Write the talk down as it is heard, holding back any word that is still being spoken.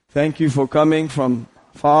Thank you for coming from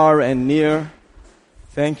far and near.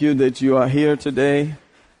 Thank you that you are here today,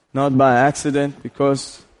 not by accident, because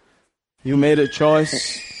you made a choice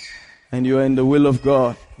and you are in the will of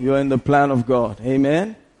God. You are in the plan of God.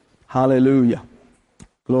 Amen? Hallelujah.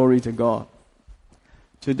 Glory to God.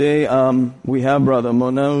 Today we have Brother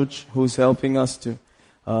Manoj who's helping us to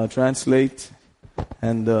translate,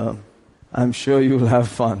 and I'm sure you'll have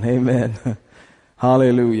fun. Amen.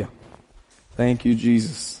 Hallelujah. Thank you,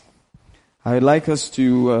 Jesus. I'd like us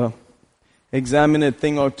to examine a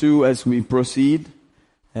thing or two as we proceed,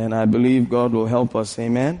 and I believe God will help us.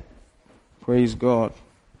 Amen. Praise God.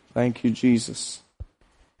 Thank you, Jesus.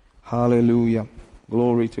 Hallelujah.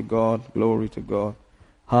 Glory to God. Glory to God.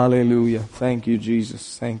 Hallelujah. Thank you,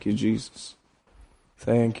 Jesus. Thank you, Jesus.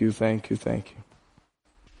 Thank you, thank you, thank you.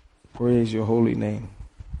 Praise your holy name.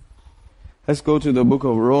 Let's go to the book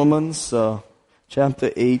of Romans,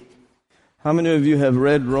 chapter 8. How many of you have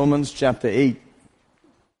read Romans chapter 8?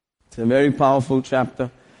 It's a very powerful chapter.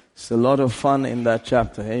 It's a lot of fun in that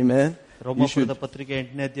chapter. Amen. ರೋಮಾಪುರದ ಪತ್ರಿಕೆ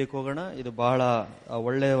 8ನೇ ಅಧ್ಯಾಯಕ್ಕೆ ಹೋಗೋಣ. ಇದು ಬಹಳ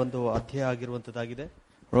ಒಳ್ಳೆಯ ಒಂದು ಅಧ್ಯಾಯ ಆಗಿರುವಂತದ್ದಾಗಿದೆ.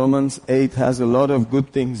 Romans 8 has a lot of good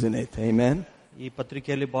things in it. Amen. ಈ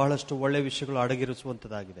ಪತ್ರಿಕೆಯಲ್ಲಿ ಬಹಳಷ್ಟು ಒಳ್ಳೆಯ ವಿಷಯಗಳು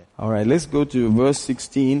ಅಡಗಿರಿಸುವಂತದ್ದಾಗಿದೆ. All right, let's go to verse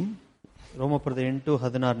 16. ರೋಮಾಪುರದ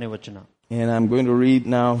 8:16ನೇ ವಚನ. And I'm going to read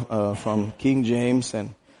now from King James, and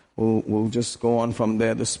we'll just go on from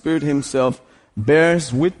there. The Spirit Himself bears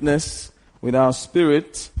witness with our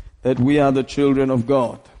spirit that we are the children of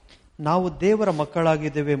God. ನಾವು ದೇವರ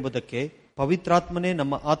ಮಕ್ಕಳಾಗಿದ್ದೇವೆ ಎಂಬುದಕ್ಕೆ ಪವಿತ್ರಾತ್ಮನೇ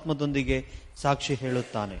ನಮ್ಮ ಆತ್ಮದೊಂದಿಗೆ ಸಾಕ್ಷಿ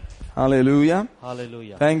ಹೇಳುತ್ತಾನೆ. Hallelujah.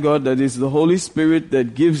 Hallelujah. Thank God that it's the Holy Spirit that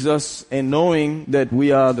gives us a knowing that we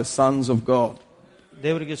are the sons of God.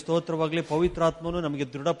 ದೇವರಿಗೆ ಸ್ತೋತ್ರವಾಗಲಿ. ಪವಿತ್ರಾತ್ಮನು ನಮಗೆ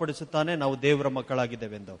ದೃಢಪಡಿಸುತ್ತಾನೆ ನಾವು ದೇವರ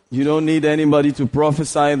ಮಕ್ಕಳಾಗಿದ್ದೇವೆ ಎಂದು. You don't need anybody to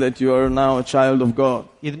prophesy that you are now a child of God.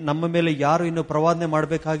 ಇದು ನಮ್ಮ ಮೇಲೆ ಯಾರು ಇನ್ನು ಪ್ರವಾದನೆ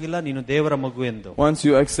ಮಾಡಬೇಕಾಗಿಲ್ಲ, ನೀನು ದೇವರ ಮಗು ಎಂದು. Once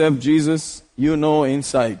you accept Jesus, you know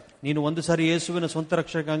inside. ನೀನು ಒಂದು ಸಾರಿ ಯೇಸುವಿನ ಸ್ವಂತ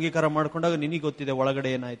ರಕ್ಷಕ ಅಂಗೀಕಾರ ಮಾಡಿಕೊಂಡಾಗ ನಿನಗೆ ಗೊತ್ತಿದೆ ಒಳಗಡೆ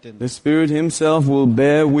ಏನಾಯ್ತು ಎಂದು. The Spirit Himself will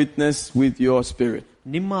bear witness with your spirit.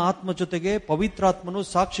 ನಿಮ್ಮ ಆತ್ಮ ಜೊತೆಗೆ ಪವಿತ್ರಾತ್ಮನು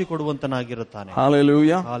ಸಾಕ್ಷಿ ಕೊಡುವಂತನಾಗಿರುತ್ತಾನೆ.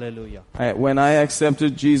 Hallelujah. Hallelujah. When I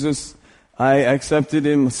accepted Jesus, I accepted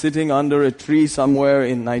Him sitting under a tree somewhere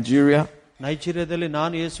in Nigeria. ನೈಜೀರಿಯಾದಲ್ಲಿ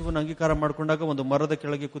ನಾನು ಯೇಸುವಿನ ಅಂಗೀಕಾರ ಮಾಡಿಕೊಂಡಾಗ ಒಂದು ಮರದ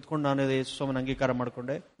ಕೆಳಗೆ ಕುತ್ಕೊಂಡು ನಾನು ಯೇಸುವಿನ ಅಂಗೀಕಾರ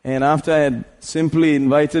ಮಾಡಿಕೊಂಡೆ. And after I had simply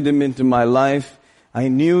invited Him into my life, I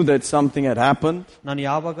knew that something had happened. ನಾನು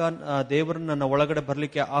ಯಾವಾಗ ದೇವರನ್ನ ನನ್ನ ಒಳಗಡೆ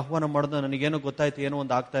ಬರ್ಲಿಕ್ಕೆ ಆಹ್ವಾನ ಮಾಡಿದ ನನಗೇನೋ ಗೊತ್ತಾಯ್ತು, ಏನೋ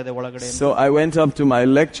ಒಂದು ಆಗ್ತಾ ಇದೆ ಒಳಗಡೆ. So I went up to my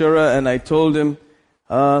lecturer and I told him,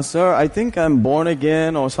 sir, I think I'm born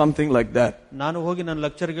again or something like that. ನಾನು ಹೋಗಿ ನನ್ನ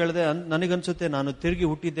ಲೆಕ್ಚರ್ಗೆ ಹೇಳಿದೆ, ನನಗನ್ಸುತ್ತೆ ನಾನು ತಿರುಗಿ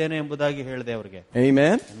ಹುಟ್ಟಿದ್ದೇನೆ ಎಂಬುದಾಗಿ ಹೇಳಿದೆ ಅವರಿಗೆ.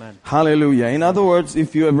 Amen. Amen. Hallelujah. In other words,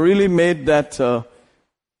 if you have really made that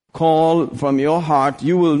call from your heart,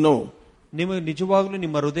 you will know. ನಿಮಗೆ ನಿಜವಾಗ್ಲೂ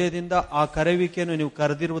ನಿಮ್ಮ ಹೃದಯದಿಂದ ಆ ಕರೆಯುವಿಕೆಯನ್ನು ನೀವು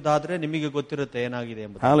ಕರೆದಿರುವುದಾದ್ರೆ ನಿಮಗೆ ಗೊತ್ತಿರುತ್ತೆ ಏನಾಗಿದೆ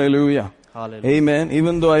ಎಂಬುದು. Hallelujah. Hallelujah. Amen.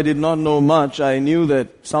 Even though I did not know much, I knew that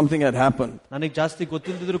something had happened. ನನಗೆ ಜಾಸ್ತಿ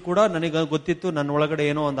ಗೊತ್ತಿಲ್ಲದಿದ್ರು ಕೂಡ ನನಗೆ ಗೊತ್ತಿತ್ತು ನನ್ನ ಒಳಗಡೆ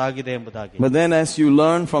ಏನೋ ಒಂದು ಆಗಿದೆ ಎಂಬುದಾಗಿ. But then as you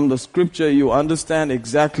learn from the scripture, you understand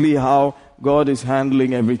exactly how God is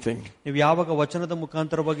handling everything. ನೀವು ಯಾವಾಗ ವಚನದ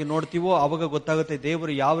ಮುಖಾಂತರವಾಗಿ ನೋಡ್ತೀವೋ ಆವಾಗ ಗೊತ್ತಾಗುತ್ತೆ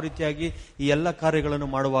ದೇವರು ಯಾವ ರೀತಿಯಾಗಿ ಈ ಎಲ್ಲ ಕಾರ್ಯಗಳನ್ನು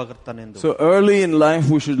ಮಾಡುವಾಗಿರ್ತಾನೆ ಎಂದು. So early in life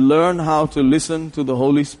we should learn how to listen to the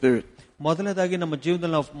Holy Spirit. ಮೊದಲನೇದಾಗಿ ನಮ್ಮ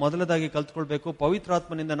ಜೀವನದಲ್ಲಿ ನಾವು ಮೊದಲನೇದಾಗಿ ಕಲ್ತ್ಕೊಳ್ಬೇಕು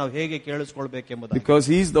ಪವಿತ್ರಾತ್ಮನಿಂದ ನಾವು ಹೇಗೆ ಕೇಳಿಸ್ಕೊಳ್ಬೇಕೆಂಬುದು. Because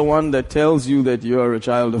He's the one that tells you that you are a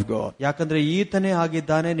child of God. ಯಾಕಂದ್ರೆ ಈತನೇ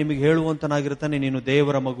ಆಗಿದ್ದಾನೆ ನಿಮಗೆ ಹೇಳುವಂತನಾಗಿರ್ತಾನೆ ನೀನು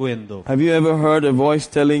ದೇವರ ಮಗು ಎಂದು. Have you ever heard a voice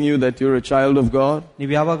telling you that you're a child of God?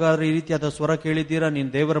 ನೀವು ಯಾವಾಗಾದ್ರೂ ಈ ರೀತಿಯಾದ ಸ್ವರ ಕೇಳಿದ್ದೀರಾ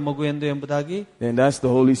ನೀನು ದೇವರ ಮಗು ಎಂದು ಎಂಬುದಾಗಿ? Then that's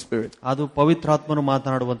the Holy Spirit. ಅದು ಪವಿತ್ರಾತ್ಮನು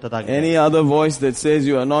ಮಾತನಾಡುವಂತದಾಗಿದೆ. Any other voice that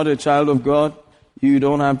says you are not a child of God, you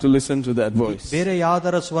don't have to listen to that voice. ಬೇರೆ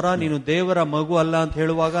ಯಾವ್ದರ ಸ್ವರ ನೀನು ದೇವರ ಮಗು ಅಲ್ಲ ಅಂತ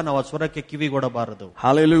ಹೇಳುವಾಗ ನಾವು ಆ ಸ್ವರಕ್ಕೆ ಕಿವಿಗೊಡಬಾರದು.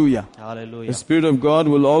 Hallelujah. Hallelujah. The Spirit of God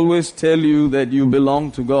will always tell you that you belong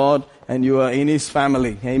to God and you are in His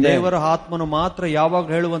family. Amen. ದೇವರ ಆತ್ಮನು ಮಾತ್ರ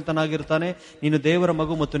ಯಾವಾಗ ಹೇಳುವಂತನಾಗಿರ್ತಾನೆ ನೀನು ದೇವರ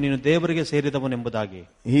ಮಗು ಮತ್ತು ನೀನು ದೇವರಿಗೆ ಸೇರಿದವನೆಂಬುದಾಗಿ.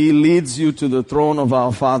 He leads you to the throne of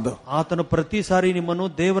our Father. ಆತನು ಪ್ರತಿ ಸಾರಿ ನಿಮ್ಮನ್ನು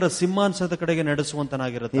ದೇವರ ಸಿಂಹಾಸನದ ಕಡೆಗೆ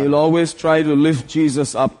ನಡೆಸುವಂತನಾಗಿರುತ್ತಾನೆ. He will always try to lift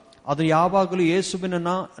Jesus up. ಅದು ಯಾವಾಗಲೂ ಯೇಸುವಿನ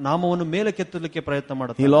ನಾಮವನ್ನು ಮೇಲೆ ಕೆತ್ತಲಿಕ್ಕೆ ಪ್ರಯತ್ನ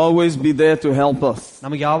ಮಾಡುತ್ತಾನೆ. He'll always be there to help us.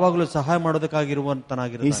 ನಮಗೆ ಯಾವಾಗಲೂ ಸಹಾಯ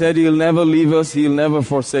ಮಾಡೋದಕ್ಕಾಗಿರುವಂತನಾಗಿರುತ್ತಾನೆ. He said He'll never leave us, He'll never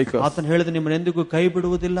forsake us. ಆತನು ಹೇಳಿದ ನಿಮ್ಮನ್ನೆಂದಿಗೂ ಕೈ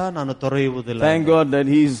ಬಿಡುವುದಿಲ್ಲ, ನಾನು ತೊರೆಯುವುದಿಲ್ಲ. Thank God that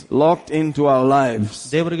He's locked into our lives.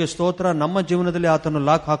 ದೇವರಿಗೆ ಸ್ತೋತ್ರ, ನಮ್ಮ ಜೀವನದಲ್ಲಿ ಆತನು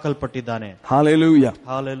lock ಹಾಕಲ್ಪಟ್ಟಿದ್ದಾನೆ. Hallelujah.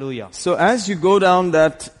 Hallelujah. So as you go down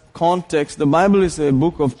that context, the Bible is a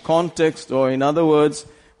book of context, or in other words,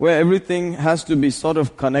 where everything has to be sort of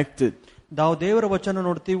connected. ನಾವು ದೇವರ ವಚನ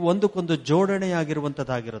ನೋಡ್ತೀವಿ, ಒಂದಕ್ಕೊಂದು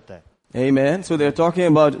ಜೋಡಣೆಯಾಗಿರುವಂತದ್ದಾಗಿರುತ್ತೆ. Amen. So they're talking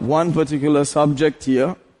about one particular subject here.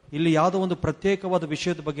 ಇಲ್ಲಿ ಯಾವುದೋ ಒಂದು ಪ್ರತ್ಯೇಕವಾದ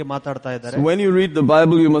ವಿಷಯದ ಬಗ್ಗೆ ಮಾತಾಡ್ತಾ ಇದ್ದಾರೆ. So when you read the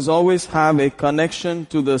Bible, you must always have a connection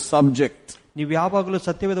to the subject. ನೀವು ಯಾವಾಗಲೂ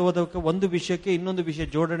ಸತ್ಯವೇದ ಓದೋಕೆ ಒಂದು ವಿಷಯಕ್ಕೆ ಇನ್ನೊಂದು ವಿಷಯ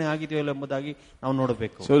ಜೋಡಣೆ ಆಗಿದೆಯೋ ಎಂಬುದಾಗಿ ನಾವು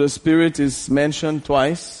ನೋಡಬೇಕು. So the Spirit is mentioned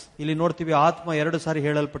twice. ಇಲ್ಲಿ ನೋಡ್ತೀವಿ ಆತ್ಮ 2 ಸಾರಿ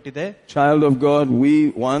ಹೇಳಲ್ಪಟ್ಟಿದೆ. Child of God, we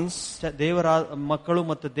once. ದೇವರ ಮಕ್ಕಳು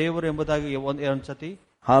ಮತ್ತು ದೇವರು ಎಂಬುದಾಗಿ ಒಂದು ಸತಿ.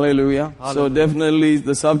 Hallelujah. So definitely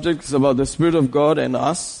the subject is about the Spirit of God and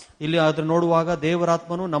us. ಇಲ್ಲಿ ಅದನ್ನು ನೋಡುವಾಗ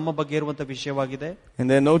ದೇವರಾತ್ಮನು ನಮ್ಮ ಬಗ್ಗೆ ಇರುವಂತ ವಿಷಯವಾಗಿದೆ. And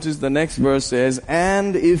then notice the next verse says,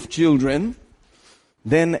 and if children,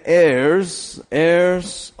 then heirs, heirs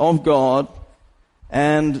of God,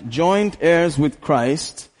 and joint heirs with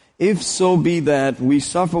Christ, if so be that we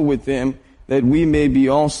suffer with him, that we may be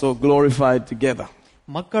also glorified together.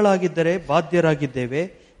 ಮಕ್ಕಳಾಗಿದ್ದರೆ ಬಾಧ್ಯರಾಗಿದ್ದೇವೆ,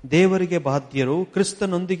 ದೇವರಿಗೆ ಬಾಧ್ಯರು,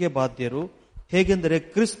 ಕ್ರಿಸ್ತನೊಂದಿಗೆ ಬಾಧ್ಯರು. ಹೇಗೆಂದರೆ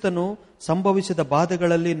ಕ್ರಿಸ್ತನು ಸಂಭವಿಸಿದ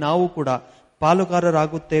ಬಾಧೆಗಳಲ್ಲಿ ನಾವು ಕೂಡ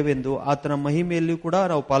ಪಾಲುಗಾರರಾಗುತ್ತೇವೆಂದು ಆತನ ಮಹಿಮೆಯಲ್ಲಿಯೂ ಕೂಡ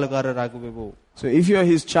ನಾವು ಪಾಲುಗಾರರಾಗುವೆವು. So if you are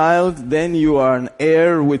his child, then you are an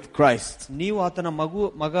heir with Christ. ನೀವು ಆತನ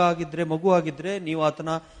ಮಗ ಆಗಿದ್ರೆ ನೀವು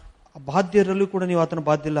ಆತನ ಬಾಧ್ಯರಲ್ಲೂ ಕೂಡ ನೀವು ಆತನ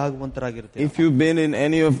ಬಾಧ್ಯಲ್ಲ ಆಗುವಂತರಾಗಿರ್ತೀರಿ. If you've been in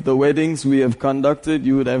any of the weddings we have conducted,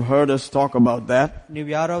 you would have heard us talk about that. ನೀವು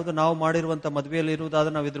ಯಾರಾவது ನಾವು ಮಾಡಿರುವಂತ ಮದುವೆಯಲ್ಲಿ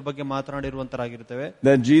ಇರುವುದಾದ್ರೆ ನಾವು ಇದ್ರ ಬಗ್ಗೆ ಮಾತನಾಡಿರುವಂತರಾಗಿರ್ತೇವೆ.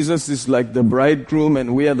 That Jesus is like the bridegroom and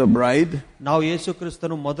we are the bride. ನಾವು ಯೇಸು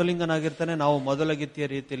ಕ್ರಿಸ್ತನು ಮೊದಲಿಂಗನಾಗಿರ್ತಾನೆ, ನಾವು ಮೊದಲಗಿತ್ತಿಯ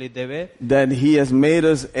ರೀತಿಯಲ್ಲಿ ಇದ್ದೇವೆ. That he has made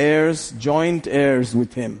us heirs, joint heirs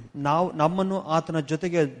with him. ನಾವು ನಮ್ಮನ್ನು ಆತನ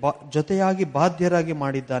ಜೊತೆಯಾಗಿ ಬಾಧ್ಯರಾಗಿ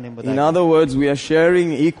ಮಾಡಿದ್ದಾನೆಂಬುದಾಗಿ. In other words, we are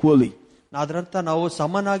sharing equally. ಅದರಂತ ನಾವು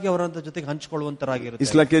ಸಮನಾಗಿ ಅವರ ಜೊತೆಗೆ ಹಂಚಿಕೊಳ್ಳುವಂತರಾಗಿರುತ್ತೆ.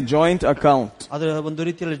 It's like a joint account. ಅದು ಒಂದು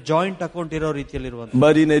ರೀತಿಯಲ್ಲಿ ಜಾಯಿಂಟ್ ಅಕೌಂಟ್ ಇರೋ ರೀತಿಯಲ್ಲಿ ಇರುವಂತ.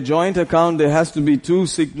 But in a joint account there has to be 2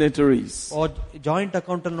 signatories. Joint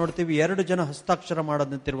account ಅಲ್ಲಿ ನೋಡ್ತೀವಿ 2 ಜನ ಹಸ್ತಾಕ್ಷರ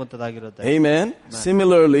ಮಾಡೋದಂತಿರುವಂತದಾಗಿರುತ್ತೆ. Amen.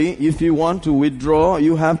 Similarly, if you want to withdraw,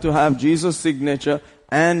 you have to have Jesus' signature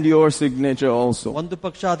and your signature also. ಒಂದು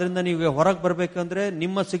ಪಕ್ಷ ಅದರಿಂದ ನೀವು ಹೊರಗೆ ಬರಬೇಕಂದ್ರೆ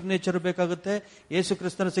ನಿಮ್ಮ ಸಿಗ್ನೇಚರ್ ಬೇಕಾಗುತ್ತೆ, ಯೇಸು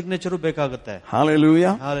ಕ್ರಿಸ್ತನ ಸಿಗ್ನೇಚರ್ ಬೇಕಾಗುತ್ತೆ.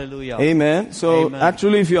 Hallelujah. Hallelujah. Amen. So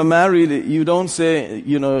actually if you're married, you don't say,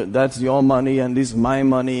 that's your money and this is my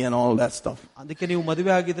money and all that stuff. ಅದಕ್ಕೆ ನೀವು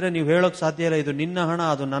ಮದುವೆ ಆಗಿದ್ರೆ ನೀವು ಹೇಳೋಕೆ ಸಾಧ್ಯ ಇಲ್ಲ ಇದು ನಿನ್ನ ಹಣ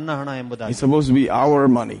ಅದು ನನ್ನ ಹಣ ಎಂಬುದಾಗಿ. It's supposed to be our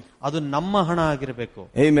money. ಅದು ನಮ್ಮ ಹಣ ಆಗಿರಬೇಕು.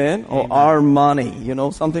 Amen. Or our money,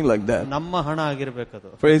 something like that. ನಮ್ಮ ಹಣ ಆಗಿರಬೇಕು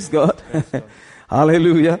ಅದು. Praise God.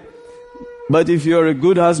 Hallelujah. But if you're a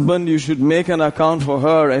good husband, you should make an account for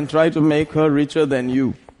her and try to make her richer than you.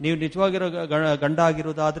 ನೀವು ನಿಜವಾಗಿರೋ ಗಂಡ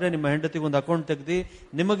ಆಗಿರೋದಾದ್ರೆ ನಿಮ್ಮ ಹೆಂಡತಿಗೆ ಒಂದು account ತೆಗೆದಿ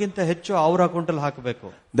ನಿಮಗಿಂತ ಹೆಚ್ಚು ಅವರ ಅಕೌಂಟ್ ಅಲ್ಲಿ ಹಾಕಬೇಕು.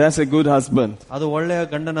 That's a good husband. ಅದು ಒಳ್ಳೆಯ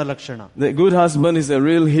ಗಂಡನ ಲಕ್ಷಣ. The good husband is a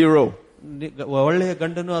real hero. ಒಳ್ಳೆಯ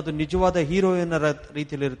ಗಂಡನು ಅದು ನಿಜವಾದ ಹೀರೋಯಿನ್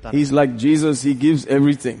ರೀತಿಯಲ್ಲಿ ಇರ್ತಾನೆ. He's like Jesus, he gives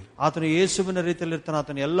everything. ಆತನು ಯೇಸುವಿನ ರೀತಿಯಲ್ಲಿ ಇರ್ತಾನೆ,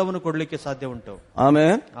 ಆತನು ಎಲ್ಲವನ್ನು ಕೊಡ್ಲಿಕ್ಕೆ ಸಾಧ್ಯ ಉಂಟು.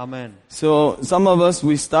 Amen. Amen. So some of us,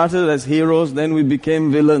 we started as heroes, then we became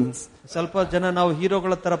villains. ಸ್ವಲ್ಪ ಜನ ನಾವು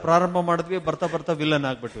ಹೀರೋಗಳ ತರ ಪ್ರಾರಂಭ ಮಾಡಿದ್ವಿ, ಬರ್ತಾ ಬರ್ತಾ ವಿಲನ್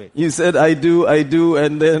ಆಗ್ಬಿಟ್ವಿ. You said I do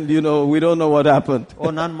and then we don't know what happened.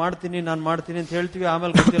 ನಾನ್ ಮಾಡ್ತೀನಿ ಅಂತ ಹೇಳ್ತೀವಿ,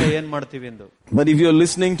 ಆಮೇಲೆ ಗೊತ್ತಿಲ್ಲ ಏನ್ ಮಾಡ್ತೀವಿ ಎಂದು. But if you're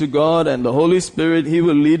listening to God and the Holy Spirit, he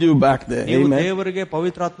will lead you back there. ನೀವು Amen. ದೇವರಿಗೆ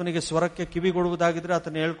ಪವಿತ್ರಾತ್ಮನಿಗೆ ಸ್ವರಕ್ಕೆ ಕಿವಿಗೊಡುವುದಾಗಿದ್ರೆ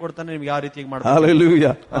ಆತನ ಹೇಳ್ಕೊಡ್ತಾನೆ ನಿಮ್ಗೆ ಯಾವ ರೀತಿಯಾಗಿ ಮಾಡಬೇಕು.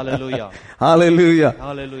 Hallelujah. Hallelujah. Hallelujah.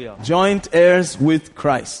 Hallelujah. Joint heirs with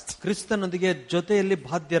Christ. ಕ್ರಿಸ್ತನೊಂದಿಗೆ ಜೊತೆಯಲ್ಲಿ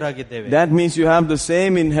ಬಾಧ್ಯರಾಗಿದ್ದೇವೆ. That means you have the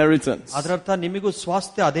same inheritance. ಅದರರ್ಥ ನಿಮಗೂ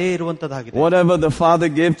ಸ್ವಾಸ್ಥ್ಯ ಅದೇ ಇರುವಂತದ್ದಾಗಿದೆ. Whatever the Father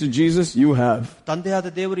gave to Jesus, you have. ತಂದೆಯಾದ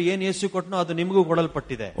ದೇವರು ಏನು ಯೇಸು ಕೊಟ್ಟನೋ ಅದು ನಿಮಗೂ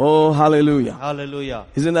ಕೊಡಲ್ಪಟ್ಟಿದೆ. Oh, hallelujah. Hallelujah.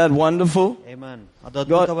 Isn't that wonderful? Amen. ಅದು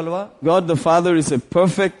ಅದ್ಭುತವಲ್ವಾ? God the Father is a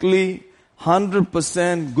perfectly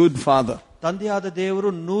 100% good Father. ತಂದೆಯಾದ ದೇವರು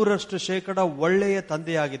 100% ಒಳ್ಳೆಯ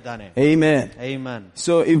ತಂದೆಯಾಗಿದ್ದಾನೆ. Amen. Amen.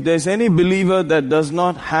 So if there's any believer that does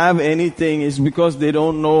not have anything, it's because they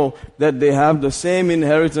don't know that they have the same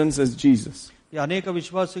inheritance as Jesus. ಅನೇಕ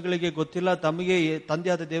ವಿಶ್ವಾಸಿಗಳಿಗೆ ಗೊತ್ತಿಲ್ಲ ತಮಗೆ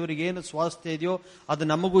ತಂದೆಯಾದ ದೇವರಿಗೆ ಏನು ಸ್ವಾಸ್ಥ್ಯ ಇದೆಯೋ ಅದು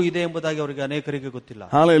ನಮಗೂ ಇದೆ ಎಂಬುದಾಗಿ ಅವರಿಗೆ ಅನೇಕರಿಗೆ ಗೊತ್ತಿಲ್ಲ.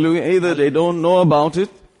 Hallelujah. Either they don't know about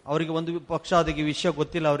it, ಅವರಿಗೆ ಒಂದು ಪಕ್ಷ ಅದಕ್ಕೆ ವಿಷಯ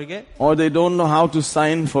ಗೊತ್ತಿಲ್ಲ ಅವರಿಗೆ, or they don't know how to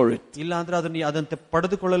sign for it. ಇಲ್ಲ ಅಂದ್ರೆ ಅದಂತೆ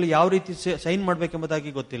ಪಡೆದುಕೊಳ್ಳಲು ಯಾವ ರೀತಿ ಸೈನ್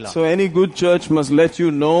ಮಾಡಬೇಕೆಂಬುದಾಗಿ ಗೊತ್ತಿಲ್ಲ. So any good church must let you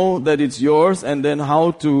know that it's yours and then how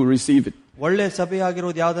to receive it. ಒಳ್ಳೆ ಸಭೆ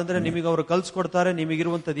ಆಗಿರೋದು ಯಾವ್ದಂದ್ರೆ ನಿಮಗೆ ಅವರು ಕಲ್ಸ್ಕೊಡ್ತಾರೆ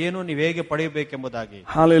ನಿಮಗಿರುವಂತದ್ದು ಏನು ನೀವು ಹೇಗೆ ಪಡೆಯಬೇಕೆಂಬುದಾಗಿ.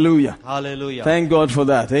 Hallelujah. Hallelujah. Thank God for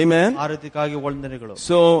that. Amen. ಆ ರೀತಿಯಾಗಿ ವಂದನೆಗಳು.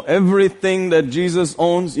 So everything that Jesus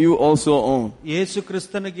owns, you also own. ಯೇಸು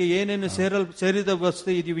ಕ್ರಿಸ್ತನಿಗೆ ಏನೇನು ಸೇರಿದ ವಸ್ತು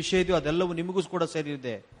ಇದು ವಿಷಯ ಇದೆಯೋ ಅದೆಲ್ಲವೂ ನಿಮಗೂ ಕೂಡ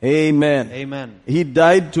ಸೇರಿದೆ. Amen. Amen. He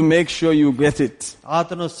died to make sure you get it.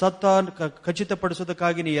 ಆತನು ಸತ್ತ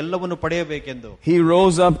ಖಚಿತಪಡಿಸುವುದಕ್ಕಾಗಿ ನೀವು ಎಲ್ಲವನ್ನು ಪಡೆಯಬೇಕೆಂದು. He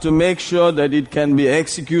rose up to make sure that it can be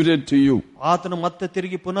executed to you. ಆತನು ಮತ್ತೆ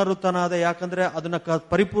ತಿರುಗಿ ಪುನರುತ್ಥಾನದ ಯಾಕಂದ್ರೆ ಅದನ್ನ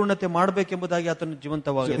ಪರಿಪೂರ್ಣತೆ ಮಾಡಬೇಕೆಂಬುದಾಗಿ ಆತನು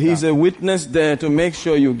ಜೀವಂತವಾಗಿದ್ದಾನೆ. He is a witness there to make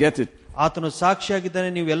sure you get it. ಆತನು ಸಾಕ್ಷಿಯಾಗಿದ್ದಾನೆ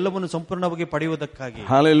ನೀವು ಎಲ್ಲವನ್ನು ಸಂಪೂರ್ಣವಾಗಿ ಪಡೆಯುವುದಕ್ಕಾಗಿ.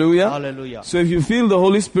 Hallelujah. Hallelujah. So if you feel the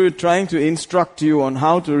Holy Spirit trying to instruct you on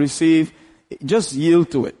how to receive, just yield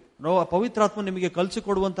to it. ಪವಿತ್ರಾತ್ಮ ನಿಮಗೆ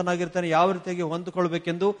ಕಲಿಸಿಕೊಡುವಂತನಾಗಿರ್ತಾನೆ ಯಾವ ರೀತಿಯಾಗಿ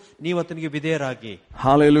ಹೊಂದಿಕೊಳ್ಳಬೇಕೆಂದು ನೀವು ಆತನಿಗೆ ವಿಧೇಯರಾಗಿ.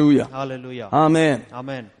 Hallelujah. Hallelujah. Amen.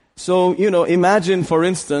 Amen. So, imagine, for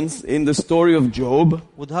instance, in the story of Job,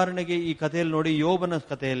 ಉದಾಹರಣೆಗೆ ಈ ಕಥೆಯಲ್ಲಿ ನೋಡಿ, ಯೋಬನ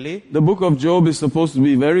ಕಥೆಯಲ್ಲಿ, the book of Job is supposed to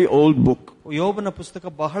be a very old book. ಯೋಬನ ಪುಸ್ತಕ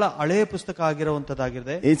ಬಹಳ ಹಳೆಯ ಪುಸ್ತಕ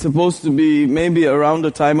ಆಗಿರುವಂತದ್ದಾಗಿದೆ. It's supposed to be maybe around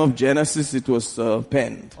the time of Genesis it was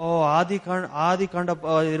penned. ಆದಿಕಾಂಡ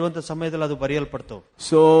ಇರುವಂತ ಸಮಯದಲ್ಲಿ ಅದು ಬರೆಯಲ್ಪಡ್ತು.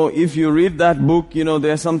 So if you read that book,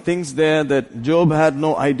 there are some things there that Job had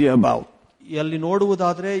no idea about. ಅಲ್ಲಿ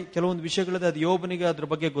ನೋಡುವುದಾದ್ರೆ ಕೆಲವೊಂದು ವಿಷಯಗಳಿದೆ, ಅದು ಯೋಬನಿಗೆ ಅದ್ರ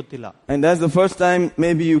ಬಗ್ಗೆ ಗೊತ್ತಿಲ್ಲ. And that's the first time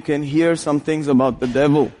maybe you can hear some things about the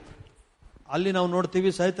devil. ಅಲ್ಲಿ ನಾವು ನೋಡ್ತೀವಿ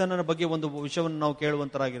ಸೈತಾನನ ಬಗ್ಗೆ ಒಂದು ವಿಷಯವನ್ನು ನಾವು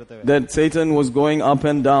ಕೇಳುವಂತರಾಗಿರ್ತೇವೆ. That Satan was going up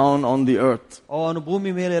and down on the earth. ಅವನು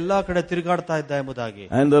ಭೂಮಿ ಮೇಲೆ ಎಲ್ಲಾ ಕಡೆ ತಿರುಗಾಡ್ತಾ ಇದ್ದ ಎಂಬುದಾಗಿ.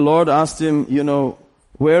 And the Lord asked him,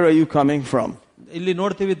 where are you coming from? ಇಲ್ಲಿ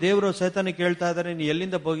ನೋಡ್ತೀವಿ ದೇವರು ಸೈತಾನಿಗೆ ಕೇಳ್ತಾ ಇದ್ದಾರೆ, ನೀನು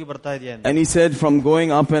ಎಲ್ಲಿಂದ ಹೋಗಿ ಬರ್ತಾ ಇದೆಯಾ ಅಂತ. And he said, from going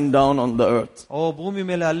up and down on the earth. ಭೂಮಿ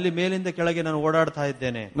ಮೇಲೆ ಅಲ್ಲಿ ಮೇಲಿಂದ ಕೆಳಗೆ ನಾನು ಓಡಾಡ್ತಾ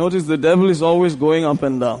ಇದ್ದೇನೆ. Notice the devil is always going up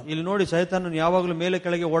and down. ಇಲ್ಲಿ ನೋಡಿ ಸೈತಾನನು ಯಾವಾಗಲೂ ಮೇಲೆ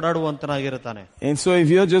ಕೆಳಗೆ ಓಡಾಡುವಂತನಾಗಿರುತ್ತಾನೆ. And so if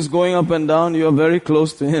you're just going up and down, you are very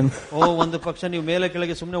close to him. ಒಂದು ಪಕ್ಷ ನೀವು ಮೇಲೆ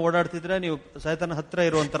ಕೆಳಗೆ ಸುಮ್ಮನೆ ಓಡಾಡ್ತಿದ್ರೆ ನೀವು ಸೈತಾನ ಹತ್ರ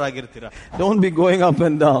ಇರುವಂತರಾಗಿರ್ತೀರಾ. Don't be going up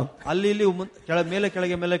and down. ಅಲ್ಲಿ ಇಲ್ಲಿ ಮೇಲೆ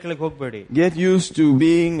ಕೆಳಗೆ ಹೋಗ್ಬೇಡಿ. Get used to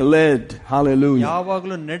being led. Hallelujah.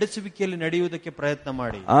 ಯಾವಾಗಲೂ ನಡೆಸುವಿಕೆಯಲ್ಲಿ ನಡೆಯುವುದಕ್ಕೆ ಪ್ರಯತ್ನ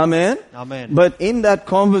ಮಾಡಿ. Amen. Amen. But in that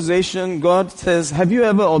conversation, God says, have you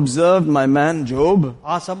ever observed my man Job?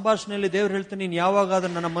 ಆ ಸಂಭಾಷಣೆಯಲ್ಲಿ ದೇವರು ಹೇಳ್ತಾನೆ, ನೀನು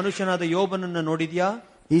ಯಾವಾಗಾದರೂ ನನ್ನ ಮನುಷ್ಯನಾದ ಯೋಬನನ್ನು ನೋಡಿದ್ಯಾ?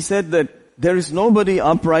 He said that there is nobody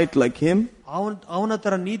upright like him. ಅವನ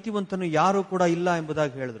ತರ ನೀತಿವಂತನು ಯಾರು ಕೂಡ ಇಲ್ಲ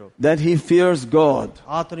ಎಂಬುದಾಗಿ ಹೇಳಿದ್ರು. That he fears God.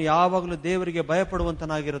 ಆತನು ಯಾವಾಗಲೂ ದೇವರಿಗೆ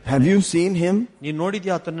ಭಯಪಡುವಂತನಾಗಿರುತ್ತಾನೆ. Have you seen him? ನೀನು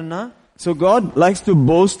ನೋಡಿದ್ಯಾ ಆತನನ್ನ? So God likes to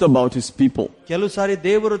boast about his people. ಕೆಲವು ಸಾರಿ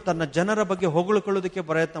ದೇವರು ತನ್ನ ಜನರ ಬಗ್ಗೆ ಹೊಗಳಿಕೊಳ್ಳುವುದಕ್ಕೆ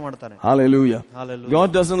ಪ್ರಯತ್ನ ಮಾಡ್ತಾನೆ. Hallelujah. Hallelujah. God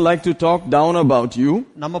doesn't like to talk down about you.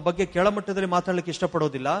 ನಮ್ಮ ಬಗ್ಗೆ ಕೆಳಮಟ್ಟದಲ್ಲಿ ಮಾತಾಡಲಿಕ್ಕೆ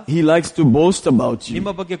ಇಷ್ಟಪಡೋದಿಲ್ಲ. He likes to boast about you.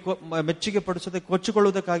 ನಿಮ್ಮ ಬಗ್ಗೆ ಮೆಚ್ಚುಗೆ ಪಡಿಸೋದಕ್ಕೆ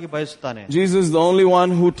ಕೊಚ್ಚಿಕೊಳ್ಳುವುದಕ್ಕಾಗಿ ಬಯಸುತ್ತಾನೆ. Jesus is the only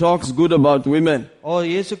one who talks good about women.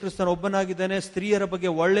 ಯೇಸು ಕ್ರಿಸ್ತನ ಒಬ್ಬನಾಗಿದ್ದಾನೆ ಸ್ತ್ರೀಯರ ಬಗ್ಗೆ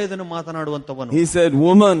ಒಳ್ಳೆಯದನ್ನು ಮಾತನಾಡುವಂತವನು. He said,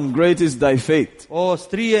 woman, great is thy faith.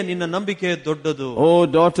 ಸ್ತ್ರೀಯೇ ನಿನ್ನ ನಂಬಿಕೆ ದೊಡ್ಡದು. Oh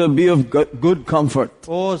daughter, be of good comfort.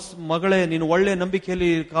 ಮಗಳೇ ನೀನು ಒಳ್ಳೆಯ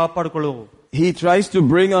ನಂಬಿಕೆಯಲ್ಲಿ ಕಾಪಾಡಿಕೊಳ್ಳು. He tries to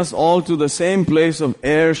bring us all to the same place of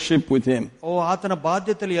heirship with him. ಆತನ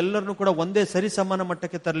ಬಾಧ್ಯತೆಯಲ್ಲಿ ಎಲ್ಲರನ್ನು ಕೂಡ ಒಂದೇ ಸರಿ ಸಮಾನ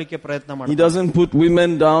ಮಟ್ಟಕ್ಕೆ ತರಲಿಕ್ಕೆ ಪ್ರಯತ್ನ ಮಾಡ್ತಾನೆ. He doesn't put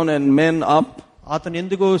women down and men up. ಆತನ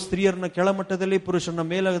ಎಂದಿಗೂ ಸ್ತ್ರೀಯರನ್ನ ಕೆಳಮಟ್ಟದಲ್ಲಿ ಪುರುಷರನ್ನ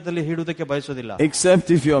ಮೇಲದಲ್ಲಿ ಹಿಡುವುದಕ್ಕೆ ಬಯಸೋದಿಲ್ಲ. Except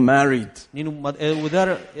if you are married. ನೀನು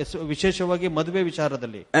ವಿಶೇಷವಾಗಿ ಮದುವೆ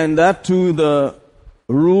ವಿಚಾರದಲ್ಲಿ. And that too, the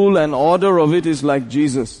rule and order of it is like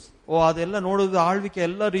Jesus. ಅದೆಲ್ಲ ನೋಡೋದು ಆಳ್ವಿಕೆ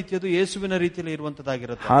ಎಲ್ಲ ರೀತಿಯದು ಯೇಸುವಿನ ರೀತಿಯಲ್ಲಿ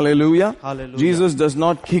ಇರುವಂತದ್ದಾಗಿರುತ್ತೆ. Hallelujah. Hallelujah. Jesus does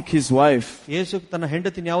not kick his wife. ಯೇಸು ತನ್ನ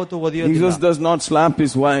ಹೆಂಡತಿನ ಯಾವತ್ತೂ ಒದೆಯೋದಿಲ್ಲ. Jesus does not slap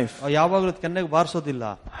his wife. ಯಾವಾಗಲೂ ಕೆನ್ನೆಗೆ ಬಾರಿಸೋದಿಲ್ಲ.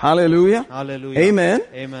 Hallelujah. Hallelujah. Amen.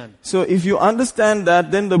 Amen. So if you understand that,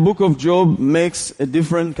 then the book of Job makes a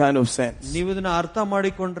different kind of sense. ನೀವು ಇದನ್ನ ಅರ್ಥ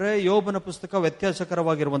ಮಾಡಿಕೊಂಡ್ರೆ ಯೋಬನ ಪುಸ್ತಕ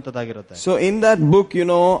ವ್ಯತ್ಯಾಸಕರವಾಗಿರುವಂತದ್ದಾಗಿರುತ್ತೆ. So in that book,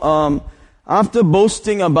 after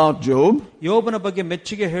boasting about Job, ಯೋಬನ ಬಗ್ಗೆ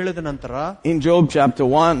ಮೆಚ್ಚುಗೆ ಹೇಳಿದ ನಂತರ, in Job chapter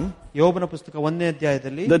 1, ಯೋಬನ ಪುಸ್ತಕ 1ನೇ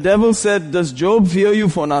ಅಧ್ಯಾಯದಲ್ಲಿ, the devil said, does Job fear you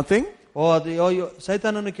for nothing?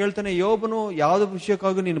 ಸೈತಾನನು ಕೇಳ್ತಾನೆ, ಯೋಬನು ಯಾವುದೇ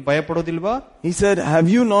ವಿಷಯಕ್ಕಾಗಿ ನೀನು ಭಯಪಡೋದಿಲ್ವಾ? He said, have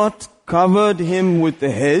you not covered him with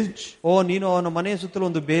a hedge? ನೀನು ಅವನ ಮನೆಯ ಸುತ್ತಲೂ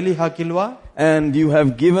ಒಂದು ಬೇಲಿ ಹಾಕಿಲ್ವಾ? And you have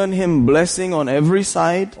given him blessing on every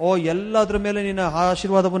side? ಎಲ್ಲದರ ಮೇಲೆ ನೀನು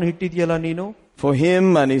ಆಶೀರ್ವಾದವನ್ನು ಇಟ್ಟಿದ್ಯಲ್ಲ ನೀನು. For him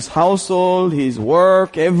and his household, his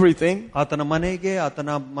work, everything. ಆತನ ಮನೆಗೆ, ಆತನ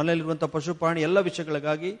ಮನೆಯಲ್ಲಿರುವಂತಹ ಪಶು ಪ್ರಾಣಿ ಎಲ್ಲ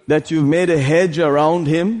ವಿಷಯಗಳಿಗಾಗಿ. That you've made a hedge around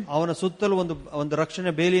him. ಅವನ ಸುತ್ತಲೂ ಒಂದು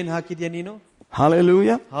ರಕ್ಷಣೆ ಬೇಲಿಯನ್ನು ಹಾಕಿದ್ಯಾ ನೀನು.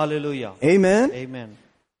 Hallelujah. Hallelujah. Amen. Amen.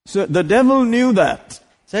 So the devil knew that.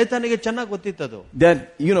 ಸೈತಾನಿಗೆ ಚೆನ್ನಾಗಿ ಗೊತ್ತಿತ್ತದು. That,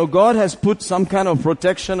 God has put some kind of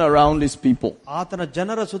protection around his people. ಆತನ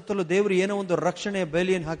ಜನರ ಸುತ್ತಲೂ ದೇವರು ಏನೋ ಒಂದು ರಕ್ಷಣೆಯ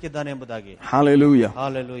ಬೇಲಿಯನ್ನು ಹಾಕಿದ್ದಾನೆ ಎಂಬುದಾಗಿ. Hallelujah.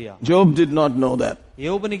 Hallelujah. Job did not know that.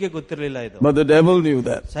 ಯೋಬನಿಗೆ ಗೊತ್ತಿರಲಿಲ್ಲ ಇದು. But the devil knew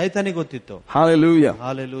that. ಸೈತಾನಿಗೆ ಗೊತ್ತಿತ್ತು. Hallelujah.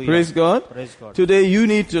 Hallelujah. Praise God. Praise God. Today you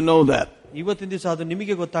need to know that. ಇವತ್ತಿನ ದಿವಸ ಅದು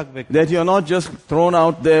ನಿಮಗೆ ಗೊತ್ತಾಗಬೇಕು. That you are not just thrown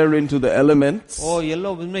out there into the elements.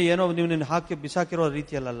 ಎಲ್ಲೋ ಏನೋ ನೀವು ಹಾಕಿ ಬಿಸಾಕಿರೋ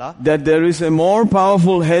ರೀತಿಯಲ್ಲ. That there is a more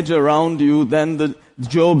powerful hedge around you than the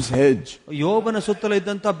Job's hedge. ಯೋಬನ ಸುತ್ತಲೂ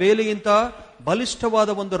ಇದ್ದಂತ ಬೇಲಿಗಿಂತ ಬಲಿಷ್ಠವಾದ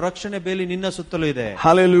ಒಂದು ರಕ್ಷಣೆ ಬೇಲಿ ನಿನ್ನ ಸುತ್ತಲೂ ಇದೆ.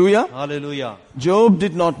 Hallelujah. Hallelujah. Job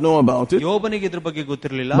did not know about it. ಯೋಬನಿಗೆ ಇದ್ರ ಬಗ್ಗೆ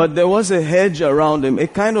ಗೊತ್ತಿರಲಿಲ್ಲ. But there was a hedge around him, a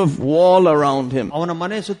kind of wall around him. ಅವನ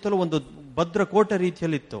ಮನೆ ಸುತ್ತಲೂ ಒಂದು ಭದ್ರ ಕೋಟೆ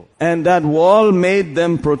ರೀತಿಯಲ್ಲಿತ್ತು. And that wall made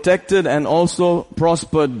them protected and also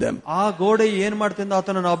prospered them. ಆ ಗೋಡೆ ಏನ್ ಮಾಡ್ತಿದ್ದ,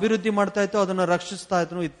 ಆತನನ್ನು ಅಭಿವೃದ್ಧಿ ಮಾಡ್ತಾ ಇತ್ತು, ಅದನ್ನ ರಕ್ಷಿಸ್ತಾ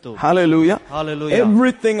ಇತ್ತು. Hallelujah. Hallelujah.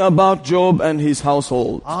 Everything about Job and his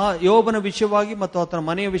household. ಆ ಯೋಬನ ವಿಷಯವಾಗಿ ಮತ್ತು ಆತನ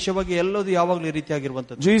ಮನೆಯ ವಿಷಯವಾಗಿ ಎಲ್ಲದೂ ಯಾವಾಗಲೂ ಈ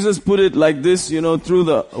ರೀತಿಯಾಗಿರುವಂತದ್ದು. Jesus put it like this, through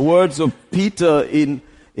the words of Peter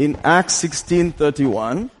in Acts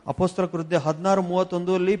 16:31. ಅಪೊಸ್ತಲರ ಕೃತ್ಯ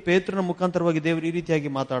 16:31 ಅಲ್ಲಿ ಪೇತ್ರನ ಮುಖಾಂತರವಾಗಿ ದೇವರು ಈ ರೀತಿಯಾಗಿ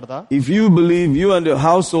ಮಾತಾಡ್ದ. If you believe, you and your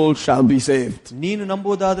household shall be saved. ನೀನು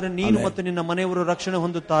ನಂಬುವುದಾದ್ರೆ ನೀನು ಮತ್ತು ನಿನ್ನ ಮನೆಯವರು ರಕ್ಷಣೆ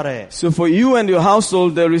ಹೊಂದುತ್ತಾರೆ. So for you and your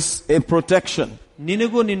household there is a protection.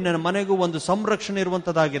 ನಿನಗೂ ನಿನ್ನ ಮನೆಗೂ ಒಂದು ಸಂರಕ್ಷಣೆ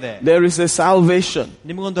ಇರುವಂತದಾಗಿದೆ. There is a salvation.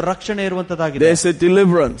 ನಿಮಗೊಂದು ರಕ್ಷಣೆ ಇರುವಂತದಾಗಿದೆ. There is a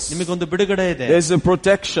deliverance. ನಿಮಗೊಂದು ಬಿಡುಗಡೆ ಇದೆ. There is a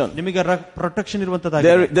protection. ನಿಮಗೆ ಪ್ರೊಟೆಕ್ಷನ್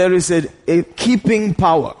ಇರುವಂತದಾಗಿದೆ. There is a keeping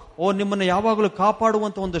power. ನಿಮ್ಮನ್ನು ಯಾವಾಗಲೂ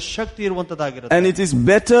ಕಾಪಾಡುವಂತ ಒಂದು ಶಕ್ತಿ ಇರುವಂತದಾಗಿರುತ್ತೆ. And it is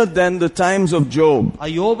better than the times of Job. ಆ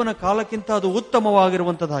ಯೋಬನ ಕಾಲಕ್ಕಿಂತ ಅದು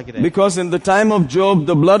ಉತ್ತಮವಾಗಿರುವಂತದಾಗಿದೆ. Because in the time of Job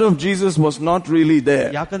the blood of Jesus was not really there.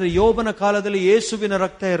 ಯಾಕಂದ್ರೆ ಯೋಬನ ಕಾಲದಲ್ಲಿ ಯೇಸುವಿನ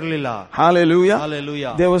ರಕ್ತ ಇರಲಿಲ್ಲ. Hallelujah.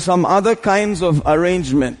 Hallelujah. There were some other kinds of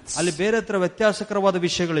arrangements. ಅಲ್ಲಿ ಬೇರೆ ತರ ವ್ಯತ್ಯಾಸಕರವಾದ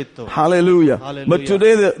ವಿಷಯಗಳಿತ್ತು. Hallelujah. Hallelujah. But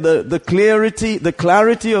today the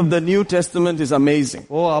clarity of the New Testament is amazing.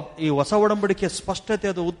 ಈ ಹೊಸ ಒಡಂಬಡಿಕೆಯ ಸ್ಪಷ್ಟತೆ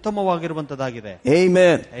ಅದು ಉತ್ತಮವಾಗಿರುವಂತದಾಗಿದೆ.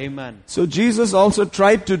 Amen. Amen. So Jesus also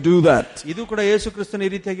tried to do that. ಇದು ಕೂಡ ಯೇಸು ಕ್ರಿಸ್ತನ ಈ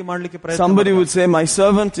ರೀತಿಯಾಗಿ ಮಾಡಲಿಕ್ಕೆ ಪ್ರಯತ್ನ. Somebody would say, my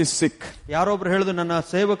servant is sick. ಯಾರೊಬ್ರು ಹೇಳಿದ್ರು ನನ್ನ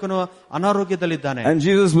ಸೇವಕನು ಅನಾರೋಗ್ಯದಲ್ಲಿದ್ದಾನೆ. And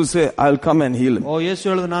Jesus would say, I'll come and heal him. ಯೇಸು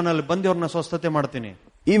ಹೇಳಿದ್ರು ನಾನು ಅಲ್ಲಿ ಬಂದು ಅವ್ರನ್ನ ಸ್ವಸ್ಥತೆ ಮಾಡ್ತೀನಿ.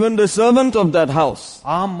 Even the servant of that house.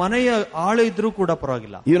 ಆ ಮನೆಯ ಆಳು ಇದ್ರೂ ಕೂಡ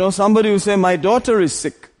ಪರವಾಗಿಲ್ಲ. You know, somebody would say, my daughter is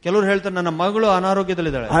sick. ಕೆಲವರು ಹೇಳ್ತಾರೆ ನನ್ನ ಮಗಳು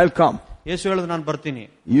ಅನಾರೋಗ್ಯದಲ್ಲಿದ್ದಾಳೆ. I'll come. ಯೇಸು ಹೇಳಿದ್ರು ನಾನು ಬರ್ತೀನಿ.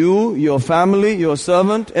 You, your family, your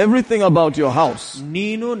servant, everything about your house.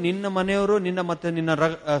 ನೀನು ನಿನ್ನ ಮನೆಯವರು ನಿನ್ನ ಮತ್ತೆ ನಿನ್ನ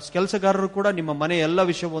ಕೆಲಸಗಾರರು ಕೂಡ ನಿಮ್ಮ ಮನೆ ಎಲ್ಲ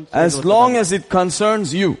ವಿಷಯವನ್ನು as long as it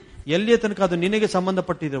concerns you. ಎಲ್ಲಿಯ ತನಕ ಅದು ನಿನಗೆ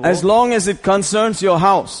ಸಂಬಂಧಪಟ್ಟಿದೆ. As long as it concerns your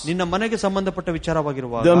house. ನಿನ್ನ ಮನೆಗೆ ಸಂಬಂಧಪಟ್ಟ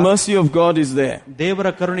ವಿಚಾರವಾಗಿರುವಾಗ the mercy of God is there. ದೇವರ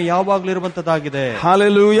ಕರುಣೆ ಯಾವಾಗಲೂ ಇರುವಂತದಾಗಿದೆ.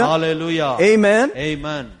 Hallelujah. Hallelujah. Amen.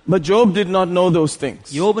 Amen. But Job did not know those things.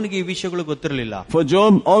 ಯೋಬನಿಗೆ ಈ ವಿಷಯಗಳು ಗೊತ್ತಿರಲಿಲ್ಲ. For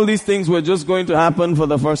Job all these things were just going to happen for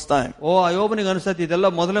the first time. ಯೋಬನಿಗೆ ಅನಿಸುತ್ತೆ ಇದೆಲ್ಲ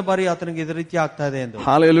ಮೊದಲ ಬಾರಿ ಆತನಿಗೆ ಇದೇ ರೀತಿ ಆಗ್ತಾ ಇದೆ ಎಂದು.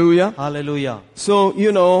 Hallelujah. Hallelujah. So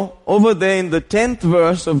you know, over there in the 10th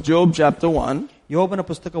verse of Job chapter 1, ಯೋಬನ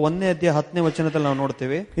ಪುಸ್ತಕ 1ನೇ ಅಧ್ಯಾಯ 10ನೇ ವಚನದಲ್ಲಿ ನಾವು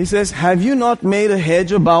ನೋಡ್ತೇವೆ. He says, have you not made a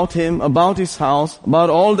hedge about him, about his house, about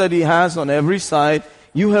all that he has on every side?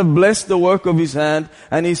 You have blessed the work of his hand,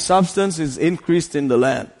 and his substance is increased in the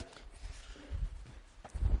land.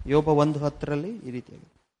 ಯೋಬ 1:10ರಲ್ಲಿ ಈ ರೀತಿಯಾಗಿ.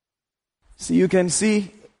 See, you can see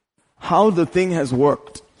how the thing has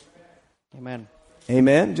worked. Amen.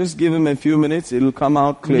 Amen. Just give him a few minutes, it will come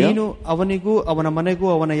out clear. ನೀನು ಅವನಿಗೂ ಅವನ ಮನೆಗೂ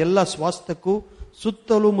ಅವನ ಎಲ್ಲ ಸ್ವಾಸ್ಥ್ಯಕ್ಕೂ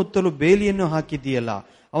ಸುತ್ತಲೂ ಮುತ್ತಲೂ ಬೇಲಿಯನ್ನು ಹಾಕಿದ್ದೀಯಲ್ಲ,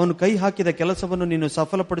 ಅವನು ಕೈ ಹಾಕಿದ ಕೆಲಸವನ್ನು ನೀನು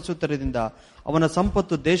ಸಫಲಪಡಿಸುತ್ತಿರುವುದರಿಂದ ಅವನ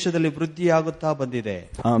ಸಂಪತ್ತು ದೇಶದಲ್ಲಿ ವೃದ್ಧಿಯಾಗುತ್ತಾ ಬಂದಿದೆ.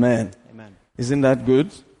 Amen. Amen. Isn't that good?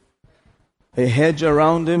 A hedge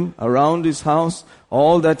around him, around his house,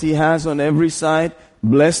 all that he has on every side,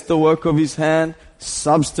 bless the work of his hand,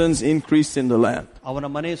 substance increased in the land. ಅವನ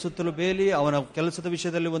ಮನೆಯ ಸುತ್ತಲೂ ಬೇಲಿ, ಅವನ ಕೆಲಸದ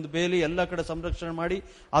ವಿಷಯದಲ್ಲಿ ಒಂದು ಬೇಲಿ, ಎಲ್ಲ ಕಡೆ ಸಂರಕ್ಷಣೆ ಮಾಡಿ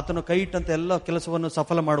ಆತನು ಕೈ ಇಟ್ಟಂತ ಎಲ್ಲ ಕೆಲಸವನ್ನು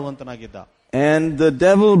ಸಫಲ ಮಾಡುವಂತನಾಗಿದ್ದ. And the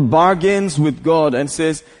devil bargains with God and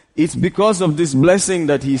says, it's because of this blessing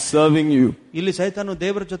that he's serving you. ಇಲ್ಲಿ ಸೈತಾನು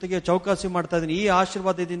ದೇವರ ಜೊತೆಗೆ ಚೌಕಾಸಿ ಮಾಡ್ತಾ ಇದ್ದಾನೆ, ಈ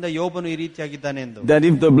ಆಶೀರ್ವಾದದಿಂದ ಯೋಬನು ಈ ರೀತಿಯಾಗಿದ್ದಾನೆ ಎಂದು. That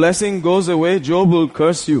if the blessing goes away, Job will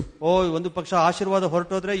curse you. ಒಂದು ಪಕ್ಷ ಆಶೀರ್ವಾದ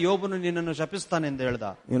ಹೊರಟೋದ್ರೆ ಯೋಬನು ನಿನ್ನನ್ನು ಶಪಿಸ್ತಾನೆ ಎಂದು ಹೇಳ್ದ.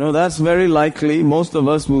 You know, that's very likely. Most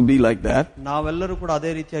of us will be like that. ನಾವೆಲ್ಲರೂ ಕೂಡ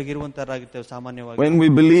ಅದೇ ರೀತಿಯಾಗಿ ಇರುವಂತರಾಗಿರ್ತೇವೆ ಸಾಮಾನ್ಯವಾಗಿ. When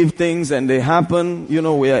we believe things and they happen, you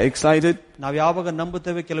know, we are excited. ನಾವು ಯಾವಾಗ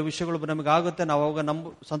ನಂಬುತ್ತೇವೆ, ಕೆಲವು ವಿಷಯಗಳು ನಮಗೆ ಆಗುತ್ತೆ, ನಾವು ಅವಾಗ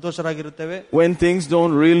ಸಂತೋಷರಾಗಿರುತ್ತೇವೆ. When things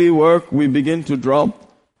don't really work, we begin to drop.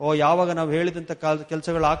 ಯಾವಾಗ ನಾವು ಹೇಳಿದಂತ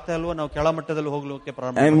ಕೆಲಸಗಳು ಆಗ್ತಾ ಇಲ್ವೋ ನಾವು ಕೆಳಮಟ್ಟದಲ್ಲಿ ಹೋಗ್ಲಿಕ್ಕೆ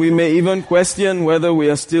ಪ್ರಾರಂಭ. And we may even question whether we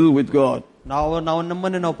are still with God. ನಾವು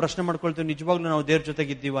ನಮ್ಮನ್ನೇ ನಾವು ಪ್ರಶ್ನೆ ಮಾಡ್ಕೊಳ್ತೀವಿ, ನಿಜವಾಗ್ಲೂ ನಾವು ದೇವರ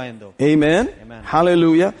ಜೊತೆಗಿದ್ದೀವಾ ಎಂದು. Amen. Amen.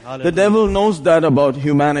 Hallelujah. The devil knows that about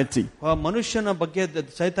humanity. ಮನುಷ್ಯನ ಬಗ್ಗೆ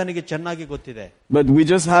ಸೈತಾನಿಗೆ ಚೆನ್ನಾಗಿ ಗೊತ್ತಿದೆ. But we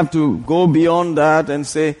just have to go beyond that and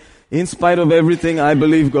say, in spite of everything, I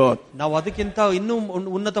believe God. ನಾವು ಅದಕ್ಕಿಂತ ಇನ್ನೂ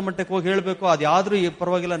ಉನ್ನತ ಮಟ್ಟಕ್ಕೆ ಹೋಗಿ ಹೇಳಬೇಕು, ಅದ್ಯಾದ್ರೂ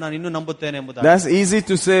ಪರವಾಗಿಲ್ಲ ನಾನು ಇನ್ನೂ ನಂಬುತ್ತೇನೆ ಎಂಬುದು. That's easy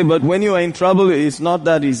to say, but when you are in trouble, it's not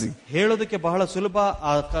that easy. ಹೇಳೋದಕ್ಕೆ ಬಹಳ ಸುಲಭ,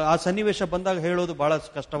 ಆ ಸನ್ನಿವೇಶ ಬಂದಾಗ ಹೇಳೋದು ಬಹಳ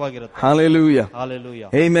ಕಷ್ಟವಾಗಿರುತ್ತೆ. Hallelujah.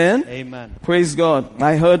 Hallelujah. Amen. Amen. Praise God.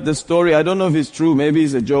 I heard the story. I don't know if it's true. Maybe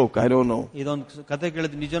it's a joke. I don't know. ಇದೊಂದು ಕತೆ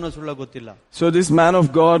ಕೇಳಿದ್ ನಿಜನೋ ಸುಳ್ಳ ಗೊತ್ತಿಲ್ಲ. So this man of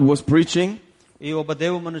God was preaching. ಈ ಒಬ್ಬ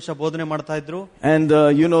ದೇವ ಮನುಷ್ಯ ಬೋಧನೆ ಮಾಡ್ತಾ ಇದ್ರು. And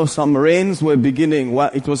you know, some rains were beginning.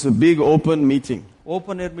 It was a big open meeting.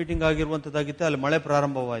 Open air meeting ಆಗಿರುವಂತದ್ದಾಗಿತ್ತು. ಅಲ್ಲಿ ಮಳೆ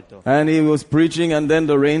ಪ್ರಾರಂಭವಾಯಿತು. And he was preaching and then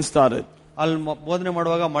the rain started. ಅಲ್ಲಿ ಬೋಧನೆ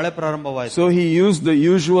ಮಾಡುವಾಗ ಮಳೆ ಪ್ರಾರಂಭವಾಯಿತು. So he used the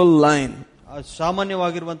usual line.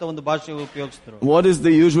 ಸಾಮಾನ್ಯವಾಗಿರುವಂತ ಒಂದು ಭಾಷೆ ಉಪಯೋಗಿಸಿದ್ರು. What is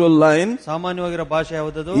the usual line? ಸಾಮಾನ್ಯವಾಗಿರೋ ಭಾಷೆ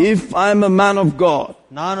ಯಾವುದದು? If I am a man of God,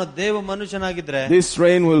 ನಾನು ದೇವ ಮನುಷ್ಯನಾಗಿದ್ರೆ this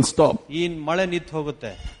rain will stop. ಈ ಮಳೆ ನಿಂತು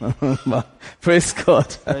ಹೋಗುತ್ತೆ. Praise God.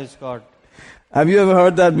 Praise God. Have you ever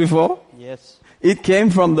heard that before? Yes. It came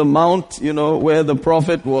from the mount, you know, where the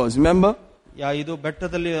prophet was. Remember? ಇದು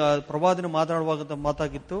ಬೆಟ್ಟದಲ್ಲಿ ಪ್ರವಾದನೆ ಮಾತನಾಡುವಾಗ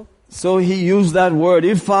ಮಾತಾಗಿತ್ತು. So he used that word,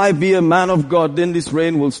 if I be a man of God, then this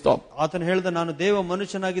rain will stop. ಆತನು ಹೇಳಿದ, ನಾನು ದೇವ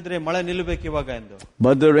ಮನುಷ್ಯನಾಗಿದ್ರೆ ಮಳೆ ನಿಲ್ಲಬೇಕು ಇವಾಗ ಎಂದು.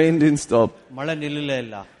 But the rain didn't stop. ಮಳೆ ನಿಲ್ಲಲೇ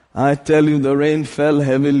ಇಲ್ಲ. I tell you, the rain fell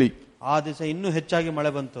heavily. ಆ ದಿವಸ ಇನ್ನೂ ಹೆಚ್ಚಾಗಿ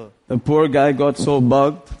ಮಳೆ ಬಂತು. The poor guy got so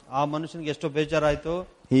bugged. ಆ ಮನುಷ್ಯನಿಗೆ ಎಷ್ಟೋ ಬೇಜಾರಾಯ್ತು.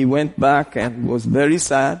 He went back and was very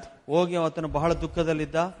sad. ಹೋಗಿ ಆತನು ಬಹಳ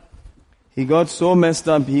ದುಃಖದಲ್ಲಿದ್ದ. He got so messed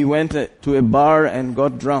up, he went to a bar and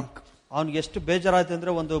got drunk. ಅವನಿಗೆ ಎಷ್ಟು ಬೇಜಾರಾಯ್ತು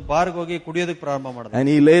ಅಂದ್ರೆ ಒಂದು ಬಾರ್ಗೆ ಹೋಗಿ ಕುಡಿಯೋದಕ್ಕೆ ಪ್ರಾರಂಭ ಮಾಡಿದ. And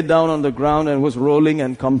he lay down on the ground and was rolling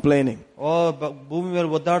and complaining. ಭೂಮಿ ಮೇಲೆ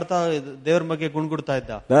ಒದ್ದಾಡ್ತಾ ದೇವರ ಬಗ್ಗೆ ಗುಣಗುಡ್ತಾ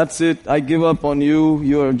ಇದ್ದ. That's it, I give up on you,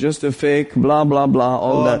 you are just a fake, blah blah blah,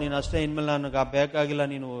 all that. ನೀನು ಅಷ್ಟೇ, ಇನ್ಮೇಲೆ ನನಗೆ ಬೇಕಾಗಿಲ್ಲ,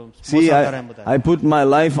 ನೀನು See, I put my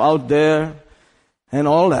life out there and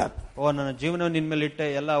all that. ನನ್ನ ಜೀವನ ನಿನ್ ಮೇಲೆ ಇಟ್ಟೆ,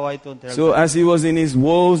 ಎಲ್ಲ ಆಯ್ತು ಅಂತ ಹೇಳಿ. So as he was in his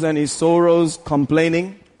woes and his sorrows complaining,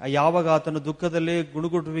 ಯಾವಾಗ ಆತನು ದುಃಖದಲ್ಲಿ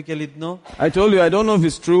ಗುಣಗುಟ್ಟುವಿಕೆಯಲ್ಲಿ ಇದ್ನೋ, I told you, I don't know if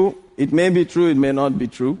it's true. It may be true, it may not be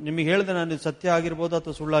true. ನಿಮಗೆ ಹೇಳಿದೆ ನಾನು, ಸತ್ಯ ಆಗಿರ್ಬೋದು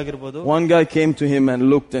ಅಥವಾ ಸುಳ್ಳಾಗಿರ್ಬೋದು. One guy came to him and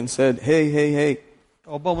looked and said, hey.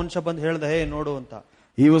 ಒಬ್ಬ ಮನುಷ್ಯ ಬಂದು ಹೇಳ್ದ, ಹೇ ನೋಡು ಅಂತ.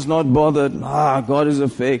 He was not bothered. God is a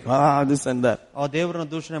fake. This and that. ದೇವರನ್ನ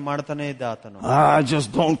ದೂಷಣೆ ಮಾಡ್ತಾನೆ ಇದ್ದ ಆತನು. I just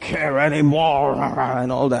don't care anymore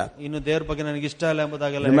and all that. ಇನ್ನು ದೇವರ ಬಗ್ಗೆ ನನಗೆ ಇಷ್ಟ ಇಲ್ಲ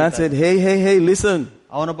ಎಂಬುದಾಗೆಲ್ಲ. The man said, hey, listen.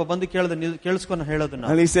 ಅವನೊಬ್ಬ ಬಂದು ಕೇಳ್ದ, ಕೇಳಿಸ್ಕೊಂಡು ಹೇಳೋದನ್ನ.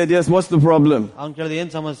 And he said, yes, what's the problem? ಅವನು ಕೇಳಿದ,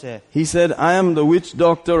 ಏನ್ ಸಮಸ್ಯೆ? He said, I am the witch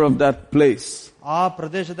doctor of that place. ಆ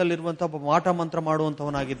ಪ್ರದೇಶದಲ್ಲಿರುವಂತಹ ಒಬ್ಬ ಮಾಟ ಮಂತ್ರ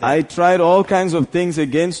ಮಾಡುವಂತವನಾಗಿದ್ದೆ. I tried all kinds of things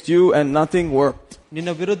against you and nothing worked.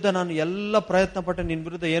 ನಿನ್ನ ವಿರುದ್ಧ ನಾನು ಎಲ್ಲ ಪ್ರಯತ್ನ ಪಟ್ಟೆ, ನಿನ್ನ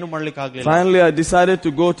ವಿರುದ್ಧ ಏನು ಮಾಡ್ಲಿಕ್ಕೆ ಆಗ್ಲಿಲ್ಲ. Finally I decided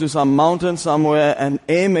to go to some mountain somewhere and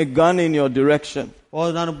aim a gun in your direction.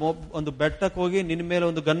 ನಾನು ಒಂದು ಬೆಟ್ಟಕ್ಕೆ ಹೋಗಿ ನಿನ್ನ ಮೇಲೆ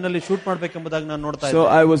ಒಂದು ಗನ್ನಲ್ಲಿ ಶೂಟ್ ಮಾಡ್ಬೇಕೆಂಬುದಾಗಿ ನಾನು ನೋಡ್ತಾ ಇದ್ದೆ. So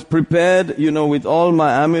I was prepared, with all my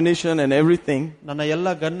ammunition and everything. ನನ್ನ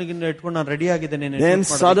ಎಲ್ಲ ಗನ್ನಿಗಿನ್ನ ಇಟ್ಕೊಂಡು ನಾನು ರೆಡಿ ಆಗಿದ್ದೇನೆ. Then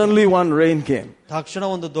suddenly one rain came. ತಕ್ಷಣ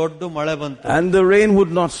ಒಂದು ದೊಡ್ಡ ಮಳೆ ಬಂತು. And the rain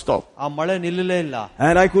would not stop. ಆ ಮಳೆ ನಿಲ್ಲಲೇ ಇಲ್ಲ.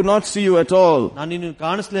 And I could not see you at all. ನಾನು ನಿನ್ನ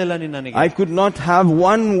ಕಾಣಿಸ್ಲೇ ಇಲ್ಲ ನನಗೆ. I could not have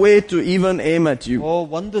one way to even aim at you.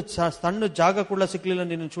 ಒಂದು ಸಣ್ಣ ಜಾಗ ಕೂಡ ಸಿಕ್ಲಿಲ್ಲ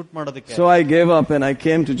ನಿನ್ನ ಶೂಟ್ ಮಾಡೋದಕ್ಕೆ. So I gave up and I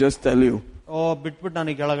came to just tell you ಬಿಟ್ಬಿಟ್ಟು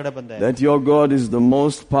ನಾನು ಕೆಳಗಡೆ ಬಂದೆ. that your God is the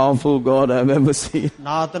most powerful God I've ever seen.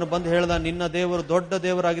 ಆತನು ಬಂದು ಹೇಳ್ದ, ನಿನ್ನ ದೇವರು ದೊಡ್ಡ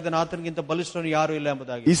ದೇವರಾಗಿದ್ದಾನೆ, ಆತನಿಗಿಂತ ಬಲಿಷ್ಠನು ಯಾರು ಇಲ್ಲ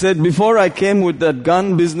ಎಂಬುದಾಗಿ. He said, before I came with that gun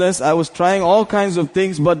business, I was trying all kinds of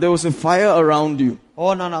things, but there was a fire around you.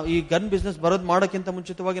 ನಾನು ಈ ಗನ್ ಬಿಸ್ನೆಸ್ ಬರೋದು ಮಾಡೋಕ್ಕಿಂತ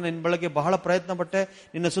ಮುಂಚಿತವಾಗಿ ನಿನ್ನ ಬೆಳಗ್ಗೆ ಬಹಳ ಪ್ರಯತ್ನ ಪಟ್ಟೆ,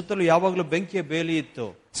 ನಿನ್ನ ಸುತ್ತಲೂ ಯಾವಾಗಲೂ ಬೆಂಕಿಯ ಬೇಲಿ ಇತ್ತು.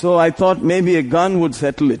 So I thought maybe a gun would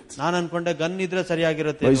settle it. ನಾನು ಅನ್ಕೊಂಡೆ ಗನ್ ಇದ್ರೆ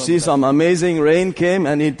ಸರಿಯಾಗಿರುತ್ತೆ. But you see, some amazing rain came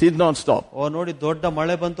and it did not stop. ನೋಡಿ ದೊಡ್ಡ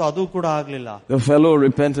ಮಳೆ ಬಂತು, ಅದು ಕೂಡ ಆಗ್ಲಿಲ್ಲ. The fellow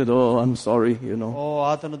repented. I'm sorry,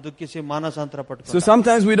 ಆತನು ದುಃಖಿಸಿ ಮಾನಸಾಂತರ ಪಟ್ಟು. So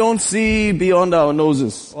sometimes we don't see beyond our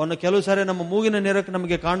noses. ಕೆಲವು ಸಾರಿ ನಮ್ಮ ಮೂಗಿನ ನೇರಕ್ಕೆ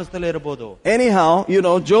ನಮಗೆ ಕಾಣಿಸ್ತಲೇ ಇರಬಹುದು. Anyhow,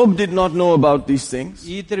 Job did not know about these things.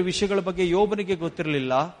 ಈ ತರ ವಿಷಯಗಳ ಬಗ್ಗೆ ಯೋಬನಿಗೆ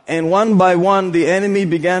ಗೊತ್ತಿರಲಿಲ್ಲ. And one by one the enemy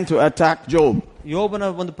began to attack Job. ಯೋಬನ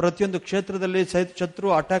ಒಂದು ಪ್ರತಿಯೊಂದು ಕ್ಷೇತ್ರದಲ್ಲಿ ಶತ್ರು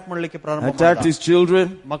ಅಟ್ಯಾಕ್ ಮಾಡಲಿಕ್ಕೆ ಪ್ರಾರಂಭ ಮಾಡಿದ. Attacked his children,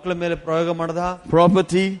 ಮಕ್ಕಳ ಮೇಲೆ ಪ್ರಯೋಗ ಮಾಡಿದ,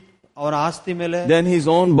 property, ಅವನ ಆಸ್ತಿ ಮೇಲೆ, then his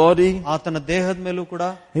own body, ಆತನ ದೇಹದ ಮೇಲೂ ಕೂಡ.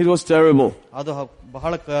 It was terrible. ಅದು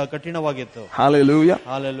ಬಹಳ ಕಠಿಣವಾಗಿತ್ತು. Hallelujah.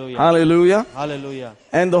 Hallelujah. Hallelujah. Hallelujah.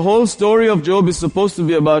 And the whole story of Job is supposed to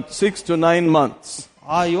be about 6 to 9 months.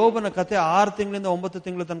 ಆ ಯೋಬನ ಕಥೆ 6 ತಿಂಗಳಿಂದ 9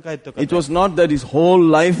 ತಿಂಗಳ ತನಕ ಇತ್ತು. It was not that his whole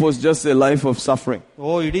life was just a life of suffering.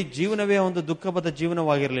 ಇಡೀ ಜೀವನವೇ ಒಂದು ದುಃಖದ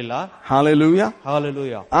ಜೀವನವಾಗಿರಲಿಲ್ಲ. Hallelujah.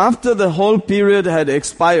 Hallelujah. After the whole period had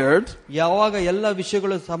expired, ಯಾವಾಗ ಎಲ್ಲ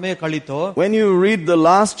ವಿಷಯಗಳ ಸಮಯ ಕಳೀತೋ, when you read the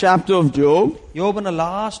last chapter of Job, ಯೋಬನ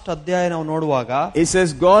ಲಾಸ್ಟ್ ಅಧ್ಯಾಯ ನಾವು ನೋಡುವಾಗ, it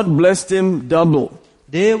says God blessed him double.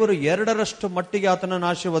 ದೇವರು 2ರಷ್ಟು ಮಟ್ಟಿಗೆ ಆತನನ್ನು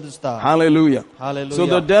ಆಶೀರ್ವದಿಸ್ತಾ. Hallelujah. Hallelujah. So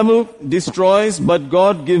the devil destroys, but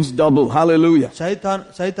God gives double. Hallelujah.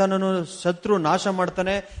 ಸೈತಾನನು ಶತ್ರು ನಾಶ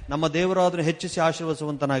ಮಾಡ್ತಾನೆ, ನಮ್ಮ ದೇವರು ಅದನ್ನು ಹೆಚ್ಚಿಸಿ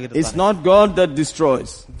ಆಶೀರ್ವದಿಸುವಂತನಾಗಿರ್ತಾನೆ. It's not God that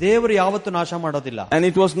destroys. ದೇವರು ಯಾವತ್ತೂ ನಾಶ ಮಾಡೋದಿಲ್ಲ. And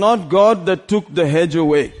it was not God that took the hedge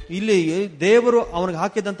away. ಇಲ್ಲಿ ದೇವರು ಅವನಿಗೆ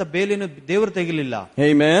ಹಾಕಿದಂತ ಬೇಲಿಯನ್ನು ದೇವರು ತೆಗಿಲಿಲ್ಲ.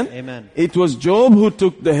 Amen. Amen. It was Job who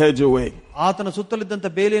took the hedge away. ಆತನ ಸುತ್ತಲಿದ್ದಂತ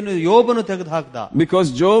ಬೇಲಿಯನ್ನು ಯೋಬನು ತೆಗೆದು ಹಾಕ್ದ. Because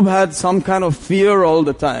Job had some kind of fear all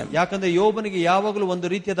the time. ಯಾಕಂದ್ರೆ ಯೋಬನಿಗೆ ಯಾವಾಗಲೂ ಒಂದು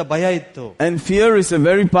ರೀತಿಯಾದ ಭಯ ಇತ್ತು. And fear is a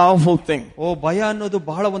very powerful thing. ಭಯ ಅನ್ನೋದು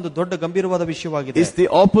ಬಹಳ ಒಂದು ದೊಡ್ಡ ಗಂಭೀರವಾದ ವಿಷಯವಾಗಿದೆ. It's the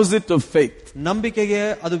opposite of faith. ನಂಬಿಕೆಗೆ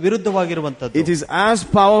ಅದು ವಿರುದ್ಧವಾಗಿರುವಂತದ್ದು. It is as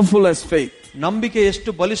powerful as faith. ನಂಬಿಕೆ ಎಷ್ಟು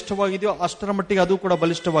ಬಲಿಷ್ಠವಾಗಿದೆಯೋ ಅಷ್ಟರ ಮಟ್ಟಿಗೆ ಅದು ಕೂಡ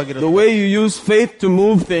ಬಲಿಷ್ಠವಾಗಿರುತ್ತೆ. The way you use faith to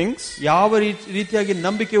move things, ಯಾವ ರೀತಿಯಾಗಿ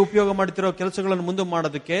ನಂಬಿಕೆ ಉಪಯೋಗ ಮಾಡುತ್ತಿರೋ ಕೆಲಸಗಳನ್ನು ಮುಂದೆ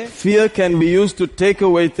ಮಾಡೋದಕ್ಕೆ, fear can be used to take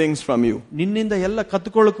away things from you. ನಿನ್ನಿಂದ ಎಲ್ಲ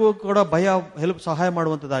ಕತ್ತುಕೊಳ್ಳಕ್ಕೂ ಕೂಡ ಭಯ ಸಹಾಯ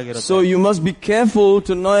ಮಾಡುವಂತದ್ದಾಗಿರುತ್ತೆ. So you must be careful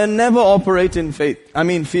to never operate in faith. I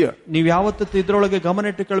mean fear. ನೀವು ಯಾವತ್ತೂ ಇದ್ರೊಳಗೆ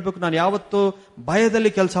ಗಮನ ಇಟ್ಟುಕೊಳ್ಳಬೇಕು, ನಾನು ಯಾವತ್ತೂ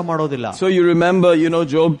ಭಯದಲ್ಲಿ ಕೆಲಸ ಮಾಡೋದಿಲ್ಲ. So you remember,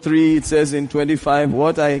 Job 3, it says in 25,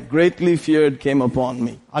 what I greatly feared came upon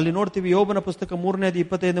me. ಅಲ್ಲಿ ನೋಡ್ತೀವಿ ಯೋಬನ ಪುಸ್ತಕ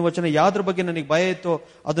 3:25 ಯಾದ್ರ ಬಗ್ಗೆ ನನಗೆ ಭಯ ಇತ್ತು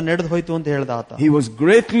ಅದು ನಡೆದು ಹೋಯ್ತು ಅಂತ ಹೇಳ್ದ ಆತ. He was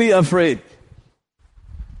greatly afraid.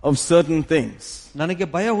 of certain things. ನನಗೆ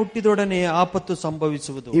ಭಯ ಹುಟ್ಟಿದೊಡನೆ ಆಪತ್ತು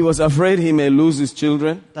ಸಂಭವಿಸುವುದು. He was afraid he may lose his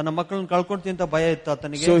children. ತನ್ನ ಮಕ್ಕಳನ್ನು ಕಳ್ಕೊಂತೀನಿ ಅಂತ ಭಯ ಇತ್ತು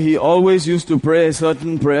ಆತನಿಗೆ. So he always used to pray a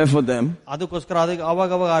certain prayer for them. ಅದಕ್ಕೋಸ್ಕರ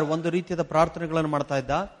ಅವಾಗ ಒಂದು ರೀತಿಯಾದ ಪ್ರಾರ್ಥನೆಗಳನ್ನು ಮಾಡ್ತಾ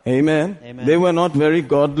ಇದ್ದ. Amen. They were not very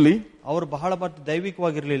godly. ಅವರು ಬಹಳ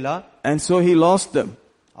ದೈವಿಕವಾಗಿರಲಿಲ್ಲ. And so he lost them.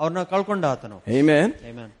 ಅವ್ರನ್ನ ಕಳ್ಕೊಂಡ ಆತನು. Amen.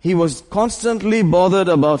 He was constantly bothered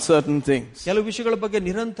about certain things. ಕೆಲವು ವಿಷಯಗಳ ಬಗ್ಗೆ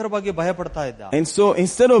ನಿರಂತರವಾಗಿ ಭಯ ಪಡ್ತಾ ಇದ್ದ. And so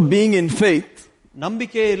instead of being in faith,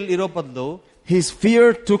 ನಂಬಿಕೆ ಇರೋ ಬದಲು his fear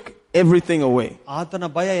took everything away. ಆತನ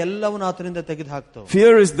ಭಯ ಎಲ್ಲವನ್ನೂ ಆತನಿಂದ ತೆಗೆದು ಹಾಕ್ತು.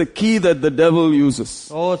 Fear is the key that the devil uses.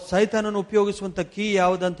 ಸೈತಾನನು ಉಪಯೋಗಿಸುವಂತ ಕೀ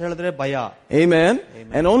ಯಾವುದಂತ ಹೇಳಿದ್ರೆ ಭಯ. Amen.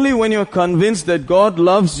 And only when you're convinced that God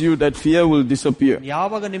loves you, that fear will disappear.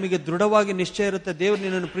 ಯಾವಾಗ ನಿಮಗೆ ದೃಢವಾಗಿ ನಿಶ್ಚಯ ಇರುತ್ತೆ ದೇವರು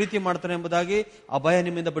ನಿನ್ನನ್ನು ಪ್ರೀತಿ ಮಾಡ್ತಾನೆ ಎಂಬುದಾಗಿ ಆ ಭಯ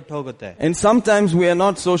ನಿಮ್ಮಿಂದ ಬಿಟ್ಟು ಹೋಗುತ್ತೆ. And sometimes we are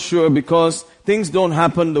not so sure because things don't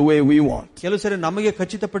happen the way we want. ಕೆಲವು ಸರಿ ನಮಗೆ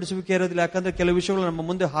ಖಚಿತಪಡಿಸುವಿಕೆ ಇರೋದಿಲ್ಲ, ಯಾಕಂದ್ರೆ ಕೆಲವು ವಿಷಯಗಳು ನಮ್ಮ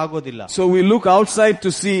ಮುಂದೆ ಆಗೋದಿಲ್ಲ. So we look outside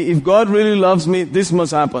to see if God really loves me, this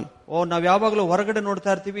must happen. ನಾವ್ ಯಾವಾಗಲೂ ಹೊರಗಡೆ ನೋಡ್ತಾ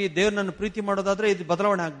ಇರ್ತೀವಿ, ದೇವ್ರು ನನ್ನ ಪ್ರೀತಿ ಮಾಡೋದಾದ್ರೆ ಇದು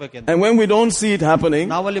ಬದಲಾವಣೆ ಆಗ್ಬೇಕಂತ. And when we don't see it happening,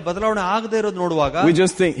 ನಾವಲ್ಲಿ ಬದಲಾವಣೆ ಆಗದೆ ಇರೋದು ನೋಡುವಾಗ we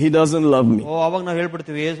just think he doesn't love me. ಅವಾಗ ನಾವು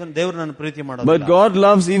ಹೇಳ್ಬಿಡ್ತೀವಿ ದೇವ್ರು ನನ್ನ ಪ್ರೀತಿ ಮಾಡೋದಿಲ್ಲ. But God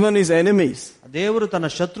loves even his enemies. ದೇವರು ತನ್ನ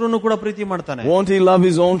ಶತ್ರುವನ್ನು ಕೂಡ ಪ್ರೀತಿ ಮಾಡ್ತಾನೆ. Won't he love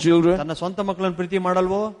his own children? ತನ್ನ ಸ್ವಂತ ಮಕ್ಕಳನ್ನು ಪ್ರೀತಿ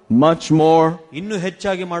ಮಾಡಲ್ವೋ? Much more. ಇನ್ನು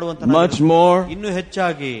ಹೆಚ್ಚಾಗಿ ಮಾಡುವಂತ. Much more. ಇನ್ನು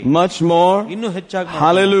ಹೆಚ್ಚಾಗಿ. Much more. ಇನ್ನು ಹೆಚ್ಚಾಗಿ.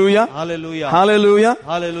 Hallelujah. Hallelujah. Hallelujah.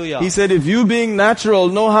 Hallelujah. He said, if you being natural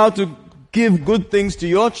know how to give good things to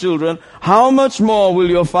your children, how much more will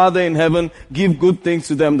your Father in heaven give good things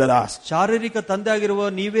to them that ask? ಶಾರೀರಿಕ ತಂದೆ ಆಗಿರುವ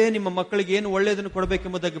ನೀವೇ ನಿಮ್ಮ ಮಕ್ಕಳಿಗೆ ಏನು ಒಳ್ಳೆಯದನ್ನು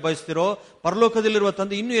ಕೊಡಬೇಕೆಂಬುದಾಗಿ ಬಯಸ್ತಿರೋ, ಪರಲೋಕದಲ್ಲಿರುವ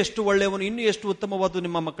ತಂದೆ ಇನ್ನೂ ಎಷ್ಟು ಒಳ್ಳೆಯವನು, ಇನ್ನೂ ಎಷ್ಟು ಉತ್ತಮವಾದ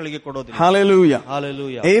ನಿಮ್ಮ ಮಕ್ಕಳಿಗೆ ಕೊಡೋದಿಲ್ಲ. Hallelujah.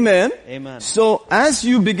 Hallelujah. Amen. Amen. So as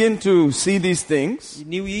you begin to see these things,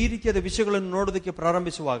 ನೀವು ಈ ರೀತಿಯಾದ ವಿಷಯಗಳನ್ನು ನೋಡೋದಕ್ಕೆ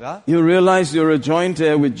ಪ್ರಾರಂಭಿಸುವಾಗ you realize you're a joint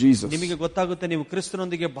heir with Jesus. ನಿಮಗೆ ಗೊತ್ತಾಗುತ್ತೆ ನೀವು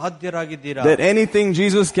ಕ್ರಿಸ್ತನೊಂದಿಗೆ ಬಾಧ್ಯರಾಗಿದ್ದೀರಾ. That anything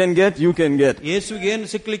Jesus can get, you can get. ಯೇಸುವಿಗೆ ಏನು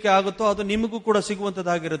ಸಿಕ್ಕಲಿಕ್ಕೆ ಆಗುತ್ತೋ ಅದು ನಿಮಗೂ ಕೂಡ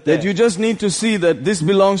ಸಿಗುವಂತದ್ದಾಗಿರುತ್ತೆ. That you just need to see that this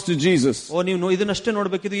belongs to Jesus. ನೀವು ಇದನ್ನಷ್ಟೇ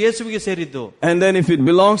ನೋಡಬೇಕು, ಇದು ಯೇಸುವಿಗೆ ಸೇರಿದ್ದು. And then if it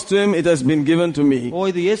belongs to him, it has been given to me.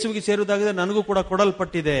 ಇದು ಯೇಸುವಿಗೆ ಸೇರುವುದಾಗಿದೆ, ನನಗೂ ಕೂಡ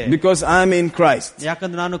ಕೊಡಲ್ಪಟ್ಟಿದೆ. Because I am in Christ.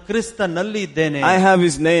 ಯಾಕಂದ್ರೆ ನಾನು ಕ್ರಿಸ್ತನಲ್ಲಿ ಇದ್ದೇನೆ. I have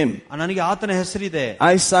his name. ನನಗೆ ಆತನ ಹೆಸರಿದೆ.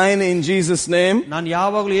 I sign in Jesus' name. ನಾನು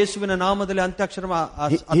ಯಾವಾಗಲೂ ಯೇಸುವಿನ ನಾಮದಲ್ಲಿ ಹಸ್ತಾಕ್ಷರ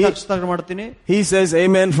ಮಾಡ್ತೀನಿ. He says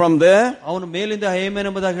amen from there. ಅವನು ಮೇಲಿಂದ ಆಮೆನ್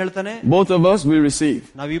ಎಂಬುದಾಗಿ ಹೇಳ್ತಾನೆ. Both of us we receive.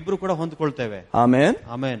 ನಾವಿಬ್ರು ಕೂಡ ಹೊಂದಿಕೊಳ್ತೇವೆ. Amen.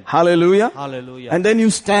 Amen. Hallelujah. Hallelujah. And then you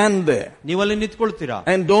stand there. ನೀವು ಅಲ್ಲಿ ನಿಂತ್ಕೊಳ್ತೀರಾ.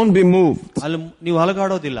 And don't be moved. ಅಲ್ಲಿ ನೀವು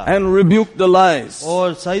ಹಲಗಾಡೋದಿಲ್ಲ. And rebuke the lies.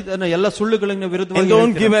 ಸೈತಾನ ಎಲ್ಲ ಸುಳ್ಳುಗಳಿಗೆ ವಿರುದ್ಧವಾಗಿ. And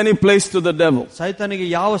don't give any place to the devil. ಸೈತಾನಿಗೆ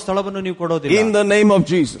ಯಾವ ಸ್ಥಳವನ್ನು ನೀವು ಕೊಡೋದಿಲ್ಲ. In the name of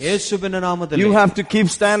Jesus. ಯೇಸುವಿನ ನಾಮದಲ್ಲಿ. You have to keep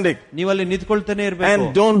standing. ನೀವು ಅಲ್ಲಿ ನಿಂತ್ಕೊಳ್ತಾನೆ ಇರಬೇಕು.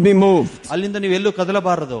 And don't be moved. ಅಲ್ಲಿಂದ ನೀವು ಎಲ್ಲೂ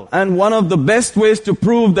ಕದಲಬಾರದು. And one of the best ways to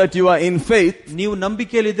prove that you are in faith, ನೀವು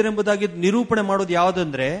ನಂಬಿಕೆಯಲ್ಲಿ ಇದ್ದೀರಿ ಎಂಬುದಾಗಿ ನಿರೂಪಣೆ ಮಾಡೋದು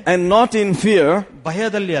ಯಾವುದಂದ್ರೆ, and not in fear,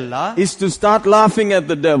 ಭಯದಲ್ಲಿ ಅಲ್ಲ, is to start laughing at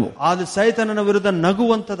the devil. ಅದು ಸೈತಾನನ ವಿರುದ್ಧ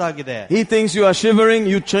ನಗುವಂತದಾಗಿದೆ. He thinks you are shivering,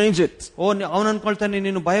 you change it. ಅವನು ಅನ್ಕೊಳ್ತಾನೆ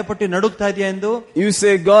ನೀನು ಭಯಪಟ್ಟು ನಡುಗ್ತಾ ಇದೆಯಾ ಎಂದು. You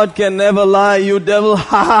say God can never lie, you devil.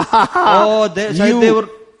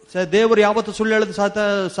 ದೇವರು ಯಾವತ್ತು ಸುಳ್ಳು ಹೇಳೋದು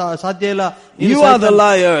ಸಾಧ್ಯ ಇಲ್ಲ. You are the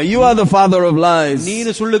liar. You are the father of lies.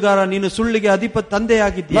 ನೀನು ಸುಳ್ಳುಗಾರ, ನೀನು ಸುಳ್ಳಿಗೆ ಅಧಿಪತಿ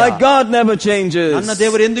ತಂದೆಯಾಗಿದ್ದೀಯ. My God never changes. ನನ್ನ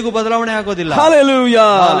ದೇವರು ಎಂದಿಗೂ ಬದಲಾವಣೆ ಆಗೋದಿಲ್ಲ. Hallelujah.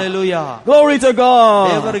 Hallelujah. Glory to God.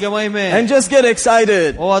 ದೇವರಿಗೆ ಮಹಿಮೆ. And just get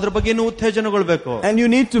excited. ಅದ್ರ ಬಗ್ಗೆ ಇನ್ನೂ ಉತ್ತೇಜನಗೊಳ್ಬೇಕು. And you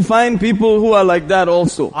need to find people who are like that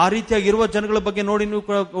also. ಆ ರೀತಿಯಾಗಿ ಇರುವ ಜನಗಳ ಬಗ್ಗೆ ನೋಡಿ ನೀವು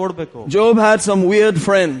ಓಡಬೇಕು. Job had some weird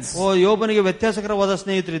friends. ಯೋಬನಿಗೆ ವ್ಯತ್ಯಾಸಕರವಾದ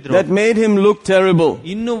ಸ್ನೇಹಿತರಿದ್ರು. That made him look terrible.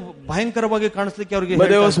 ಇನ್ನು ಭಯಂಕರವಾಗಿ ಕಾಣಿಸ್ಲಿಕ್ಕೆ ಅವರಿಗೆ.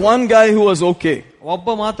 But there was one guy who was okay.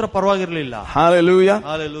 ಒಬ್ಬ ಮಾತ್ರ ಪರವಾಗಿರಲಿಲ್ಲ. Hallelujah.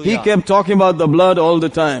 Hallelujah. He kept talking about the blood all the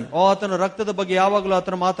time. ಆತನ ರಕ್ತದ ಬಗ್ಗೆ ಯಾವಾಗಲೂ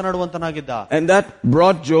ಆತನ ಮಾತನಾಡುವಂತನಾಗಿದ್ದ. And that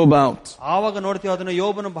brought Job out. ಆವಾಗ ನೋಡ್ತೀವಿ ಅದನ್ನ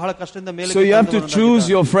ಯೋಬನು ಬಹಳ ಕಷ್ಟದಿಂದ ಮೇಲೆ. So you have to choose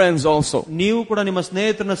your friends also. ನೀವು ಕೂಡ ನಿಮ್ಮ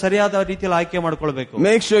ಸ್ನೇಹಿತರನ್ನ ಸರಿಯಾದ ರೀತಿಯಲ್ಲಿ ಆಯ್ಕೆ ಮಾಡ್ಕೊಳ್ಬೇಕು.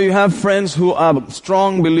 Make sure you have friends who are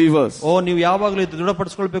strong believers. ನೀವು ಯಾವಾಗಲೂ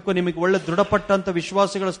ದೃಢಪಡಿಸಿಕೊಳ್ಬೇಕು, ನಿಮಗೆ ಒಳ್ಳೆ ದೃಢಪಟ್ಟಂತ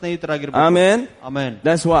ವಿಶ್ವಾಸಿಗಳ ಸ್ನೇಹಿತರಾಗಿರ್ಬೇಕು. Amen. Amen.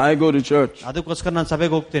 That's why I go to church. ಅದಕ್ಕೋಸ್ಕರ ನಾನು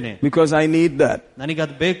ಸಭೆಗೆ ಹೋಗ್ತೇನೆ. Because I need that. ನನಗೆ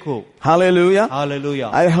ಅದು ಬೇಕು. Hallelujah. Hallelujah.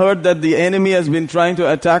 I heard that the enemy has been trying to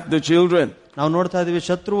attack the children. ನಾವು ನೋಡ್ತಾ ಇದೀವಿ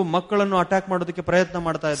ಶತ್ರುವು ಮಕ್ಕಳನ್ನು ಅಟ್ಯಾಕ್ ಮಾಡೋದಕ್ಕೆ ಪ್ರಯತ್ನ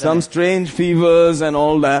ಮಾಡ್ತಾ ಇದ್ದಾನೆ. Some strange fevers and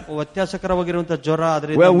all that. ವ್ಯತ್ಯಾಸಕರವಾಗಿರುವಂತಹ ಜ್ವರ,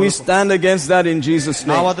 ಅದರಿಂದ well, we stand against that in Jesus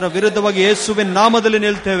name. ನಾವು ಅದರ ವಿರುದ್ಧವಾಗಿ ಯೇಸುವಿನ ನಾಮದಲ್ಲಿ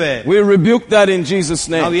ನಿಲ್ತೇವೆ. We rebuke that in Jesus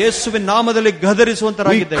name. ನಾವು ಯೇಸುವಿನ ನಾಮದಲ್ಲಿ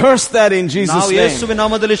ಗದರಿಸುವಂತರಾಗಿದ್ದೇವೆ. We curse that in Jesus name. ನಾವು ಯೇಸುವಿನ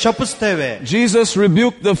ನಾಮದಲ್ಲಿ ಶಪಿಸುತ್ತೇವೆ. Jesus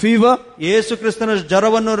rebuked the fever. ಯೇಸು ಕ್ರಿಸ್ತನ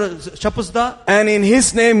ಜ್ವರವನ್ನು ಶಪಿಸಿದ. And in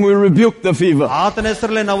his name we rebuke the fever. ಆತನ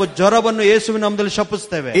ಹೆಸರಲ್ಲಿ ನಾವು ಜ್ವರವನ್ನು ಯೇಸುವಿನ ನಾಮದಲ್ಲಿ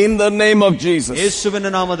ಶಪಿಸುತ್ತೇವೆ. In the name of Jesus. ಯೇಸುವಿನ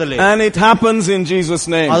ನಾಮದಲ್ಲಿ. And it happened happens in Jesus'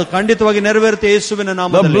 name. ಅದು ಖಂಡಿತವಾಗಿ ನೆರವೇರುತ್ತೆ ಯೇಸುವಿನ The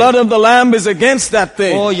ನಾಮದಲ್ಲಿ. blood of the Lamb is against that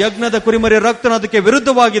thing. ಓ ಯಜ್ಞದ ಕುರಿಮರಿ ರಕ್ತನ ಅದಕ್ಕೆ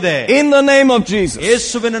ವಿರುದ್ಧವಾಗಿದೆ. In the name of Jesus.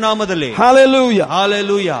 ಯೇಸುವಿನ ನಾಮದಲ್ಲಿ. Hallelujah.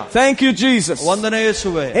 Hallelujah. Thank you, Jesus. ವಂದನೆ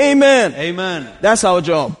ಯೇಸುವೇ. Amen. Amen. That's our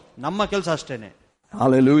job. ನಮ್ಮ ಕೆಲಸ ಅಷ್ಟೇನೆ.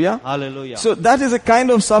 Hallelujah. Hallelujah. So that is a kind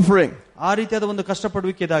of suffering. ಆ ರೀತಿಯಾದ ಒಂದು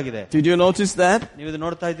ಕಷ್ಟಪಡುವಿಕೆ ಇದಾಗಿದೆ. Did you notice that? ನೀವು ಇದು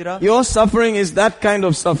ನೋಡ್ತಾ ಇದ್ದೀರಾ? Your suffering is that kind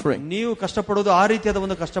of suffering. ನೀವು ಕಷ್ಟಪಡೋದು ಆ ರೀತಿಯಾದ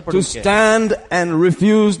ಒಂದು To ಕಷ್ಟಪಡುವಿಕೆ. stand and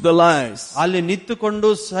refuse the lies. ಅಲ್ಲಿ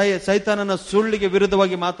ನಿಂತುಕೊಂಡು ಸೈತಾನನ ಸುಳ್ಳಿಗೆ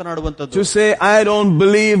ವಿರುದ್ಧವಾಗಿ ಮಾತನಾಡುವಂತದ್ದು. To say, I don't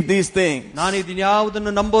believe these things. ನಾನು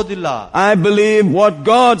ಇದನ್ಯಾವುದನ್ನು ನಂಬೋದಿಲ್ಲ. I believe what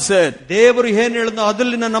God said. ದೇವರು ಏನ್ ಹೇಳಿದ್ನೋ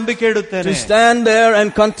ಅದಲ್ಲಿ ನಾನು ನಂಬಿಕೆ ಇಡುತ್ತೇನೆ. To stand there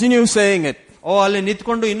and continue saying it. ಓ ಅಲ್ಲಿ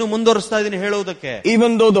ನಿಂತ್ಕೊಂಡು ಇನ್ನು ಮುಂದುವರಿಸ್ತಾ ಇದೀನಿ ಹೇಳುವುದಕ್ಕೆ.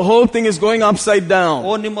 Even though the whole thing is going upside down.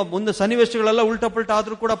 ಓ ನಿಮ್ಮ ಮುಂದೆ ಸನ್ನಿವೇಶಗಳೆಲ್ಲ ಉಲ್ಟಾ ಪಲ್ಟಾ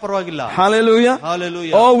ಆದ್ರೂ ಕೂಡ ಪರವಾಗಿಲ್ಲ. Hallelujah.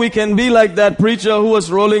 Hallelujah. Or we can be like that preacher who was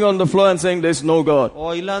rolling on the floor and saying there's no God.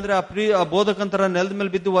 ಓ ಇಲ್ಲ ಅಂದ್ರೆ ಆ ಬೋಧಕಂತರ ನೆಲದ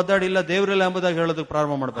ಮೇಲೆ ಬಿದ್ದು ಒದ್ದಾಡಿ ಇಲ್ಲ ದೇವರಿಲ್ಲ ಎಂಬುದಾಗಿ ಹೇಳೋದಕ್ಕೆ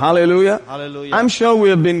ಪ್ರಾರಂಭ ಮಾಡಬೇಕು. Hallelujah. Hallelujah. I'm sure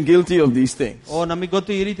we have been guilty of these things. ಓ ನಮಗೆ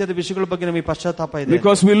ಗೊತ್ತು ಈ ರೀತಿಯಾದ ವಿಷಯಗಳ ಬಗ್ಗೆ ನಮಗೆ ಪಶ್ಚಾತ್ತಾಪ ಇದೆ.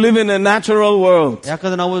 Because we live in a natural world.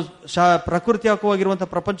 ಯಾಕಂದ್ರೆ ನಾವು ಪ್ರಕೃತಿಯಾಕವಾಗಿರುವಂತಹ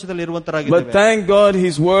ಪ್ರಪಂಚದಲ್ಲಿ ಇರುವಂತರಾಗಿದ್ದೇವೆ. But thank God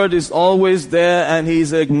his word is always there and he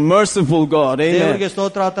is a merciful God. Amen. ದೇವರಿಗೆ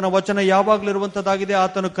ಸ್ತೋತ್ರ. ಆತನ ವಚನ ಯಾವಾಗಲೂ ಇರುವಂತದ್ದಾಗಿದೆ.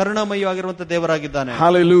 ಆತನು ಕರುಣಾಮಯವಾಗಿರುವಂತ ದೇವರಾಗಿದ್ದಾನೆ.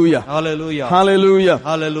 Hallelujah. Hallelujah. Hallelujah.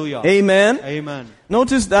 Hallelujah. Amen. Amen.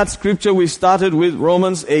 Notice that scripture we started with,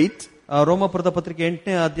 Romans 8. ರೋಮಪುರದ ಪತ್ರಿಕೆ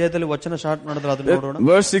 8ನೇ ಅಧ್ಯಾಯದಲ್ಲಿ ವಚನ ಸ್ಟಾರ್ಟ್ ಮಾಡಿದ್ರೆ ಅದನ್ನ ನೋಡೋಣ.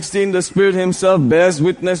 Verse 16, the Spirit himself bears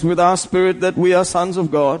witness with our spirit that we are sons of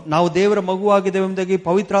God. ನಾವು ದೇವರ ಮಗುವಾಗಿದ್ದೇವೆ ಎಂಬುದಾಗಿ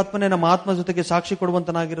ಪವಿತ್ರಾತ್ಮನೇ ನಮ್ಮ ಆತ್ಮ ಜೊತೆಗೆ ಸಾಕ್ಷಿ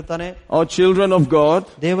ಕೊಡುವಂತನಾಗಿರುತ್ತಾನೆ. Or children of God.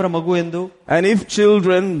 ದೇವರ ಮಗು ಎಂದು. And if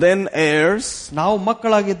children, then heirs. ನಾವು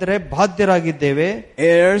ಮಕ್ಕಳಾಗಿದ್ದರೆ ಬಾಧ್ಯರಾಗಿದ್ದೇವೆ.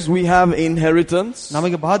 Heirs, we have inheritance.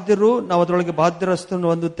 ನಮಗೆ ಬಾಧ್ಯರು, ನಾವು ಅದರೊಳಗೆ ಬಾಧ್ಯರಸ್ತನ್ನು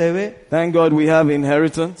ಹೊಂದುತ್ತೇವೆ. Thank God we have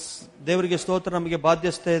inheritance. ದೇವರಿಗೆ ಸ್ತೋತ್ರ, ನಮಗೆ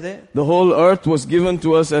ಬಾಧ್ಯಸ್ಥೆ ಇದೆ. The whole earth was given to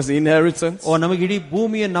us as inheritance. ಓ ನಮಗೆ ಇಡೀ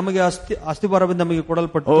ಭೂಮಿಯ ನಮಗೆ ಅಸ್ತಿಭಾರದಿಂದ ನಮಗೆ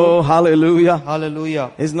ಕೊಡಲ್ಪಟ್ಟು. Oh hallelujah. Hallelujah.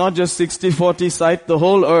 It's not just 60-40 site, the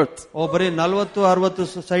whole earth. ಓ ಬರೀ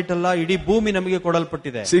 40-60 ಸೈಟ್ ಅಲ್ಲ, ಇಡೀ ಭೂಮಿ ನಮಗೆ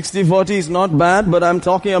ಕೊಡಲ್ಪಟ್ಟಿದೆ. 60-40 is not bad, but I'm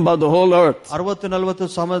talking about the whole earth.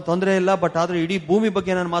 60-40 ತೊಂದರೆ ಇಲ್ಲ, ಬಟ್ ಆದ್ರೆ ಇಡೀ ಭೂಮಿ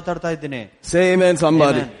ಬಗ್ಗೆ ನಾನು ಮಾತಾಡ್ತಾ ಇದ್ದೇನೆ. Say amen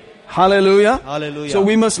somebody. Amen. Hallelujah. Hallelujah. So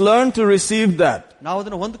we must learn to receive that. ನಾವು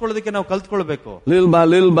ಅದನ್ನು ಹೊಂದ್ಕೊಳ್ಳೋದಕ್ಕೆ ನಾವು ಕಲ್ತ್ಕೊಳ್ಬೇಕು. Little by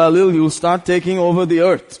little you'll start taking over the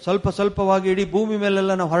earth. ಸ್ವಲ್ಪವಾಗಿ ಇಡೀ ಭೂಮಿ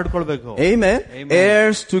ಮೇಲೆಲ್ಲ ನಾವು ಹರಡ್ಕೊಳ್ಬೇಕು. Amen.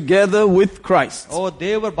 Heirs together with Christ. ಓ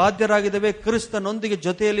ದೇವರ ಬಾಧ್ಯರಾಗಿದ್ದೇವೆ, ಕ್ರಿಸ್ತನೊಂದಿಗೆ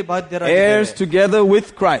ಜೊತೆಯಲ್ಲಿ ಬಾಧ್ಯರಾಗಿದ್ದೇವೆ. Heirs together with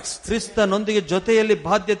Christ. ಕ್ರಿಸ್ತನೊಂದಿಗೆ ಜೊತೆಯಲ್ಲಿ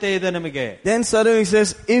ಬಾಧ್ಯತೆ ಇದೆ ನಮಗೆ. Then suddenly he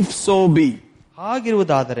says, if so be.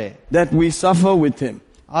 ಹಾಗಿರುವುದಾದರೆ. That we suffer with him.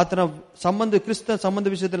 ಆತನ ಕ್ರಿಸ್ತ ಸಂಬಂಧ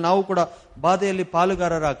ವಿಷಯದಲ್ಲಿ ನಾವು ಕೂಡ ಬಾಧೆಯಲ್ಲಿ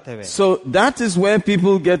ಪಾಲುಗಾರರಾಗ್ತೇವೆ. So that is where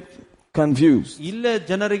people get confused. ಇಲ್ಲೇ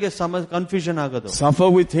ಜನರಿಗೆ ಕನ್ಫ್ಯೂಷನ್ ಆಗೋದು. Suffer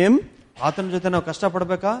with him. ಆತನ ಜೊತೆ ನಾವು ಕಷ್ಟ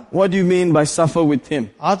ಪಡಬೇಕಾ? What do you mean by suffer with him?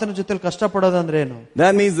 ಆತನ ಜೊತೆ ಕಷ್ಟ ಪಡೋದಂದ್ರೆ ಏನು?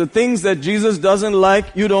 That means the things that Jesus doesn't like,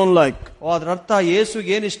 you don't like. ಅದರ ಅರ್ಥ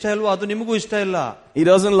ಯೇಸುವಿಗೆ ಏನು ಇಷ್ಟ ಇಲ್ವೋ ಅದು ನಿಮಗೂ ಇಷ್ಟ ಇಲ್ಲ. He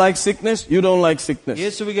doesn't like sickness, you don't like sickness.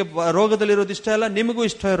 ಯೇಸುವಿಗೆ ರೋಗದಲ್ಲಿರೋದು ಇಷ್ಟ ಇಲ್ಲ, ನಿಮಗೂ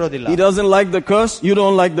ಇಷ್ಟ ಇರೋದಿಲ್ಲ. He doesn't like the curse, you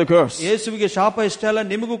don't like the curse. ಯೇಸುವಿಗೆ ಶಾಪ ಇಷ್ಟ ಇಲ್ಲ,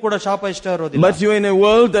 ನಿಮಗೂ ಕೂಡ ಶಾಪ ಇಷ್ಟ ಇರೋದಿಲ್ಲ. But you're in a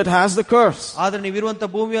world that has the curse. ಆದ್ರೆ ನೀವಿರುವಂತ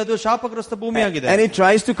ಭೂಮಿ ಅದು ಶಾಪಗ್ರಸ್ತ ಭೂಮಿ ಆಗಿದೆ. And it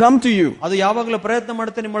tries to come to you. ಅದು ಯಾವಾಗಲೂ ಪ್ರಯತ್ನ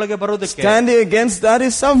ಮಾಡುತ್ತೆ ನಿಮ್ಮೊಳಗೆ ಬರೋದಕ್ಕೆ. Standing against that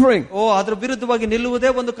is suffering. ಓ ಅದರ ವಿರುದ್ಧವಾಗಿ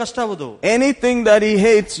ನಿಲ್ಲುವುದೇ ಒಂದು ಕಷ್ಟವುದು. Anything that he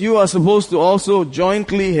hates, you are supposed to also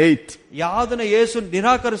jointly hate. ಯಾವುದನ್ನ ಯೇಸು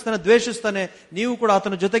ನಿರಾಕರಿಸ್ತಾನೆ, ದ್ವೇಷಿಸ್ತಾನೆ, ನೀವು ಕೂಡ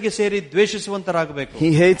ಆತನ ಜೊತೆಗೆ ಸೇರಿ ದ್ವೇಷಿಸುವಂತರಾಗಬೇಕು. He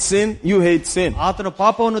hates sin, you hate sin. ಆತನು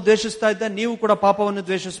ಪಾಪವನ್ನು ದ್ವೇಷಿಸ್ತಾ ಇದ್ದ, ನೀವು ಕೂಡ ಪಾಪವನ್ನು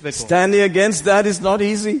ದ್ವೇಷಿಸಬೇಕು. Standing against that is not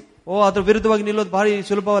easy. ಓ ಅದ್ರ ವಿರುದ್ಧವಾಗಿ ನಿಲ್ಲೋದು ಭಾರಿ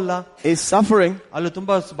ಸುಲಭವಲ್ಲ. It's suffering. ಅಲ್ಲಿ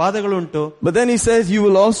ತುಂಬಾ ಬಾಧೆಗಳು ಉಂಟು. But then he says you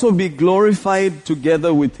will also be glorified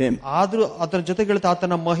together with him. ಆದ್ರೂ ಅದರ ಜೊತೆಗೆ ಹೇಳ್ತಾ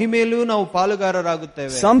ಆತನ ಮಹಿಮೆಯಲ್ಲೂ ನಾವು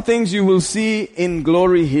ಪಾಲುಗಾರರಾಗುತ್ತೇವೆ. Some things you will see in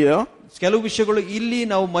glory here. ಕೆಲವು ವಿಷಯಗಳು ಇಲ್ಲಿ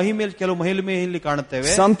ನಾವು ಮಹಿಮೆಯಲ್ಲಿ, ಕೆಲವು ಮಹಿಮೆಯಲ್ಲಿ ಕಾಣುತ್ತೇವೆ.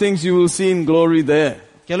 Some things you will see in glory there.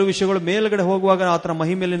 ಕೆಲವು ವಿಷಯಗಳು ಮೇಲ್ಗಡೆ ಹೋಗುವಾಗ ಆತನ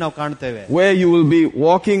ಮಹಿಮೆಯಲ್ಲಿ ನಾವು ಕಾಣ್ತೇವೆ. Where you will be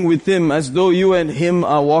walking with him as though you and him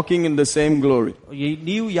are walking in the same glory.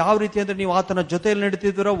 ನೀವು ಯಾವ ರೀತಿ ಅಂದ್ರೆ ನೀವು ಆತನ ಜೊತೆಯಲ್ಲಿ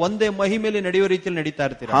ನಡೀತಿದ್ದೀರೋ ಒಂದೇ ಮಹಿಮೆಯಲ್ಲಿ ನಡೆಯುವ ರೀತಿಯಲ್ಲಿ ನಡೀತಾ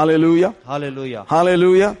ಇರ್ತೀರಾ. Hallelujah. Hallelujah.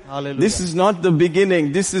 Hallelujah. Hallelujah. This is not the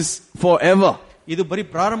beginning. This is forever. ಇದು ಬರೀ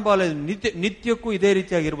ಪ್ರಾರಂಭ ಅಲ್ಲ, ನಿತ್ಯಕ್ಕೂ ಇದೇ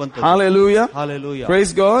ರೀತಿಯಾಗಿರುವಂತದ್ದು. Hallelujah. Hallelujah.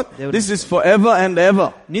 Praise God. This is forever and ever.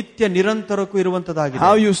 ನಿತ್ಯ ನಿರಂತರಕ್ಕೂ ಇರುವಂತದ್ದಾಗಿದೆ.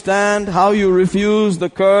 How you stand, how you refuse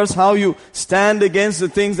the curse, how you stand against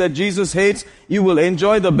the things that Jesus hates, you will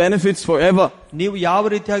enjoy the benefits forever. ನೀವು ಯಾವ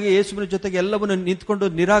ರೀತಿಯಾಗಿ ಯೇಸುವಿನ ಜೊತೆಗೆ ಎಲ್ಲವನ್ನು ನಿಂತ್ಕೊಂಡು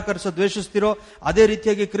ನಿರಾಕರಿಸ ದ್ವೇಷಿಸ್ತಿರೋ ಅದೇ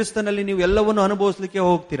ರೀತಿಯಾಗಿ ಕ್ರಿಸ್ತನಲ್ಲಿ ನೀವು ಎಲ್ಲವನ್ನು ಅನುಭವಿಸಲಿಕ್ಕೆ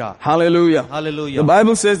ಹೋಗ್ತೀರಾ. Hallelujah. Hallelujah. The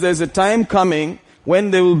Bible says there's a time coming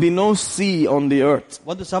when there will be no sea on the earth.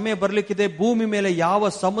 ಒಂದು ಸಮಯ ಬರಲಿಕ್ಕಿದೆ ಭೂಮಿ ಮೇಲೆ ಯಾವ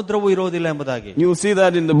ಸಮುದ್ರವೂ ಇರೋದಿಲ್ಲ ಎಂಬುದಾಗಿ. You will see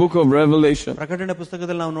that in the book of Revelation. ಪ್ರಕಟಣೆ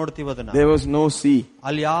ಪುಸ್ತಕದಲ್ಲಿ ನಾವು ನೋಡ್ತೀವಿ ಅದನ್ನ. There was no sea.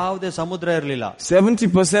 ಅಲ್ಲಿ ಯಾವುದೇ ಸಮುದ್ರ ಇರಲಿಲ್ಲ.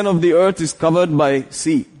 70% of the earth is covered by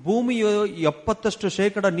sea. ಭೂಮಿಯು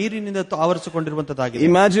 70% ನೀರಿನಿಂದ ಆವರಿಸಿಕೊಂಡಿರುವಂತದ್ದಾಗಿದೆ.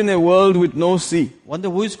 Imagine a world with no sea. ಒಂದು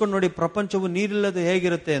ಊಹಿಸಿಕೊಂಡು ನೋಡಿ, ಪ್ರಪಂಚವು ನೀರಿಲ್ಲದೆ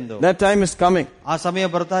ಹೇಗಿರುತ್ತೆ ಎಂದು. That time is coming. ಆ ಸಮಯ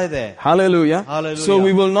ಬರ್ತಾ ಇದೆ. Hallelujah. Hallelujah. So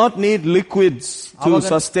we will not need liquids to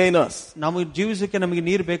sustain us. ನಮಗೆ ಜೀವಿಸಕ್ಕೆ ನಮಗೆ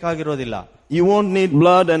ನೀರು ಬೇಕಾಗಿರೋದಿಲ್ಲ. You won't need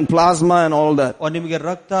blood and plasma and all that. ನಿಮಗೆ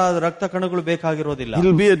ರಕ್ತ ಕಣಗಳು ಬೇಕಾಗಿರೋದಿಲ್ಲ. It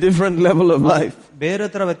will be a different level of life. ಬೇರೆ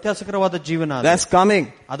ತರ ವ್ಯತ್ಯಾಸಕರವಾದ ಜೀವನ. That's coming.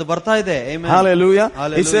 ಅದು ಬರ್ತಾ ಇದೆ. Amen. Hallelujah.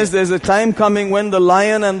 Hallelujah. It says there's a time coming when the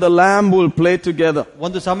lion and the lamb will play together.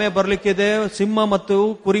 ಒಂದು ಸಮಯ ಬರ್ಲಿಕ್ಕಿದೆ, ಸಿಂಹ ಮತ್ತು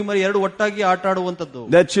ಕುರಿಮರಿ ಎರಡು ಒಟ್ಟಾಗಿ ಆಟ ಆಡುವಂತದ್ದು.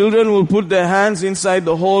 Their children will put their hands inside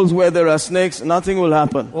the holes where there are snakes. Nothing will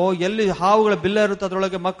happen. ಎಲ್ಲಿ ಹಾವುಗಳ ಬಿಲ್ಲ ಇರುತ್ತೆ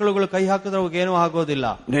ಅದರೊಳಗೆ ಮಕ್ಕಳುಗಳು ಕೈ ಹಾಕಿದ್ರೆ ಏನೂ ಆಗೋದಿಲ್ಲ.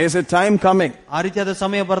 There's a time coming. ಆ ರೀತಿಯಾದ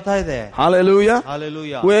ಸಮಯ ಬರ್ತಾ ಇದೆ. Hallelujah.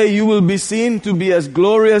 Hallelujah. Where you will be seen to be as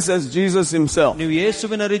glorious as Jesus himself. ನೀವು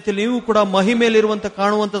ಯೇಸುವಿನ ರೀತಿಯಲ್ಲಿ ನೀವು ಕೂಡ ಮಹಿಮೆಯಲ್ಲಿರುವಂತ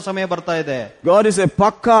ಕಾಣುವಂತ ಸಮಯ ಬರ್ತಾ ಇದೆ. God is a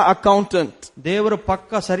pakka accountant. ದೇವರು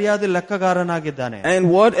ಪಕ್ಕ ಸರಿಯಾದ ಲೆಕ್ಕಗಾರನಾಗಿದ್ದಾನೆ. And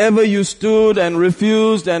whatever you stood and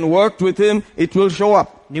refused and worked with him, it will show up.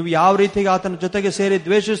 ನೀವು ಯಾವ ರೀತಿಗೆ ಆತನ ಜೊತೆಗೆ ಸೇರಿ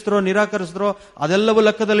ದ್ವೇಷಿಸಿದ್ರೋ ನಿರಾಕರಿಸಿದ್ರೋ ಅದೆಲ್ಲವೂ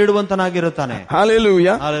ಲೆಕ್ಕದಲ್ಲಿ ಇಡುವಂತನಾಗಿರುತ್ತಾನೆ.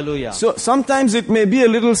 Hallelujah. Hallelujah. So sometimes it may be a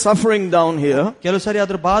little suffering down here. ಕೆಲವು ಸರಿ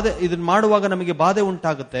ಅದ್ರ ಬಾಧೆ ಇದನ್ನ ಮಾಡುವಾಗ ನಮಗೆ ಬಾಧೆ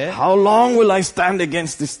ಉಂಟಾಗುತ್ತೆ. How long will I stand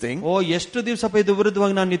against this thing? ಎಷ್ಟು ದಿವಸ ಇದು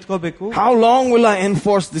ವಿರುದ್ಧವಾಗಿ ನಾನು ನಿಂತ್ಕೋಬೇಕು? How long will I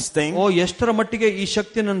enforce this thing? ಎಷ್ಟರ ಮಟ್ಟಿಗೆ ಈ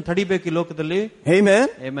ಶಕ್ತಿ ನಾನು ತಡಿಬೇಕು ಈ ಲೋಕದಲ್ಲಿ? Amen.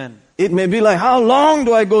 Amen. It may be like, how long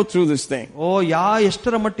do I go through this thing?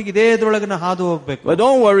 ಎಷ್ಟರ ಮಟ್ಟಿಗೆ ಇದೇ ಇದ್ರೊಳಗೆ ನಾನು ಹಾದು ಹೋಗ್ಬೇಕು. But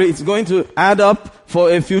don't worry, it's going to add up for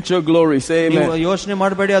a future glory. Say amen. ಯೋಚನೆ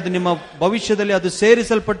ಮಾಡಬೇಡಿ, ಅದು ನಿಮ್ಮ ಭವಿಷ್ಯದಲ್ಲಿ ಅದು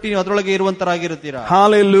ಸೇರಿಸಲ್ಪಟ್ಟು ಅದರೊಳಗೆ ಇರುವಂತರಾಗಿರುತ್ತೀರಾ.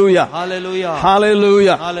 Hallelujah. Hallelujah.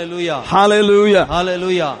 Hallelujah. Hallelujah. Hallelujah.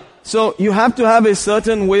 Hallelujah. So you have to have a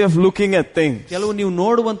certain way of looking at things. ಕೆಲವು ನೀವು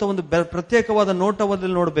ನೋಡುವಂತ ಒಂದು ಪ್ರತ್ಯೇಕವಾದ ನೋಟವನ್ನು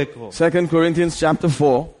ನೋಡಬೇಕು. 2 Corinthians chapter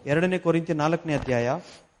 4. 2 ಕೊರಿಂಥಿ 4ನೇ ಅಧ್ಯಾಯ.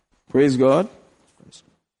 Praise God.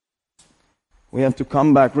 We have to come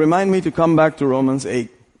back. Remind me to come back to Romans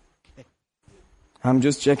 8. I'm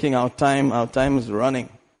just checking our time. Our time is running.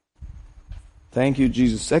 Thank you,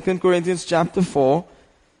 Jesus. 2 Corinthians chapter 4.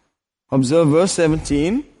 Observe verse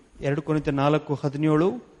 17. 2 ಕೊರಿಂಥಿ 4:17.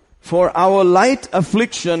 For our light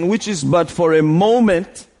affliction, which is but for a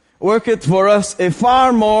moment, worketh for us a far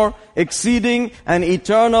more exceeding and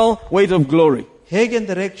eternal weight of glory.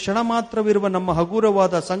 ಹೇಗೆಂದರೆ ಕ್ಷಣ ಮಾತ್ರವಿರುವ ನಮ್ಮ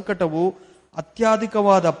ಹಗುರವಾದ ಸಂಕಟವು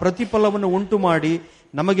ಅತ್ಯಧಿಕವಾದ ಪ್ರತಿಫಲವನ್ನು ಉಂಟು ಮಾಡಿ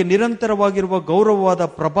ನಮಗೆ ನಿರಂತರವಾಗಿರುವ ಗೌರವವಾದ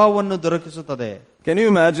ಪ್ರಭಾವವನ್ನು ದೊರಕಿಸುತ್ತದೆ. Can you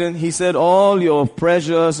imagine? He said all your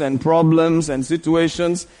pressures and problems and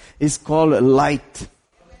situations is called light.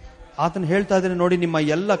 ಆತನು ಹೇಳ್ತಾ ಇದ್ದಾನೆ, ನೋಡಿ ನಿಮ್ಮ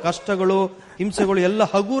ಎಲ್ಲ ಕಷ್ಟಗಳು ಹಿಂಸೆಗಳು ಎಲ್ಲ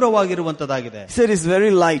ಹಗುರವಾಗಿರುವಂತದ್ದಾಗಿದೆ. He said it's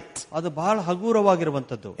very light. ಅದು ಬಹಳ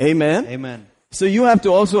ಹಗುರವಾಗಿರುವಂತದ್ದು. Amen. Amen. So you have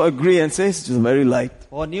to also agree and say it's just very light.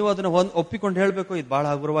 ನೀವು ಅದನ್ನ ಒಪ್ಪಿಕೊಂಡು ಹೇಳಬೇಕು, ಇದು ಬಹಳ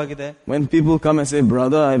ಹಗುರವಾಗಿದೆ. When people come and say,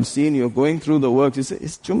 brother, I've seen you're going through the work, you say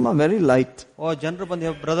it's chumma very light. ಜನರು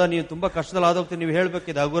ಬಂದು brother ನೀವು ತುಂಬಾ ಕಷ್ಟದಲ್ಲಿ ಆದೋಗ್ತೀವಿ, ನೀವು ಹೇಳ್ಬೇಕು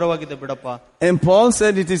ಇದು ಹಗುರವಾಗಿದೆ ಬಿಡಪ್ಪ. And Paul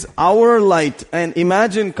said it is our light. And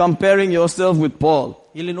imagine comparing yourself with Paul.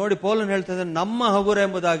 ಇಲ್ಲಿ ನೋಡಿ ಪೌಲನ್ ಹೇಳ್ತಾ ಇದ್ದಾನೆ ನಮ್ಮ ಹಗುರ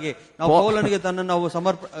ಎಂಬುದಾಗಿ. ನಾವು ಪೌಲನಿಗೆ ತನ್ನ ನಾವು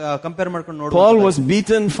ಕಂಪೇರ್ ಮಾಡ್ಕೊಂಡು ನೋಡಿ. Paul was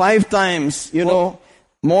beaten 5 times,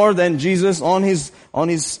 more than Jesus on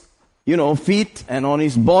his feet and on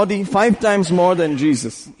his body, 5 times more than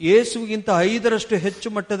Jesus. ಯೇಸುವಿಗಿಂತ 5ರಷ್ಟು ಹೆಚ್ಚು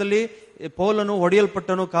ಮಟ್ಟದಲ್ಲಿ ಪೌಲನು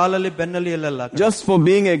ಹೊಡೆಯಲ್ಪಟ್ಟನು, ಕಾಲಲ್ಲಿ ಬೆನ್ನಲ್ಲಿ ಎಲ್ಲಲ್ಲ. Just for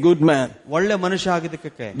being a good man. ಒಳ್ಳೆ ಮನುಷ್ಯ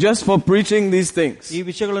ಆಗಿದ್ದಕ್ಕೆ. Just for preaching these things. ಈ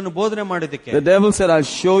ವಿಷಯಗಳನ್ನು ಬೋಧನೆ ಮಾಡಿದ್ದಕ್ಕೆ. The devil said,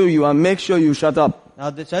 I'll show you, I'll make sure you shut up.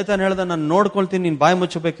 ಸೈತಾನ್ ಹೇಳ್ದ, ನಾನು ನೋಡ್ಕೊಳ್ತೀನಿ, ನೀನ್ ಬಾಯಿ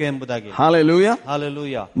ಮುಚ್ಚಬೇಕು ಎಂಬುದಾಗಿ. Hallelujah.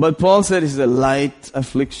 Hallelujah. But Paul said it's a light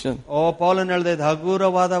affliction. ಪೌಲನ್ ಹೇಳ್ದ ಇದು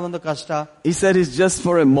ಹಗುರವಾದ ಒಂದು ಕಷ್ಟ. He said it's just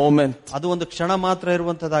for a moment. ಅದು ಒಂದು ಕ್ಷಣ ಮಾತ್ರ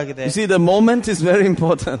ಇರುವಂತದ್ದಾಗಿದೆ. You see, the moment is very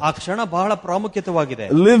important. ಆ ಕ್ಷಣ ಬಹಳ ಪ್ರಾಮುಖ್ಯವಾಗಿದೆ.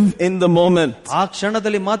 Live in the moment. ಆ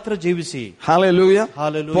ಕ್ಷಣದಲ್ಲಿ ಮಾತ್ರ ಜೀವಿಸಿ. Hallelujah.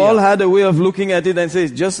 Hallelujah. Paul had a way of looking at it and says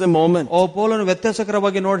it's just a moment. ಪೌಲನು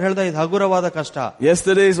ವ್ಯತ್ಯಾಸಕರವಾಗಿ ನೋಡಿ ಹೇಳ್ದ ಇದು ಹಗುರವಾದ ಕಷ್ಟ.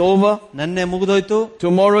 Yesterday is over. ನೆನ್ನೆ ಮುಗಿದೋಯ್ತು.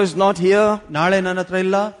 Tomorrow is not here. ನಾಳೆ ನನ್ನ ಹತ್ರ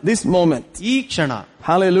ಇಲ್ಲ. This moment. ಈ ಕ್ಷಣ.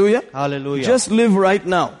 Hallelujah. Hallelujah. Just live right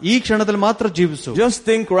now. ಈ ಕ್ಷಣದಲ್ಲಿ ಮಾತ್ರ ಜೀವಿಸು. Just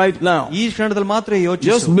think right now. ಈ ಕ್ಷಣದಲ್ಲಿ ಮಾತ್ರ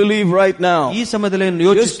ಯೋಚಿಸು. Just believe right now. ಈ ಸಮಯದಲ್ಲಿ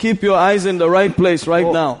ಯೋಚಿಸು. Just keep your eyes in the right place right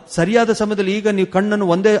now. ಸರಿಯಾದ ಸಮಯದಲ್ಲಿ ಈಗ ನೀವು ಕಣ್ಣನ್ನು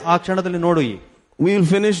ಒಂದೇ ಆ ಕ್ಷಣದಲ್ಲಿ ನೋಡು. We will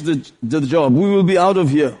finish the job. We will be out of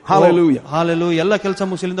here. Hallelujah. Hallelujah. ಎಲ್ಲ ಕೆಲಸ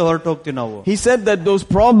ಮುಗಿಸಿಲಿಂದ ಹೊರಟು ಹೋಗ್ತೀವಿ ನಾವು. He said that those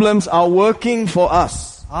problems are working for us.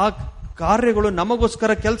 ಆ ಕಾರ್ಯಗಳು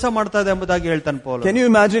ನಮಗೋಸ್ಕರ ಕೆಲಸ ಮಾಡ್ತಾ ಇದೆ ಎಂಬುದಾಗಿ ಹೇಳ್ತಾನೆ ಪೌಲ. Can you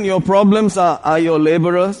imagine your problems are your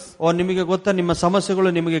laborers? ನಿಮಗೆ ಗೊತ್ತಾ ನಿಮ್ಮ ಸಮಸ್ಯೆಗಳು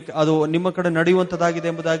ನಿಮಗೆ ಅದು ನಿಮ್ಮ ಕಡೆ ನಡೆಯುವಂತದಾಗಿದೆ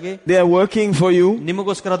ಎಂಬುದಾಗಿ. They are working for you.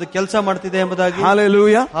 ನಿಮಗೋಸ್ಕರ ಅದು ಕೆಲಸ ಮಾಡ್ತಿದೆ ಎಂಬುದಾಗಿ.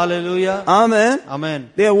 Hallelujah. Hallelujah. Amen. Amen.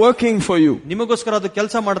 They are working for you. ನಿಮಗೋಸ್ಕರ ಅದು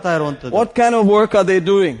ಕೆಲಸ ಮಾಡ್ತಾ ಇರುವಂತದ್ದು. What kind of work are they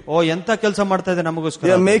doing? ಎಂತ ಕೆಲಸ ಮಾಡ್ತಾ ಇದೆ ನಮಗೋಸ್ಕರ?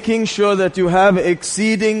 They are making sure that you have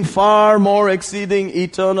far more exceeding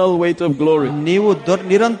eternal weight of glory. ನೀವು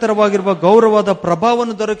ನಿರಂತರವಾಗಿರುವ ಗೌರವದ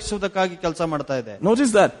ಪ್ರಭಾವವನ್ನು ದೊರಕಿಸುವುದಕ್ಕಾಗಿ ಮಹಿಮೆಗಾಗಿ ಕೆಲಸ ಮಾಡ್ತಾ ಇದೆ.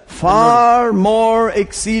 Notice that. Far more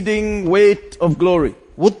exceeding weight of glory.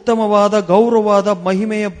 ಉತ್ತಮವಾದ ಗೌರವವಾದ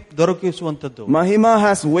ಮಹಿಮೆಯ ದೊರಕಿಸುವಂತದ್ದು. Mahima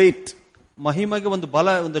has weight. ಮಹಿಮೆಗೆ ಒಂದು ಬಲ,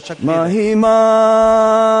 ಒಂದು ಶಕ್ತಿ. Mahima,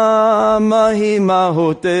 Mahima ho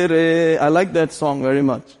tere. I like that song very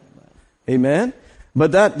much. Amen.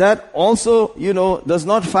 But that also, does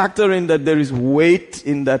not factor in that there is weight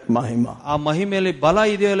in that Mahima. ಆ ಮಹಿಮೆಯಲ್ಲಿ ಬಲ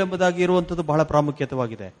ಇದೆಯೋ ಎಂಬುದಾಗಿ ಇರುವಂತದ್ದು ಬಹಳ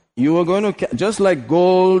ಪ್ರಾಮುಖ್ಯತೆವಾಗಿದೆ. You are going to, just like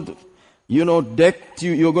gold, decked,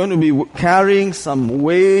 you're going to be carrying some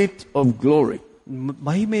weight of glory.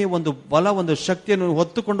 ಮಹಿಮೆಯ ಒಂದು ಬಲ, ಒಂದು ಶಕ್ತಿಯನ್ನು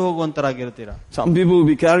ಹೊತ್ತುಕೊಂಡು ಹೋಗುವಂತರಾಗಿರ್ತೀರಾ. Some people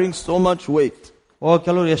will be carrying so much weight.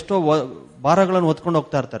 ಕೆಲವರು ಎಷ್ಟೋ ಭಾರಗಳನ್ನು ಹೊತ್ಕೊಂಡು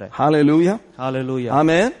ಹೋಗ್ತಾ ಇರ್ತಾರೆ. Hallelujah. Hallelujah.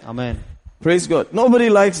 Amen. Amen. Praise God. Nobody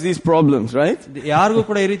likes these problems, right? ಯಾರಿಗೂ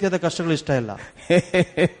ಕೂಡ ಈ ರೀತಿಯಾದ ಕಷ್ಟಗಳು ಇಷ್ಟ ಇಲ್ಲ.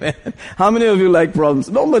 How many of you like problems?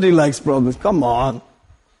 Nobody likes problems. Come on.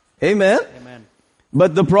 Amen. Amen.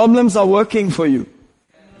 But the problems are working for you.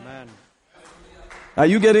 Amen. Are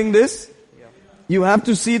you getting this? You have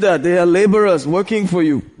to see that they are laborers working for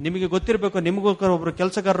you. ನಿಮಗೆ ಗೊತ್ತಿರಬೇಕು, ನಿಮಗೋಸ್ಕರ ಒಬ್ಬರು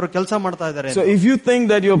ಕೆಲಸಗಾರರು ಕೆಲಸ ಮಾಡ್ತಾ ಇದ್ದಾರೆ. So if you think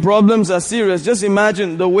that your problems are serious, just imagine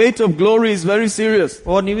the weight of glory is very serious.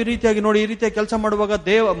 ನೀವು ಈ ರೀತಿಯಾಗಿ ನೋಡಿ, ಈ ರೀತಿಯ ಕೆಲಸ ಮಾಡುವಾಗ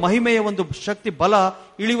ಮಹಿಮೆಯ ಒಂದು ಶಕ್ತಿ ಬಲ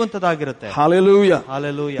ಇಳಿಯುವಂತದಾಗಿರುತ್ತೆ. Hallelujah.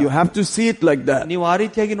 Hallelujah. You have to see it like that. ನೀವು ಆ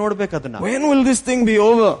ರೀತಿಯಾಗಿ ನೋಡ್ಬೇಕು ಅದನ್ನ. When will this thing be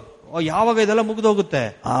over? ಯಾವಾಗ ಇದೆಲ್ಲ ಮುಗಿದೋಗುತ್ತೆ?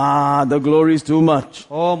 The glory is too much.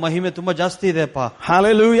 ಮಹಿಮೆ ತುಂಬಾ ಜಾಸ್ತಿ ಇದೆಪ್ಪ.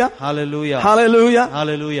 Hallelujah. Hallelujah. Hallelujah.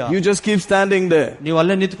 Hallelujah. You just keep standing there. ನೀವು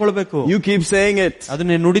ಅಲ್ಲೇ ನಿಂತ್ಕೊಳ್ಬೇಕು. You keep saying it.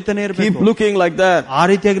 ಅದನ್ನ ನುಡಿತಾನೆ ಇರಬೇಕು. Keep looking like that. ಆ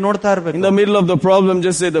ರೀತಿಯಾಗಿ ನೋಡ್ತಾ ಇರಬೇಕು. In the middle of the problem,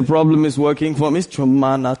 just say the problem is working for me. It's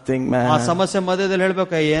chumma, nothing, man. ಆ ಸಮಸ್ಯೆ ಮಧ್ಯದಲ್ಲಿ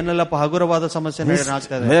ಹೇಳ್ಬೇಕು, ಏನಲ್ಲಪ್ಪ ಹಗುರವಾದ ಸಮಸ್ಯೆ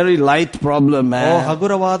ಆಗ್ತಾ ಇದೆ. Very light problem, man.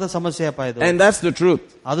 ಹಗುರವಾದ ಸಮಸ್ಯೆಯಪ್ಪ ಇದು. And that's the truth.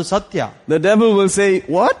 ಅದು ಸತ್ಯ. The devil will say,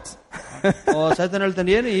 what? ಸೈತಾನ್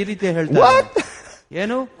ಹೇಳ್ತಾನೆ, ಏನು ಈ ರೀತಿ ಹೇಳ್ತಾನೆ? What?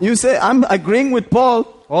 ಏನು? You say, I'm agreeing with Paul.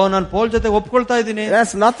 ನಾನು ಪೌಲ್ ಜೊತೆ ಒಪ್ಕೊಳ್ತಾ ಇದ್ದೀನಿ.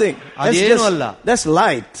 That's nothing. ಅದೇನು ಅಲ್ಲ. That's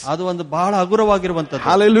light. ಅದು ಒಂದು ಬಹಳ ಹಗುರವಾಗಿರುವಂತದ್ದು.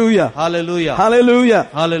 Hallelujah. Hallelujah. Hallelujah.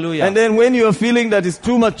 Hallelujah. And then when you are feeling that it's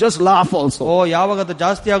too much, just laugh also. ಯಾವಾಗ ಅದು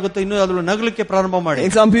ಜಾಸ್ತಿ ಆಗುತ್ತೆ, ಇನ್ನೂ ಅದ್ರ ನಗಲಿಕ್ಕೆ ಪ್ರಾರಂಭ ಮಾಡಿ.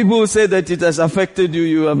 And some people will say that it has affected you,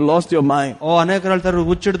 you have lost your mind. ಅನೇಕರು ಹೇಳ್ತಾರೆ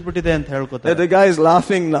ಹುಚ್ಚಿಡ್ದು ಬಿಟ್ಟಿದೆ ಅಂತ ಹೇಳ್ಕೊತಾರೆ. That the guy is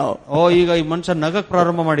laughing now. ಈಗ ಈ ಮನುಷ್ಯ ನಗಕ್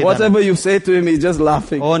ಪ್ರಾರಂಭ ಮಾಡಿದ್ದಾನೆ. Whatever you say to him, he's just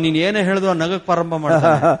laughing. ನೀನ್ ಏನೇ ಹೇಳಿದ್ರು ನಗಕ್ ಪ್ರಾರಂಭ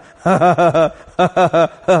ಮಾಡ್ತಾನೆ.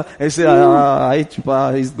 I say,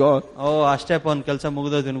 he's gone. ಅಷ್ಟೇಪ್ಪ ಒಂದ್ ಕೆಲಸ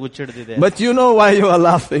ಮುಗಿದೋದು, ಹುಚ್ಚಿಡ್ದಿದೆ. But you know why you are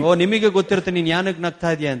laughing? ನಿಮಗೆ ಗೊತ್ತಿರುತ್ತೆ ನೀನ್ ಯಾನಕ್ ನಗ್ತಾ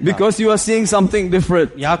ಇದೀಯ ಅಂತ. Because you are seeing something different.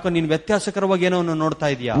 ಯಾಕೋ ನೀನ್ ವ್ಯತ್ಯಾಸಕರವಾಗಿ ಏನೋ ನೋಡ್ತಾ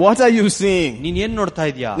ಇದೀಯಾ. What are you seeing? ನೀನ್ ಏನ್ ನೋಡ್ತಾ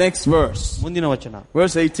ಇದೀಯಾ? Next verse. ಮುಂದಿನ ವಚನ.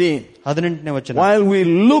 Verse 18. 18ನೇ ವಚನ. While we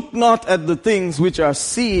look not at the things which are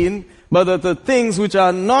seen, but at the things which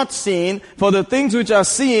are not seen, for the things which are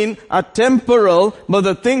seen are temporal, but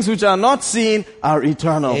the things which are not seen are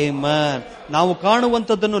eternal. Amen. ನಾವು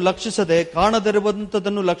ಕಾಣುವಂತದ್ದನ್ನು ಲಕ್ಷಿಸದೆ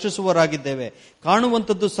ಕಾಣದಿರುವಂತದ್ದನ್ನು ಲಕ್ಷಿಸುವರಾಗಿದ್ದೇವೆ.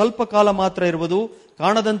 ಕಾಣುವಂತದ್ದು ಸ್ವಲ್ಪ ಕಾಲ ಮಾತ್ರ ಇರುವುದು,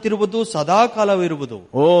 ಕಾಣದಂತಿರುವುದು ಸದಾ ಕಾಲವಿರುವುದು.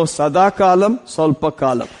 ಸದಾ column ಸ್ವಲ್ಪ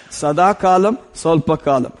column, ಸದಾ column ಸ್ವಲ್ಪ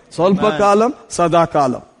ಕಾಲಂ, ಸ್ವಲ್ಪ ಕಾಲಂ ಸದಾ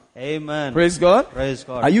column. Amen. Praise God. Praise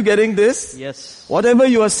God. Are you getting this? Yes. Whatever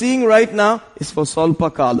you are seeing right now is for ಸ್ವಲ್ಪ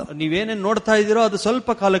ಕಾಲ. ನೀವೇನೇನ್ ನೋಡ್ತಾ ಇದ್ದೀರೋ ಅದು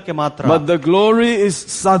ಸ್ವಲ್ಪ ಕಾಲಕ್ಕೆ ಮಾತ್ರ. But the glory is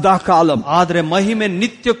ಸದಾ ಕಾಲಂ. ಆದ್ರೆ ಮಹಿಮೆ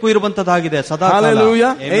ನಿತ್ಯಕ್ಕೂ ಇರುವಂತದ್ದಾಗಿದೆ, ಸದಾ ಕಾಲ.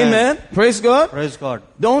 Hallelujah. Amen. Praise God. Praise God.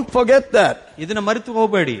 Don't forget that. ಇದನ್ನ ಮರೆತು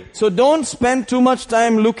ಹೋಗಬೇಡಿ. So don't spend too much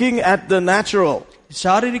time looking at the natural.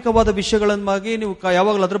 ಶಾರೀರಿಕವಾದ ವಿಷಯಗಳನ್ನಾಗಿ ನೀವು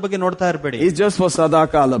ಯಾವಾಗಲೂ ಅದ್ರ ಬಗ್ಗೆ ನೋಡ್ತಾ ಇರಬೇಡಿ. It's just for ಸದಾ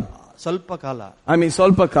ಕಾಲಂ. ಸ್ವಲ್ಪ ಕಾಲ.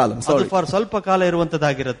 ಸ್ವಲ್ಪ ಕಾಲ. ಅದು ಫಾರ್ ಸ್ವಲ್ಪ ಕಾಲ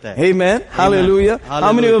ಇರುವಂತದ್ದಾಗಿರುತ್ತೆ. Amen. Hallelujah.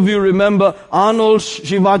 How many of you remember Arnold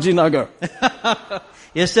Shivaji Nagar?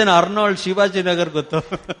 ಎಷ್ಟು ಜನ ಅರ್ನಾಲ್ಡ್ ಶಿವಾಜಿ ನಗರ್ ಗೊತ್ತು?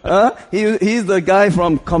 He's the guy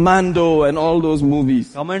from Commando and all those movies.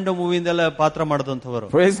 Commando ಮೂವಿಯಿಂದೆಲ್ಲ ಪಾತ್ರ ಮಾಡಿದಂತವರು.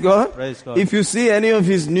 Praise God. Praise God. If you see any of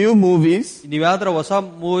his new movies, ನೀವು ಯಾವ್ದಾರ ಹೊಸ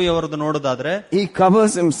movie ಅವರದ್ದು ನೋಡೋದಾದ್ರೆ, he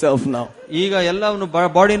covers himself now. ಈಗ ಎಲ್ಲವನ್ನು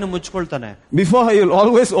ಬಾಡಿಯನ್ನು ಮುಚ್ಕೊಳ್ತಾನೆ. Before he will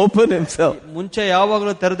always open himself. ಮುಂಚೆ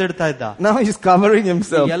ಯಾವಾಗಲೂ ತೆರೆದಿಡ್ತಾ ಇದ್ದ. Now he's covering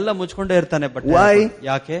himself. ಎಲ್ಲ ಮುಚ್ಕೊಂಡೇ ಇರ್ತಾನೆ. But why?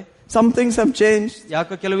 ಯಾಕೆ? Some things have changed.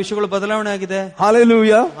 ಯಾಕೆ ಕೆಲವು ವಿಷಯಗಳು ಬದಲಾವಣೆ ಆಗಿದೆ.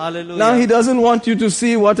 Hallelujah. Hallelujah. Now he doesn't want you to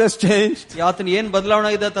see what has changed. ಯಾತನ ಏನ್ ಬದಲಾವಣೆ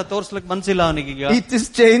ಆಗಿದೆ ಅಂತ ತೋರಿಸಲಿಕ್ಕೆ ಮನಸ್ಸಿಲ್ಲ ಅವನಿಗೆ. It is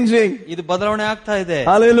changing. ಇದು ಬದಲಾವಣೆ ಆಗ್ತಾ ಇದೆ.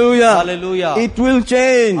 Hallelujah. Hallelujah. It will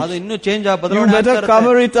change. ಅದು ಇನ್ನೂ ಚೇಂಜ್ ಬದಲಾವಣೆ ಆಗ್ತಾ ಇರುತ್ತೆ. You better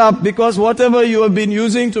cover it up, because whatever you have been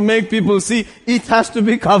using to make people see, it has to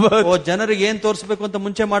be covered. ಜನರಿಗೆ ಏನ್ ತೋರಿಸಬೇಕು ಅಂತ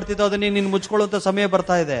ಮುಂಚೆ ಮಾಡ್ತಿದ್ದೋ ಅದನ್ನ ನೀನು ಮುಚ್ಕೊಳ್ಳುವಂತ ಸಮಯ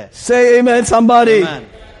ಬರ್ತಾ ಇದೆ. Say amen somebody. Amen.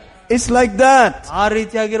 It's like that. ಆ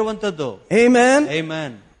ರೀತಿಯಾಗಿರುವಂತದ್ದು. Amen.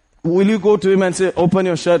 Amen. Will you go to him and say, open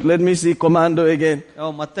your shirt, let me see Commando again?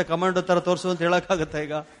 ಮತ್ತೆ ಕಮಾಂಡೋ ತರ ತೋರಿಸು ಅಂತ ಹೇಳಕ್ಕಾಗತ್ತಾ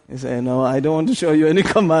ಈಗ? You say, no, I don't want to show you any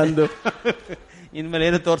Commando. ಇನ್ಮೇಲೆ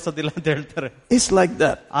ಏನು ತೋರಿಸೋದಿಲ್ಲ ಅಂತ ಹೇಳ್ತಾರೆ. It's like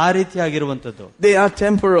that. ಆ ರೀತಿಯಾಗಿರುವಂತದ್ದು. They are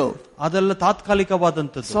temporal. ಅದೆಲ್ಲ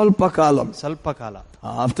ತಾತ್ಕಾಲಿಕವಾದಂತದ್ದು. ಸ್ವಲ್ಪ ಕಾಲಂ. ಸ್ವಲ್ಪ ಕಾಲ.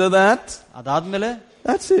 After that, ಅದಾದ್ಮೇಲೆ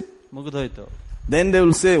that's it. ಮುಗಿದೋಯ್ತು. Then they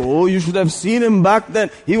will say, oh, you should have seen him back then.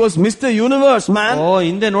 He was Mr. Universe, man. ಓ,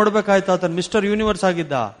 ಹಿಂದೆ ನೋಡ್ಬೇಕಾಯ್ತು, ಆತನ ಮಿಸ್ಟರ್ ಯೂನಿವರ್ಸ್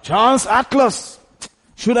ಆಗಿದ್ದ. Charles Atlas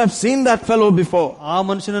should have seen that fellow before. ಆ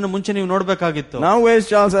ಮನುಷ್ಯನನ್ನು ಮುಂಚೆ ನೀವು ನೋಡ್ಬೇಕಾಗಿತ್ತು. Now where is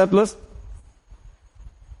Charles Atlas?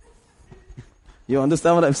 You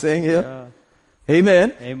understand what I'm saying here? Amen.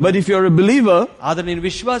 Amen. But if you're a believer, ಆದ್ರೆ ನೀನು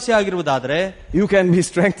ವಿಶ್ವಾಸಿ ಆಗಿರುವುದಾದ್ರೆ, you can be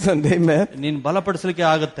strengthened. Amen. ನೀನ್ ಬಲಪಡಿಸಲಿಕ್ಕೆ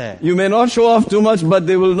ಆಗುತ್ತೆ. You may not show off too much, but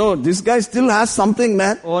they will know this guy still has something,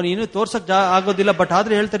 man. ಓ, ನೀನು ತೋರ್ಸಕ್ ಆಗೋದಿಲ್ಲ, but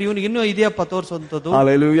ಆದ್ರೆ ಹೇಳ್ತಾರೆ ಇವನಿಗೆ ಇನ್ನೂ ಇದೆಯಪ್ಪ ತೋರ್ಸುವಂತದ್ದು.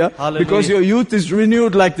 Hallelujah. Because your youth is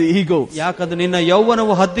renewed like the eagles. ಯಾಕಂದ್ರೆ ನಿನ್ನ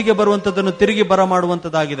ಯೌವನವು ಹದ್ದಿಗೆ ಬರುವಂತದ್ದನ್ನು ತಿರುಗಿ ಬರ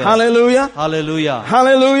ಮಾಡುವಂತದ್ದಾಗಿದೆ. Hallelujah. Hallelujah.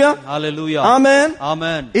 Hallelujah. Hallelujah. Amen.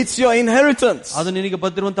 Amen. It's your inheritance. ಅದು ನಿನಗೆ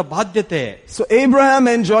ಬಂದಿರುವಂತ ಬಾಧ್ಯತೆ. So Abraham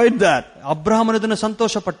enjoyed that. ಅಬ್ರಹಾಮನದನ್ನು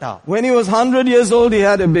ಸಂತೋಷ ಪಟ್ಟ. When he was 100 years old, he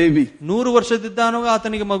had a baby. 100 ವರ್ಷದಿದ್ದಾನವಾಗ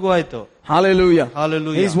ಆತನಿಗೆ ಮಗು ಆಯ್ತು. Hallelujah.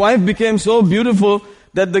 Hallelujah. His wife became so beautiful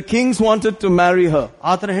that the kings wanted to marry her.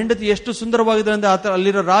 ಆತನ ಹೆಂಡತಿ ಎಷ್ಟು ಸುಂದರವಾಗಿದ್ರೆ ಅಂದ್ರೆ ಆತ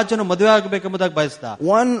ಅಲ್ಲಿರೋ ರಾಜನು ಮದುವೆ ಆಗಬೇಕೆಂಬುದಾಗಿ ಬಯಸ್ದ.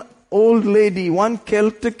 One old lady, one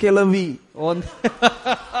Celtic Kelavi.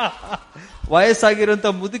 ವಯಸ್ಸಾಗಿರುವಂತ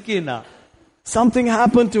ಮುದುಕಿನ Something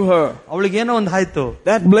happened to her. ಅವಳಿಗೆ ಏನೋ ಒಂದು ಆಯ್ತು.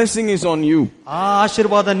 That blessing is on you. ಆ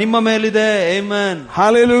ಆಶೀರ್ವಾದ ನಿಮ್ಮ ಮೇಲಿದೆ. Amen.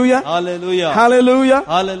 Hallelujah. Hallelujah. Hallelujah.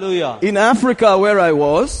 Hallelujah. In Africa where I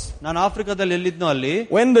was, ನಾನು ಆಫ್ರಿಕಾದಲ್ಲಿ ಎಲ್ಲಿದ್ನೋ ಅಲ್ಲಿ,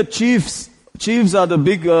 when the chiefs are the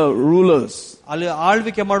big rulers. ಅಲ್ಲಿ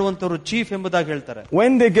ಆಳ್ವಿಕೆ ಮಾಡುವಂತವರು ಚೀಫ್ ಎಂಬುದಾಗಿ ಹೇಳ್ತಾರೆ.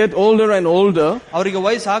 When they get older and older, ಅವರಿಗೆ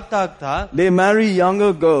ವಯಸ್ಸು ಆಗ್ತಾ ಆಗ್ತಾ they marry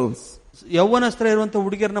younger girls. ಯೌವನಸ್ತ್ರ ಇರುವಂತ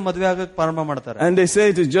ಹುಡುಗಿಯರನ್ನ ಮದುವೆ ಆಗಕ್ಕೆ ಪ್ರಾರಂಭ ಮಾಡ್ತಾರೆ. And they say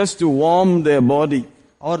it is just to warm their body.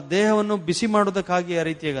 ಅವ್ರ ದೇಹವನ್ನು ಬಿಸಿ ಮಾಡೋದಕ್ಕಾಗಿ ಆ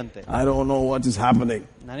ರೀತಿಯಾಗಂತೆ. I don't know what is happening.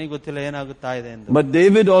 ನನಗೆ ಗೊತ್ತಿಲ್ಲ ಏನಾಗುತ್ತಾ ಇದೆ ಎಂದು. But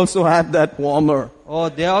David also had that warmer. ಓ,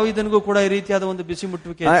 ದಾವೀದನಿಗೂ ಕೂಡ ಈ ರೀತಿಯಾದ ಒಂದು ಬಿಸಿ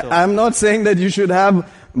ಮುಟ್ಟುವಿಕೆ ಇತ್ತು. I am not saying that you should have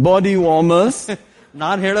body warmers.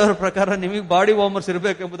 ನಾನು ಹೇಳೋರ ಪ್ರಕಾರ ನಿಮಗೆ ಬಾಡಿ ವಾರ್ಮರ್ಸ್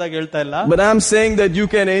ಇರಬೇಕೆಂಬುದಾಗಿ ಹೇಳ್ತಾ ಇಲ್ಲ. But I am saying that you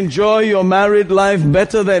can enjoy your married life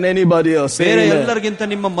better than anybody else. ಬೇರೆ ಎಲ್ಲರಿಗಿಂತ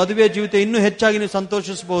ನಿಮ್ಮ ಮದುವೆ ಜೀವಿತ ಇನ್ನೂ ಹೆಚ್ಚಾಗಿ ನೀವು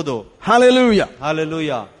ಸಂತೋಷಿಸಬಹುದು. Hallelujah.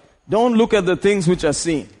 Hallelujah. Don't look at the things which are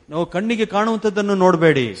seen. ನಾವು ಕಣ್ಣಿಗೆ ಕಾಣುವಂತದ್ದನ್ನು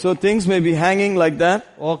ನೋಡಬೇಡಿ. So things may be hanging like that.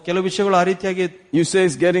 ಓ, ಕೆಲವು ವಿಷಯಗಳು ಆ ರೀತಿಯಾಗಿ You say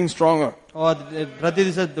it's getting stronger. ಪ್ರತಿ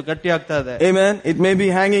ದಿವಸ ಗಟ್ಟಿ ಆಗ್ತಾ ಇದೆ. Amen. It may be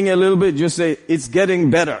hanging a little bit. You say it's getting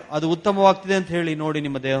better. ಅದು ಉತ್ತಮವಾಗ್ತಿದೆ ಅಂತ ಹೇಳಿ ನೋಡಿ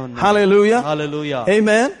ನಿಮ್ಮ ದೇಹವನ್ನು. Hallelujah. Hallelujah.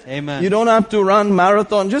 Amen. Amen. You don't have to run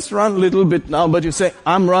marathon. Just run a little bit now. But you say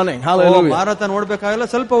I'm running. Hallelujah. ಮಾರಾಥಾನ್ ಓಡಬೇಕಾಗಿಲ್ಲ,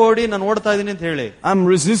 ಸ್ವಲ್ಪ ಓಡಿ ನಾನು ಓಡ್ತಾ ಇದ್ದೀನಿ ಅಂತ ಹೇಳಿ. I'm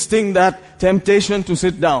resisting that temptation to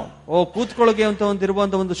sit down. ಓ, ಕೂತ್ಕೊಳ್ಳೋಕೆ ಅಂತ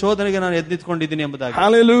ಇರುವಂತ ಒಂದು ಶೋಧನೆಗೆ ನಾನು ಎದ್ದಿತ್ಕೊಂಡಿದ್ದೀನಿ ಎಂಬುದಾಗಿ.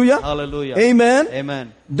 Hallelujah. Hallelujah. Amen. Amen.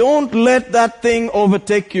 Don't let that thing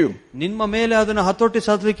overtake you. ನಿಮ್ಮ ಮೇಲೆ ಅದನ್ನು ಹತೋಟಿ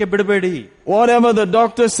ಸಾಧಲಿಕ್ಕೆ ಬಿಡಬೇಡಿ. Whatever the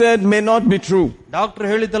doctor said may not be true. Doctor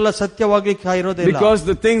ಹೇಳಿದ್ದೆಲ್ಲ ಸತ್ಯವಾಗ್ಲಿಕ್ಕೆ ಇರೋದಿಲ್ಲ. Because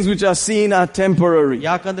the things which are seen are temporary.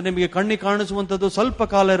 ಯಾಕಂದ್ರೆ ನಿಮಗೆ ಕಣ್ಣಿಗೆ ಕಾಣಿಸುವಂತದ್ದು ಸ್ವಲ್ಪ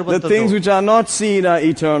ಕಾಲ The ಇರುವಂತದ್ದು. things which are not seen are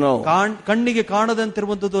eternal. ಕಣ್ಣಿಗೆ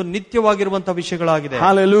ಕಾಣದಂತಿರುವಂತದ್ದು ನಿತ್ಯವಾಗಿರುವಂತ ವಿಷಯಗಳಾಗಿದೆ.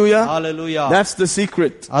 Hallelujah. Hallelujah. That's the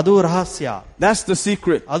secret. ಅದು ರಹಸ್ಯ. That's the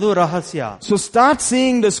secret. ಅದು ರಹಸ್ಯ. So start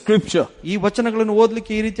seeing the scripture. ಈ ವಚನಗಳನ್ನು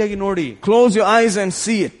ಓದ್ಲಿಕ್ಕೆ ಈ ರೀತಿಯಾಗಿ ನೋಡಿ. Close your eyes and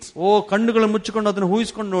see it. ಓ, ಕಣ್ಣುಗಳನ್ನು ಮುಚ್ಚಿಕೊಂಡು ಅದನ್ನು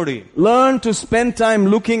ಊಹಿಸಿಕೊಂಡು ನೋಡಿ. Learn to spend time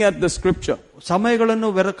looking at the scripture. ಸಮಯಗಳನ್ನು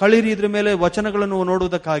ಕಳೀರಿ ಇದ್ರ ಮೇಲೆ ವಚನಗಳನ್ನು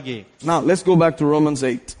ನೋಡುವುದಕ್ಕಾಗಿ. Now let's go back to Romans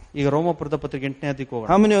 8. ಈಗ ರೋಮಪುರದ ಪತ್ರಿಕೆ 8ನೇ ಅಧ್ಯಾಯಕ್ಕೆ ಹೋಗೋಣ.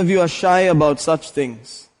 How many of you are shy about such things?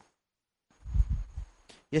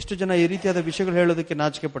 ಎಷ್ಟು ಜನ ಈ ರೀತಿಯಾದ ವಿಷಯಗಳು ಹೇಳೋದಕ್ಕೆ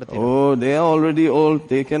ನಾಚಿಕೆ ಪಡ್ತಾರೆ? Oh, they are already old.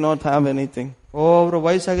 They cannot have anything. ಓ, ಅವರು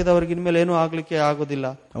ವಯಸ್ಸಾಗಿದ್ದವರಿಗೆ ಇನ್ಮೇಲೆ ಏನೂ ಆಗ್ಲಿಕ್ಕೆ ಆಗೋದಿಲ್ಲ.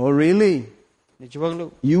 Oh, really? ನಿಜವಾಗ್ಲೂ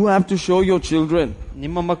You have to show your children.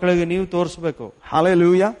 ನಿಮ್ಮ ಮಕ್ಕಳಿಗೆ ನೀವು ತೋರಿಸಬೇಕು.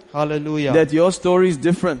 Hallelujah. Hallelujah. That your story is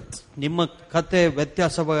different. ನಿಮ್ಮ ಕತೆ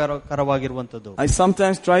ವ್ಯತ್ಯಾಸಕರವಾಗಿರುವಂತದ್ದು. I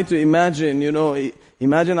sometimes try to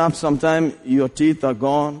imagine after some time your teeth are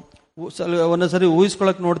gone. ಒಂದೊಂದ್ಸರಿ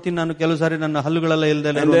ಊಹಿಸ್ಕೊಳಕ್ ನೋಡ್ತೀನಿ ನಾನು, ಕೆಲವು ಸಾರಿ ನನ್ನ ಹಲ್ಲುಗಳೆಲ್ಲ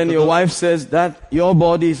ಇಲ್ದಲೆ. And then your wife says that your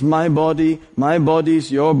body is my body is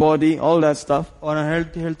your body, all that stuff. ಅವನು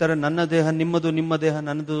ಹೇಳ್ತಾರೆ ನನ್ನ ದೇಹ ನಿಮ್ಮದು, ನಿಮ್ಮ ದೇಹ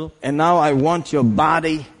ನನ್ನದು. And now I want your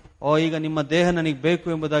body. ಓ, ಈಗ ನಿಮ್ಮ ದೇಹ ನನಗೆ ಬೇಕು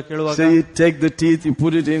ಎಂಬುದಾಗಿ ಕೇಳುವಾಗ, so you take the teeth, you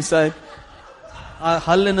put it inside. ಆ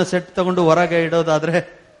ಹಲ್ಲಿನ ಸೆಟ್ ತಗೊಂಡು ಹೊರಗೆ ಇಡೋದಾದ್ರೆ,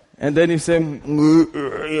 and then you say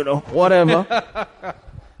whatever.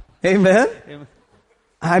 Amen.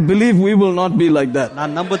 I believe we will not be like that.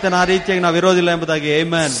 ನಾನು ನಂಬುತ್ತೇನೆ ಆ ರೀತಿಯಾಗಿ ನಾವು ಇರೋದಿಲ್ಲ ಎಂಬುದಾಗಿ.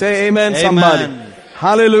 Amen. Say amen, somebody.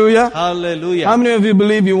 Hallelujah. Hallelujah. How many of you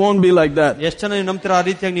believe you won't be like that? ಎಷ್ಟು ಜನ ನೀವು ನಂಬ್ತೀರಾ ಆ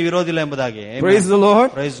ರೀತಿಯಾಗಿ ನೀವು ಇರೋದಿಲ್ಲ ಎಂಬುದಾಗಿ? Praise the Lord.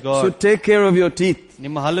 Praise God. So take care of your teeth.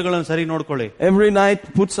 ನಿಮ್ಮ ಹಲ್ಲುಗಳನ್ನು ಸರಿ ನೋಡ್ಕೊಳ್ಳಿ. Every night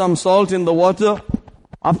put some salt in the water.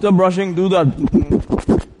 After brushing do that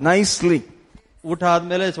nicely. ಊಟ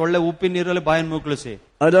ಆದ್ಮೇಲೆ ಒಳ್ಳೆ ಉಪ್ಪಿನ ನೀರಲ್ಲಿ ಬಾಯನ್ನು ಮುಕ್ಕಳಿಸಿ.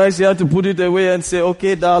 Otherwise you have to put it away and say,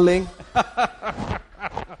 okay darling.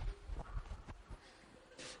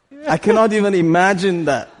 I cannot even imagine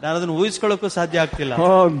that. ನಾನು ಅದನ್ನು ಊಹಿಸ್ಕೊಳ್ಳೋಕ್ಕೂ ಸಾಧ್ಯ ಆಗ್ತಿಲ್ಲ.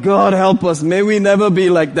 Oh, God help us. May we never be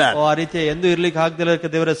like that. ಆ ರೀತಿ ಎಂದು ಇರ್ಲಿಕ್ಕೆ ಆಗದಿಲ್ಲಕ್ಕೆ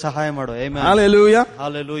ದೇವರೇ ಸಹಾಯ ಮಾಡು. Amen. Hallelujah.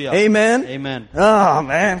 Hallelujah. Amen. Amen. Oh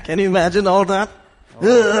man, can you imagine all that?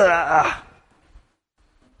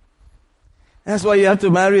 That's why you have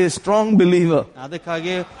to marry a strong believer.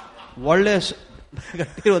 ಅದಕ್ಕಾಗಿ ಒಳ್ಳೆ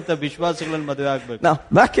ಗಟ್ಟಿರುವಂತ ವಿಶ್ವಾಸಿಗಳನ್ನು ಮದುವೆ ಆಗಬೇಕು. Now,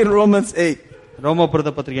 back in Romans 8.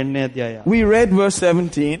 ರೋಮಾಪುರದ ಪತ್ರಿಕೆ 8ನೇ ಅಧ್ಯಾಯ. We read verse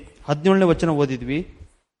 17. 17ನೇ ವಚನ ಓದಿದ್ವಿ.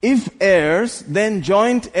 If heirs, then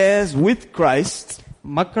joint heirs with Christ.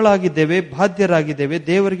 ಮಕ್ಕಳಾಗಿದ್ದೇವೆ, ಬಾಧ್ಯರಾಗಿದ್ದೇವೆ,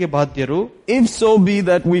 ದೇವರಿಗೆ ಬಾಧ್ಯರು. If so be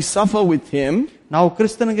that we suffer with him, ನಾವು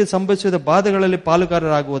ಕ್ರಿಸ್ತನಿಗೆ ಸಂಭವಿಸಿದ ಬಾಧೆಗಳಲ್ಲಿ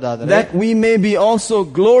ಪಾಲುಗಾರರಾಗುವುದಾದರೆ, that we may be also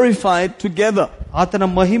glorified together. ಆತನ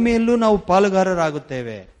ಮಹಿಮೆಯಲ್ಲೂ ನಾವು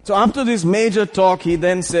ಪಾಲುಗಾರರಾಗುತ್ತೇವೆ. So after this major talk, he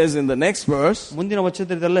then says in the next verse, ಮುಂದಿನ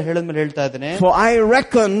ವಚನದಲ್ಲಿ ಇದೆಲ್ಲ ಹೇಳಿದ್ಮೇಲೆ ಹೇಳ್ತಾ ಇದ್ದೇನೆ, for I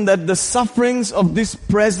reckon that the sufferings of this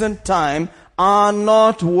present time are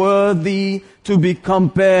not worthy to be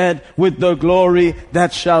compared with the glory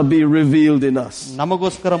that shall be revealed in us.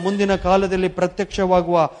 ನಮಗೋಸ್ಕರ ಮುಂದಿನ ಕಾಲದಲ್ಲಿ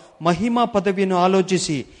ಪ್ರತ್ಯಕ್ಷವಾಗುವ ಮಹಿಮಾ ಪದವಿಯನ್ನು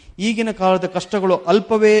ಆಲೋಚಿಸಿ ಈಗಿನ ಕಾಲದ ಕಷ್ಟಗಳು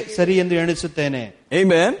ಅಲ್ಪವೇ ಸರಿ ಎಂದು ಎಣಿಸುತ್ತೇನೆ.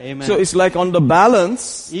 Amen. So it's like on the balance.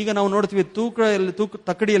 ಈಗ ನಾವು ನೋಡ್ತೀವಿ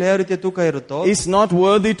ತಕ್ಕಡಿಯಲ್ಲಿ ಯಾವ ರೀತಿಯ ತೂಕ ಇರುತ್ತೋ, it's not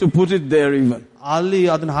worthy to put it there even. ಅಲ್ಲಿ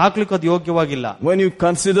ಅದನ್ನ ಹಾಕ್ಲಿಕ್ಕೆ ಅದು ಯೋಗ್ಯವಾಗಿಲ್ಲ. When you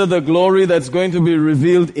consider the glory that's going to be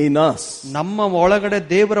revealed in us, ನಮ್ಮ ಒಳಗಡೆ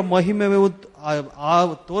ದೇವರ ಮಹಿಮೆ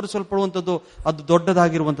ತೋರಿಸಲ್ಪಡುವಂತದ್ದು ಅದು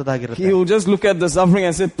ದೊಡ್ಡದಾಗಿರುವಂತದ್ದಾಗಿರುತ್ತೆ. he will just look at the suffering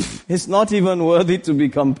and say, it's not even worthy to be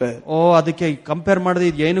compared. ಅದಕ್ಕೆ ಕಂಪೇರ್ ಮಾಡದೆ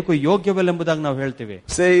ಇದು ಏನಕ್ಕೂ ಯೋಗ್ಯವಿಲ್ಲ ಎಂಬುದಾಗಿ ನಾವು ಹೇಳ್ತೀವಿ.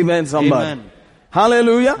 Say amen somebody. Amen.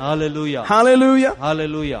 Hallelujah. Hallelujah. Hallelujah.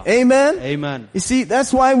 Hallelujah. Amen. Amen. You see,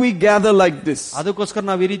 that's why we gather like this. ಅದಕ್ಕೋಸ್ಕರ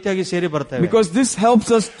ನಾವು ಈ ರೀತಿಯಾಗಿ ಸೇರಿ ಬರ್ತೇವೆ. Because this helps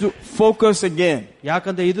us to focus again.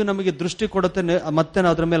 ಯಾಕಂದ್ರೆ ಇದು ನಮಗೆ ದೃಷ್ಟಿ ಕೊಡುತ್ತೆ, ಮತ್ತೆ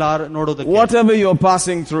ನಾವು ಅದರ ಮೇಲೆ ನೋಡೋದಕ್ಕೆ. Whatever you are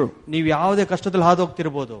passing through, ನೀವು ಯಾವುದೇ ಕಷ್ಟದಲ್ಲಿ ಹಾದು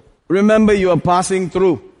ಹೋಗ್ತಿರಬಹುದು, remember you are passing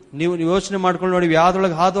through. ನೀವು ಯೋಚನೆ ಮಾಡ್ಕೊಂಡು ನೋಡಿ,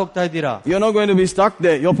 ಯಾವ್ದ್ರೊಳಗೆ ಹಾದು ಹೋಗ್ತಾ ಇದ್ದೀರಾ. You're not going to be stuck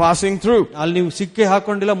there. You're passing through. ಅಲ್ಲಿ ನೀವು ಸಿಕ್ಕಿ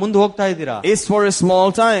ಹಾಕೊಂಡಿಲ್ಲ, ಮುಂದೆ ಹೋಗ್ತಾ ಇದ್ದೀರಾ. It's for a small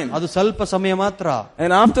time. ಅದು ಸ್ವಲ್ಪ ಸಮಯ ಮಾತ್ರ.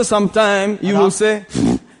 And after some time you will say,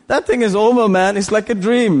 that thing is over, man. It's like a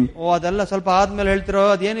dream. ಅದೆಲ್ಲ ಸ್ವಲ್ಪ ಆದ್ಮೇಲೆ ಹೇಳ್ತಿರೋ,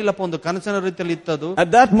 ಅದೇನಿಲ್ಲಪ್ಪ, ಒಂದು ಕನಸಿನ ರೀತಿಯಲ್ಲಿ ಇತ್ತದು. At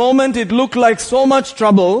that moment it looked like so much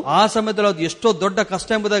trouble. ಆ ಸಮಯದಲ್ಲಿ ಅದು ಎಷ್ಟೋ ದೊಡ್ಡ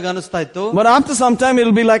ಕಷ್ಟ ಎಂಬುದಾಗಿ ಅನಿಸ್ತಾ ಇತ್ತು. But after some time it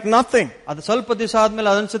will be like nothing. ಅದು ಸ್ವಲ್ಪ ದಿವಸ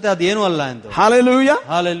ಆದ್ಮೇಲೆ ಅದನ್ಸುತ್ತೆ ಅದೇನು ಅಲ್ಲ ಎಂದು. Hallelujah.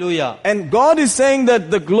 Hallelujah. And God is saying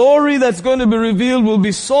that the glory that's going to be revealed will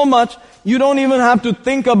be so much, you don't even have to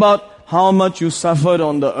think about how much you suffered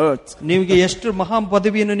on the earth. ನಿಮಗೆ ಎಷ್ಟು ಮಹಾ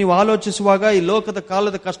ಪದವಿಯನ್ನು ನೀವು ಆಲೋಚಿಸುವಾಗ ಈ ಲೋಕದ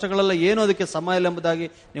ಕಾಲದ ಕಷ್ಟಗಳೆಲ್ಲ ಏನು ಅದಕ್ಕೆ ಸಮ ಇಲ್ಲ ಎಂಬುದಾಗಿ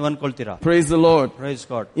ನೀವು ಅನ್ಕೊಳ್ತೀರಾ. Praise the Lord. Praise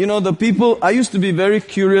God. You know, the people, I used to be very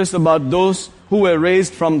curious about those who were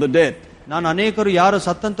raised from the dead. ನಾನು ಅನೇಕರು ಯಾರು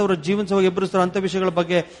ಸತ್ತಂತವರು ಜೀವಂತವಾಗಿ ಎಬ್ಬರಿಸ್ತಾರೋ ಅಂತ ವಿಷಯಗಳ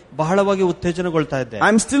ಬಗ್ಗೆ ಬಹಳವಾಗಿ ಉತ್ತೇಜನಗೊಳ್ತಾ ಇದ್ದೆ.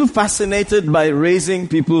 I'm still fascinated by raising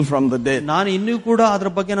people from the dead. ನಾನು ಇನ್ನೂ ಕೂಡ ಅದರ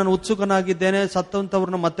ಬಗ್ಗೆ ನಾನು ಉತ್ಸುಕನಾಗಿದ್ದೇನೆ,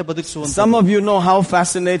 ಸತ್ತಂತವರನ್ನ ಮತ್ತೆ ಬದುಕಿಸುವಂತ. Some of you know how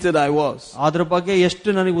fascinated I was. ಅದರ ಬಗ್ಗೆ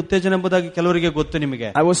ಎಷ್ಟು ನನಗೆ ಉತ್ತೇಜನ ಎಂಬುದಾಗಿ ಕೆಲವರಿಗೆ ಗೊತ್ತು.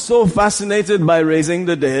 ನಿಮಗೆ I was so fascinated by raising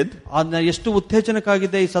the dead. ಅದನ್ನ ಎಷ್ಟು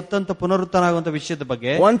ಉತ್ತೇಜನಕ್ಕಾಗಿದ್ದೆ ಈ ಸತ್ತಂತ ಪುನರುತ್ಥಾನ ಆಗುವಂತ ವಿಷಯದ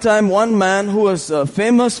ಬಗ್ಗೆ. One time one man who was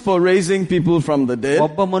famous for raising people from the dead,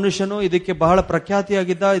 ಒಬ್ಬ ಮನುಷ್ಯನು ಇದಕ್ಕೆ ಬಹಳ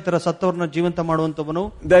ಪ್ರಖ್ಯಾತಿಯಾಗಿದ್ದ, ಇತರ ಸತ್ತವರನ್ನ ಜೀವಂತ ಮಾಡುವಂತವನು,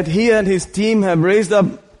 that he and his team have raised up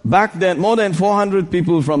back then more than 400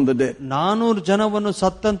 people from the dead. 400 ಜನವನ್ನು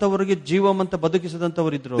ಸತ್ತಂತವರಿಗೆ ಜೀವಮಂತ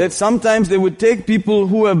ಬದುಕಿಸಿದಂತವರಿದ್ರು. That sometimes they would take people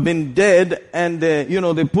who have been dead and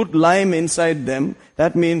they put lime inside them.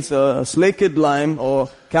 That means slaked lime or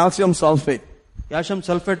calcium sulfate. Calcium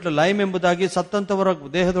sulphate, lime ಎಂಬುದಾಗಿ ಸತ್ತಂತವರ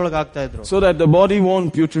ದೇಹದೊಳಗೆ ಆಗ್ತಾ ಇದ್ರು. So that the body won't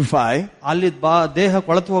putrefy. ಅಲ್ಲಿ ದೇಹ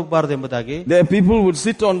ಕೊಳೆತು ಹೋಗಬಾರದು ಎಂಬುದಾಗಿ. There people would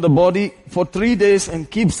sit on the body for 3 days and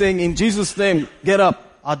keep saying, in Jesus' name, get up.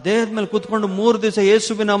 ಆ ದೇಹದ ಮೇಲೆ ಕೂತ್ಕೊಂಡು 3 ದಿವಸ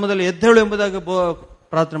ಯೇಸುವಿನ ನಾಮದಲ್ಲಿ ಎದ್ದೇಳು ಎಂಬುದಾಗಿ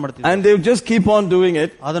ಪ್ರಾರ್ಥನೆ ಮಾಡ್ತಿದ್ರು. And they would just keep on doing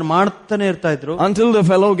it. ಅದನ್ನ ಮಾಡ್ತಾನೆ ಇರ್ತಾ ಇದ್ರು until the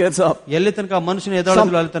fellow gets up. ಎಲ್ಲಿ ತನಕ ಮನುಷ್ಯನ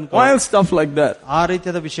ಎದ್ದೇಳೋದಿಲ್ಲ ಅಲ್ಲಿ ತನಕ. Wild stuff like that. ಆ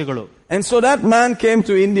ರೀತಿಯಾದ ವಿಷಯಗಳು. And so that man came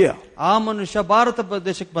to India. ಆ ಮನುಷ್ಯ ಭಾರತ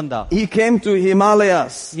ದೇಶಕ್ಕೆ ಬಂದ. He came to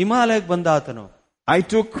Himalayas. ಹಿಮಾಲಯಕ್ಕೆ ಬಂದ ಆತನು. I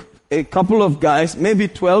took a couple of guys, maybe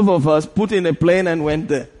 12 of us, put in a plane and went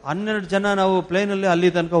there. 12 ಜನ ನಾವು ಪ್ಲೇನ್ ಅಲ್ಲಿ ಅಲ್ಲಿ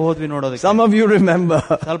ತನಕ ಹೋದ್ವಿ ನೋಡೋದಕ್ಕೆ. Some of you remember.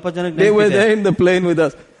 ಸ್ವಲ್ಪ ಜನಕ್ಕೆ they were there in the plane with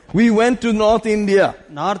us. We went to North India.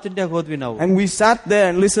 North ಇಂಡಿಯಾಗೆ ಹೋದ್ವಿ ನಾವು. And we sat there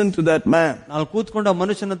and listened to that man. ನಾವು ಕೂತ್ಕೊಂಡು ಆ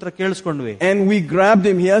ಮನುಷ್ಯನ ಹತ್ರ ಕೇಳಿಸ್ಕೊಂಡ್ವಿ. And we grabbed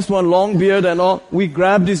him. He has one long beard and all. We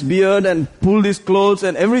grabbed his beard and pulled his clothes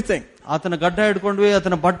and everything. ಆತನ ಗಡ್ಡ ಹಿಡ್ಕೊಂಡ್ವಿ,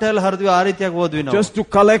 ಆತನ ಬಟ್ಟೆ ಎಲ್ಲ ಹರಿದ್ವಿ, ಆ ರೀತಿಯಾಗಿ ಹೋದ್ವಿ ನಾವು. Just to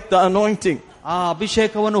collect the anointing. ಆ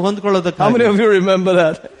ಅಭಿಷೇಕವನ್ನು ಹೊಂದ್ಕೊಳ್ಳೋದಕ್ಕೆ. How many of you remember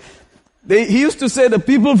that? He used to say the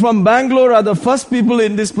people from Bangalore are the first people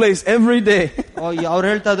in this place every day. ಅವ್ರು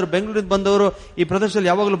ಹೇಳ್ತಾ ಇದ್ರು, ಬೆಂಗಳೂರಿಂದ ಬಂದವರು ಈ ಪ್ರದೇಶದಲ್ಲಿ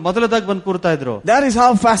ಯಾವಾಗಲೂ ಮೊದಲದಾಗಿ ಬಂದು ಕೂರ್ತಾ ಇದ್ರು. That is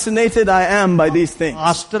how fascinated I am by these things.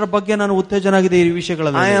 ಅಷ್ಟರ ಬಗ್ಗೆ ನಾನು ಉತ್ತೇಜನಾಗಿದೆ ಈ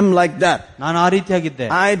ವಿಷಯಗಳಲ್ಲಿ. I am like that. ನಾನು ಆ ರೀತಿಯಾಗಿದ್ದೆ.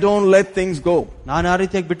 I don't let things go. ನಾನು ಆ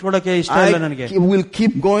ರೀತಿಯಾಗಿ ಬಿಟ್ಕೊಡಕ್ಕೆ ಇಷ್ಟ ಇಲ್ಲ ನನಗೆ. I will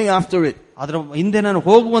keep going after it. ಅದರ ಹಿಂದೆ ನಾನು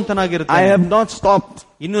ಹೋಗುವಂತನಾಗಿರುತ್ತೇನೆ. I have not stopped.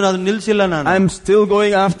 ಇನ್ನು ನಾನು ನಿಲ್ಸಿಲ್ಲ, ನಾನು I am still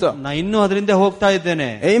going after. ನಾ ಇನ್ನೂ ಅದರಿಂದ ಹೋಗ್ತಾ ಇದ್ದೇನೆ.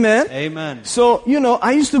 Amen. Amen. So,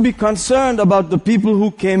 I used to be concerned about the people who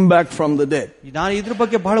came back from the dead. ನಾನು ಇದ್ರ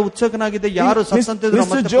ಬಗ್ಗೆ ಬಹಳ ಉತ್ಸುಕನಾಗಿದ್ದೆ. ಯಾರು ಸತ್ತಂತಿದ್ರು.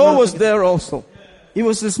 Mr. Joe was there also. He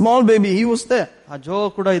was a small baby. He was there. ಆ ಜೋ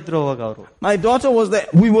ಕೂಡ ಇದ್ರು ಅವಾಗ ಅವರು. My daughter was there.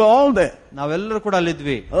 We were all there. ನಾವೆಲ್ಲರೂ ಕೂಡ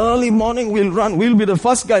ಅಲ್ಲಿದ್ವಿ. Early morning we'll run. We'll be the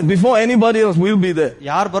first guys. Before anybody else, we'll be there.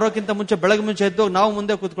 ಯಾರು ಬರೋಕ್ಕಿಂತ ಮುಂಚೆ ಬೆಳಗ್ಗೆ ಮುಂಚೆ ಎದ್ದು ನಾವು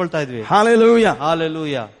ಮುಂದೆ ಕೂತ್ಕೊಳ್ತಾ ಇದ್ವಿ. Hallelujah.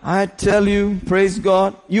 Hallelujah. I tell you, praise God,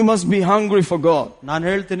 you must be hungry for God. ನಾನು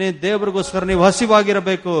ಹೇಳ್ತೀನಿ, ದೇವರಿಗೋಸ್ಕರ ನೀವು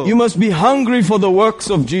ಹಸಿವಾಗಿರಬೇಕು. You must be hungry for the works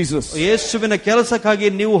of Jesus. ಯೇಸುವಿನ ಕೆಲಸಕ್ಕಾಗಿ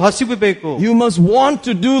ನೀವು ಹಸಿಬೇಕು. You must want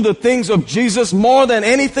to do the things of Jesus more than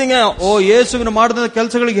anything else. ಓ, ಯೇಸುವಿನ ಮಾಡಿದ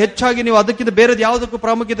ಕೆಲಸಗಳಿಗೆ ಹೆಚ್ಚಾಗಿ ನೀವು ಅದಕ್ಕಿಂತ ಬೇರೆ ಯಾವುದಕ್ಕೂ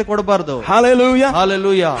ಪ್ರಾಮುಖ್ಯತೆ ಕೊಡಬಾರದು. Hallelujah.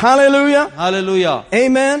 Hallelujah. Hallelujah. Hallelujah.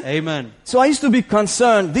 Amen. Amen. So I used to be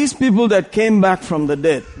concerned, these people that came back from the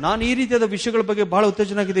dead. ನಾನು ಈ ರೀತಿಯಾದ ವಿಷಯಗಳ ಬಗ್ಗೆ ಬಹಳ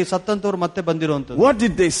ಉತ್ತೇಜನಾಗಿದೆ. ಸತ್ತಂತವರು ಮತ್ತೆ ಬಂದಿರುವಂತದ್ದು. What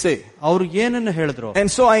did they say? ಅವರು ಏನನ್ನು ಹೇಳಿದ್ರು? And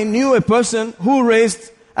so I knew a person who raised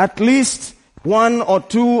at least 1 or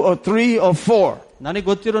 2 or 3 or 4. ನನಗೆ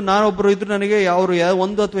ಗೊತ್ತಿರೋ ನಾನೊಬ್ರು ಇದ್ರು, ನನಗೆ ಅವರು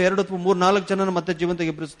 1 ಅಥವಾ 2 ಅಥವಾ 3 4 ಜನನ ಮತ್ತೆ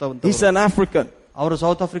ಜೀವಂತಕ್ಕೆ ಎಬ್ಬಿಸುತ್ತವಂತೆ. He's an African. ಅವರು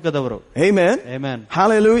ಸೌತ್ ಆಫ್ರಿಕಾದವರು. Amen. Amen.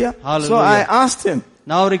 Hallelujah. So I asked him.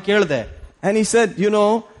 ನಾ ಅವ್ರಿಗೆ ಕೇಳಿದೆ. And he said,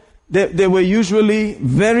 they were usually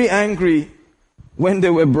very angry when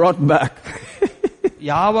they were brought back.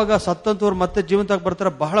 ಯಾವಾಗ ಸತ್ತಂತವ್ರು ಮತ್ತೆ ಜೀವಂತಕ್ಕೆ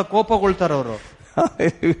ಬರ್ತಾರೆ ಬಹಳ ಕೋಪಗೊಳ್ತಾರೆ ಅವರು.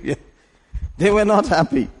 Hallelujah. They were not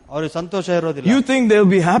happy. ಅವ್ರಿಗೆ ಸಂತೋಷ ಇರೋದಿಲ್ಲ. You think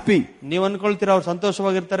they'll be happy? ನೀವು ಅನ್ಕೊಳ್ತೀರಾ ಅವ್ರು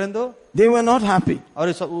ಸಂತೋಷವಾಗಿರ್ತಾರೆ ಎಂದು? They were not happy.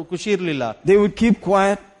 ಅವ್ರಿಗೆ ಖುಷಿ ಇರ್ಲಿಲ್ಲ. They would keep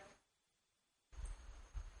quiet.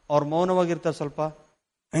 ಅವ್ರು ಮೌನವಾಗಿರ್ತಾರೆ ಸ್ವಲ್ಪ.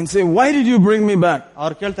 And say, why did you bring me back?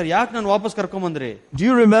 ಅವ್ರು ಕೇಳ್ತಾರೆ, ಯಾಕೆ ನಾನು ವಾಪಸ್ ಕರ್ಕೊಂಡ್ ಬಂದ್ರಿ? Do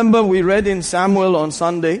you remember we read in Samuel on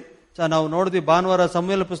Sunday? ನಾವು ನೋಡಿದ್ವಿ, ಭಾನುವಾರ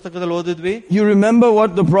ಸಮುವೇಲ ಪುಸ್ತಕದಲ್ಲಿ ಓದಿದ್ವಿ. You remember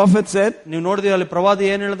what the prophet said? ನೀವು ನೋಡಿದ್ವಿ, ಅಲ್ಲಿ ಪ್ರವಾದಿ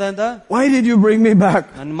ಏನ್ ಹೇಳ್ದ ಅಂತ? Why did you bring me back?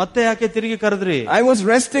 ನಾನು ಮತ್ತೆ ಯಾಕೆ ತಿರುಗಿ ಕರೆದ್ರಿ? I was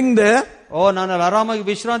resting there. ಓ, ನಾನು ಅಲ್ಲಿ ಆರಾಮಾಗಿ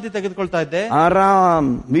ವಿಶ್ರಾಂತಿ ತೆಗೆದುಕೊಳ್ತಾ ಇದ್ದೆ. Aram,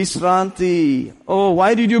 Vishranti. Oh, why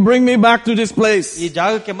did you bring me back to this place? ಈ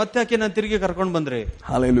ಜಾಗಕ್ಕೆ ಮತ್ತೆ ಯಾಕೆ ನಾನು ತಿರುಗಿ ಕರ್ಕೊಂಡ್ ಬಂದ್ರಿ?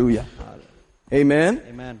 Hallelujah. Amen.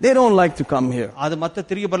 Amen. They don't like to come here. ಅದು ಮತ್ತೆ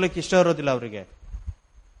ತಿರುಗಿ ಬರ್ಲಿಕ್ಕೆ ಇಷ್ಟ ಇರೋದಿಲ್ಲ ಅವರಿಗೆ.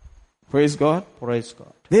 Praise God. Praise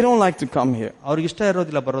God. They don't like to come here. ಅವ್ರಿಗೆ ಇಷ್ಟ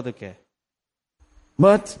ಇರೋದಿಲ್ಲ ಬರೋದಕ್ಕೆ.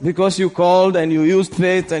 But because you called and you used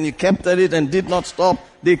faith and you kept at it and did not stop,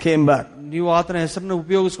 they came back. ನೀವು ಆತನ ಹೆಸರನ್ನು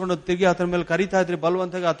ಉಪಯೋಗಿಸಿಕೊಂಡು ತಿರುಗಿ ಆತನ ಮೇಲೆ ಕರೀತಾ ಇದ್ರಿ,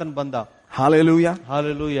 ಬಲವಂತವಾಗಿ ಆತನ ಬಂದ. Hallelujah.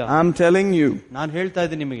 Hallelujah. I'm telling you. ನಾನು ಹೇಳ್ತಾ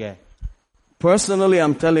ಇದ್ದೀನಿ ನಿಮಗೆ. Personally,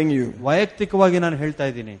 I'm telling you. ವೈಯಕ್ತಿಕವಾಗಿ ನಾನು ಹೇಳ್ತಾ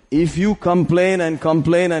ಇದ್ದೀನಿ. If you complain and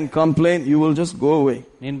complain and complain, you will just go away.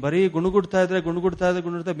 ನೀನ್ ಬರೀ ಗುಣಗುಡ್ತಾ ಇದ್ರೆ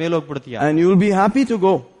ಮೇಲೆ ಹೋಗ್ಬಿಡ್ತೀಯ. And you will be happy to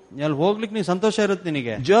go. ಅಲ್ಲಿ ಹೋಗ್ಲಿಕ್ಕೆ ನೀ ಸಂತೋಷ ಇರುತ್ತೆ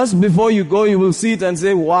ನಿನಗೆ. Just before you go, you will see it and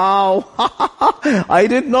say, wow, I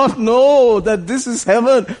did not know that this is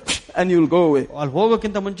heaven. And you will go away. ಅಲ್ಲಿ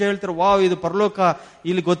ಹೋಗೋಕ್ಕಿಂತ ಮುಂಚೆ ಹೇಳ್ತಾರೆ, wow, ಇದು ಪರಲೋಕ,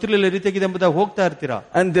 ಇಲ್ಲಿ ಗೊತ್ತಿರಲಿಲ್ಲ ರೀತಿಯಾಗಿದೆ ಎಂಬುದಾಗಿ ಹೋಗ್ತಾ ಇರ್ತೀರಾ.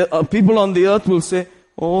 And the people on the earth will say,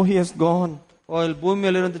 oh, he has gone. ಓ, ಇಲ್ಲಿ ಭೂಮಿ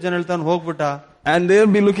ಮೇಲೆ ಇರುವಂತ ಜನ ಹೇಳ್ತಾನೆ ಹೋಗ್ಬಿಟ್ಟ. And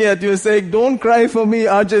they'll be looking at you and saying, don't cry for me,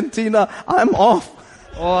 Argentina, I'm off.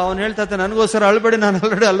 ಓ, ಅವನು ಹೇಳ್ತಾ ಇದ್ದಾನೆ, ನನಗೋಸ್ಕರ ಅಳ್ಬೇಡಿ, ನಾನು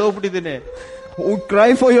ಆಲ್ರೆಡಿ ಅಲ್ಲಿ ಹೋಗ್ಬಿಟ್ಟಿದ್ದೀನಿ.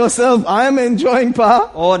 Cry for yourself, I am enjoying, Pa.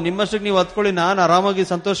 ಓ, ನಿಮ್ಮಷ್ಟಕ್ಕೆ ನೀವು ಹತ್ಕೊಳ್ಳಿ, ನಾನು ಆರಾಮಾಗಿ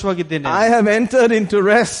ಸಂತೋಷವಾಗಿದ್ದೇನೆ. I have entered into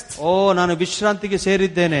rest. ಓ, ನಾನು ವಿಶ್ರಾಂತಿಗೆ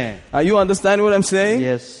ಸೇರಿದ್ದೇನೆ. Are you understand what I'm saying?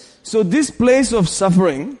 Yes. So this place of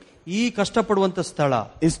suffering ಈ ಕಷ್ಟಪಡುವಂತ ಸ್ಥಳ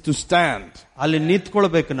is to stand. ಅಲ್ಲಿ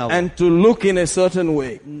ನಿಂತ್ಕೊಳ್ಬೇಕು ನಾವು. And to look in a certain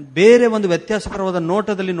way. ಬೇರೆ ಒಂದು ವ್ಯತ್ಯಾಸಕರವಾದ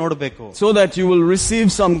ನೋಟದಲ್ಲಿ ನೋಡಬೇಕು. So that you will receive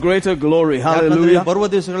some greater glory. Hallelujah. ಬರುವ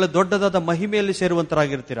ದಿವಸಗಳಲ್ಲಿ ದೊಡ್ಡದಾದ ಮಹಿಮೆಯಲ್ಲಿ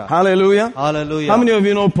ಸೇರುವಂತರಾಗಿರ್ತೀರಾ. Hallelujah. Hallelujah. How many of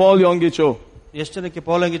you know Paul Yonggi-cho? ಎಷ್ಟು ಜನಕ್ಕೆ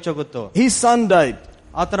ಪೌಲ್ ಯೊಂಗಿ-ಚೋ ಗೊತ್ತು? His son died.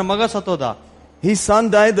 ಆತನ ಮಗ ಸತ್ತೋದ. His son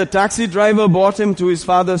died. The taxi driver brought him to his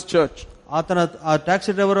father's church. ಆತನ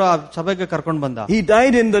taxi driver ಆ ಸಭೆಗೆ ಕರ್ಕೊಂಡು ಬಂದ. He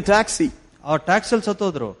died in the taxi. ಆ ಟ್ಯಾಕ್ಸಿಯಲ್ಲಿ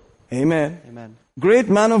ಸತ್ತೋದ್ರು. Amen. Amen. Great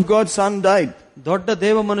man of God's son died. ದೊಡ್ಡ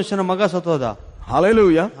ದೇವ ಮನುಷ್ಯನ ಮಗ ಸತ್ತೋದ.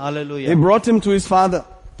 Hallelujah. Hallelujah. They brought him to his father.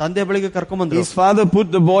 ತಂದೆ ಬಳಿಗೆ ಕರ್ಕೊಂಡು ಬಂದ್ರು. His father put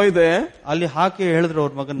the boy there. ಅಲ್ಲಿ ಹಾಕಿ ಹೇಳಿದ್ರು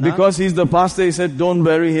ಅವ್ರ ಮಗನ್ನ. Because he's the pastor, he said, don't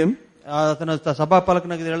bury him. ಆತನ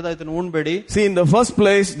ಸಭಾಪಾಲಕನಾಗಿ ಹೇಳ್ದಾಯ್ತು, ಉಣ್ಬೇಡಿ. See, in the first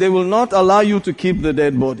place, they will not allow you to keep the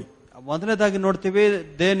dead body. ಮೊದಲನೇದಾಗಿ ನೋಡ್ತೀವಿ,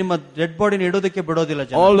 ನಿಮ್ಮ ಡೆಡ್ ಬಾಡಿನ ಇಡೋದಕ್ಕೆ ಬಿಡೋದಿಲ್ಲ.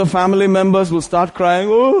 All the family members will start crying,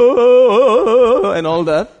 oh, and all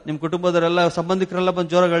that. ನಿಮ್ ಕುಟುಂಬದವರೆಲ್ಲ ಸಂಬಂಧಿಕರೆಲ್ಲ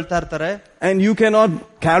ಬಂದು ಜೋರಾಗಿ ಹೇಳ್ತಾ ಇರ್ತಾರೆ. And you cannot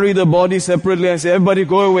carry the body separately and say, everybody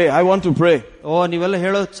go away, I want to pray. ಓ, ನೀವೆಲ್ಲ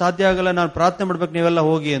ಹೇಳೋಕ್ ಸಾಧ್ಯ ಆಗಲ್ಲ, ನಾನು ಪ್ರಾರ್ಥನೆ ಮಾಡ್ಬೇಕು, ನೀವೆಲ್ಲ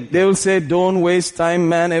ಹೋಗಿ ಅಂತ. They will say, don't waste time,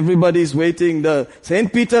 man, everybody is waiting. The St.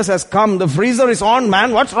 Peter's has come, the freezer is on, man,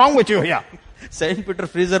 what's wrong with you here? Saint Peter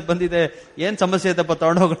freezer ಬಂದಿದೆ, ಏನ್ ಸಮಸ್ಯೆ ಐತಪ್ಪ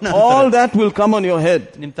ತಗೊಂಡು ಹೋಗೋಣ. All that will come on your head.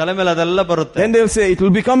 ನಿಮ್ ತಲೆ ಮೇಲೆ ಅದೆಲ್ಲ ಬರುತ್ತೆ. Then they'll say it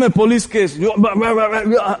will become a police case.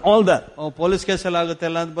 All that. Police case ಎಲ್ಲ ಆಗುತ್ತೆ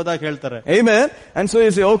ಎಲ್ಲ ಅಂತ ಬದಾಗ ಹೇಳ್ತಾರೆ. Amen. And so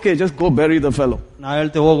you say, okay, just go bury the fellow. ನಾ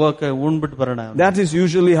ಹೇಳ್ತೇವೆ ಹೋಗೋಕೆ ಉಣ್ಬಿಟ್ಟು ಬರೋಣ. That is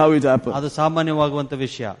usually how it happens. ಅದು ಸಾಮಾನ್ಯವಾಗುವಂತ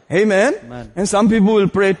ವಿಷಯ. Amen. And some people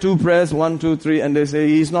will pray 2 prayers, 1, 2, 3, and they say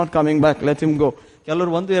he's not coming back. Let him go.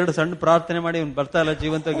 ಕೆಲವರು 1-2 ಸಣ್ಣ ಪ್ರಾರ್ಥನೆ ಮಾಡಿ ಬರ್ತಾ ಇಲ್ಲ,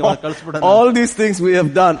 ಜೀವಂತವಾಗಿ ಕಳಿಸ್ಬಿಡೋಣ. All these things we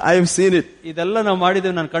have done. I have seen it. ಇದೆಲ್ಲ ನಾವು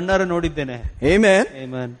ಮಾಡಿದ್ದೇವೆ, ನಾನು ಕಣ್ಣಾರೆ ನೋಡಿದ್ದೇನೆ. Amen.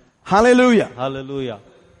 Amen. Hallelujah. Hallelujah.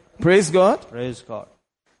 Praise God. Praise God.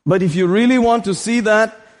 But if you really want to see that,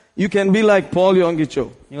 you can be like Paul Yonggi-cho.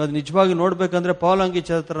 ನೀವು ಅದು ನಿಜವಾಗಿ ನೋಡ್ಬೇಕಂದ್ರೆ ಪೌಲ್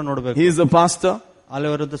ಅಂಗಿಚ ಹತ್ರ ನೋಡ್ಬೇಕು. He is a pastor.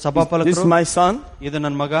 ಅಲ್ಲಿವರದ್ದು ಸಭಾಪಾಲಕರು. This is my son. ಇದು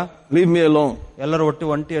ನನ್ನ ಮಗ. Leave me alone. ಎಲ್ಲರೂ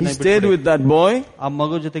ಒಂಟಿಯಾಗಿ He stayed with that boy. ಆ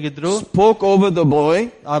ಮಗು ಜೊತೆಗಿದ್ರು. Spoke over the boy.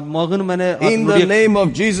 ಆ ಮಗನ ಮೇಲೆ in the name of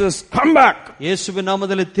Jesus, come back. ಯೇಸುವಿನ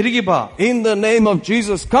ನಾಮದಲ್ಲಿ ತಿರುಗಿ ಬಾ. In the name of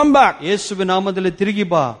Jesus, come back. ಯೇಸುವಿನ ನಾಮದಲ್ಲಿ ತಿರುಗಿ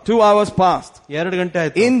ಬಾ. 2 hours passed. 2 ಗಂಟೆ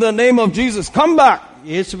ಆಯ್ತು. In the name of Jesus, come back.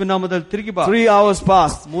 ಯೇಸುವಿನ ನಾಮದಲ್ಲಿ ತಿರುಗಿ ಬಾ. 3 hours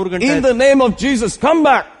passed. 3 ಗಂಟೆ. In the name of Jesus, come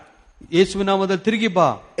back. ಯೇಸುವಿನ ನಾಮದಲ್ಲಿ ತಿರುಗಿ ಬಾ.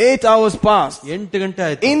 8 hours passed. 8 ಗಂಟೆ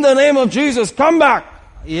ಆಯ್ತು. In the name of Jesus, come back.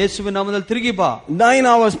 ಯೇಸುವಿನ ನಾಮದಲ್ಲಿ ತಿರುಗಿ ಬಾ. 9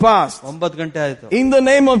 hours passed. 9 ಗಂಟೆ ಆಯ್ತು. In the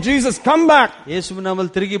name of Jesus, come back. ಯೇಸುವಿನ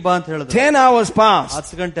ನಾಮದಲ್ಲಿ ತಿರುಗಿ ಬಾ ಅಂತ ಹೇಳಿದ್ರು. 10 hours passed.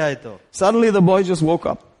 10 ಗಂಟೆ ಆಯ್ತು. Suddenly the boy just woke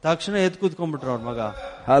up. ತಕ್ಷಣ ಎದ್ದು ಕೂತ್ಕೊಂಡ್ಬಿಟ್ರು ಅವ್ರ ಮಗ.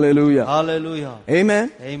 Hallelujah. Hallelujah. Amen.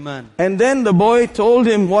 Amen. And then the boy told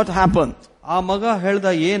him what happened. ಆ ಮಗ ಹೇಳ್ದ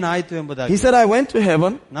ಏನಾಯ್ತು ಎಂಬುದಾಗಿ. He said, I went to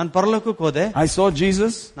heaven. ನಾನು ಪರಲೋಕಕ್ಕೆ ಹೋದೆ. I saw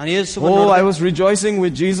Jesus. ನಾನು ಯೇಸುವನ್ನು ನೋಡಿದೆ. I was rejoicing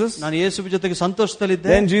with Jesus. ನಾನು ಯೇಸುವಿನ ಜೊತೆಗೆ ಸಂತೋಷದಲ್ಲಿದ್ದೆ.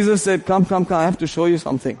 Then Jesus said, come, I have to show you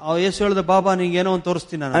something. ಆ ಯೇಸು ಹೇಳಿದ, ಬಾಬಾ ನಿಂಗೆ ಏನೋ ಒಂದು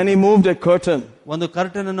ತೋರಿಸ್ತೀನಿ ನಾನು. And he moved a curtain. ಒಂದು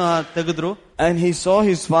ಕರ್ಟನ್ ಅನ್ನು ತೆಗೆದ್ರು. And he saw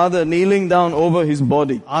his father kneeling down over his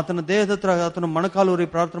body. ಆತನ ದೇಹದ ಹತ್ರ ಆತನ ಮೊಣಕಾಲೂರಿ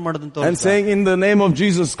ಪ್ರಾರ್ಥನೆ ಮಾಡಿದಂತ. And saying, in the name of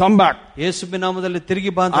Jesus, come back. ಯೇಸುವಿನ ನಾಮದಲ್ಲಿ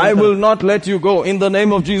ತಿರುಗಿ ಬಾ ಅಂತ. I will not let you go. In the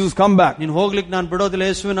name of Jesus, come back. ನೀನು ಹೋಗ್ಲಿಕ್ಕೆ ನಾನು ಬಿಡೋದಿಲ್ಲ,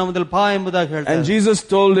 ಯೇಸುವಿನ ನಾಮದಲ್ಲಿ ಬಾ ಎಂಬುದಾಗಿ ಹೇಳ್ತಾರೆ. And Jesus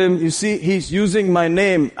told him, you see, he's using my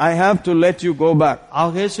name. I have to let you go back. ಆ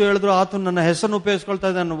ಯೇಸು ಹೇಳಿದ್ರು, ಆತನ ನನ್ನ ಹೆಸರನ್ನು ಉಪಯೋಗಿಸ್ಕೊಳ್ತಾ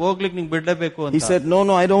ಇದ್ದಾನೆ, ನಾನು ಹೋಗ್ಲಿಕ್ಕೆ ನಿಂಗೆ ಬಿಡಲೇಬೇಕು ಅಂತ. He said, no,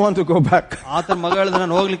 I don't want to go back. ಆತನ ಮಗ ಹೇಳಿದ,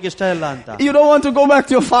 ನಾನು ಹೋಗ್ಲಿಕ್ಕೆ ಇಷ್ಟ ಇಲ್ಲ ಅಂತ. You don't want to go back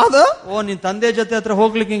to your father? ಓ, ನಿನ್ ತಂದೆ ಜೊತೆ ಹತ್ರ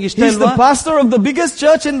ಹೋಗ್ಲಿಕ್ಕೆ ನಿಂಗೆ ಇಷ್ಟ ಇಲ್ವಾ? He's the pastor of the biggest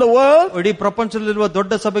church in the world. ಇಡೀ ಪ್ರಪಂಚದಲ್ಲಿರುವ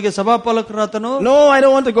ದೊಡ್ಡ ಸಭೆಗೆ ಸಭಾಪಾಲಕರು ಆತನು. No, I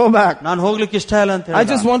don't want to go back. ನಾನು ಹೋಗ್ಲಿಕ್ಕೆ ಇಷ್ಟ ಇಲ್ಲ ಅಂತ. I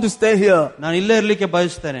just want to stay here. ನಾನು ಇಲ್ಲೇ ಇರ್ಲಿಕ್ಕೆ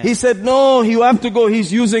ಬಯಸ್ತೇನೆ. He said, no, you have to go.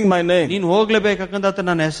 He's using my name. ನೀನು ಹೋಗ್ಲೇಬೇಕಂತ ಆತ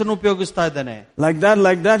ನನ್ನ ಹೆಸರನ್ನು ಉಪಯೋಗಿಸ್ತಾ ಇದ್ದಾನೆ.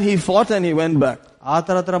 Like that, he fought and he went back.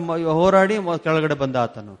 ಆತರ ಹೋರಾಡಿ ಕೆಳಗಡೆ ಬಂದ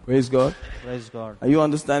ಆತನು. Praise God. Praise God. Are you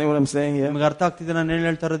understanding what I'm saying here? ನಿಮಗೆ ಅರ್ಥ ಆಗ್ತಿದೆ ನಾನು ಏನು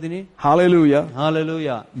ಹೇಳ್ತಾ ಇದ್ದೀನಿ? Hallelujah.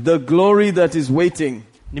 Hallelujah. The glory that is waiting.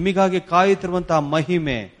 ನಿಮಗಾಗಿ ಕಾಯುತ್ತಿರುವಂತಹ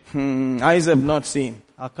ಮಹಿಮೆ. Eyes have not seen.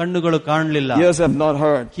 ಆ ಕಣ್ಣುಗಳು ಕಾಣಲಿಲ್ಲ. Ears have not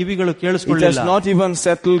heard. ಕಿವಿಗಳು ಕೇಳಿಸಿಕೊಳ್ಳಲಿಲ್ಲ. It has not even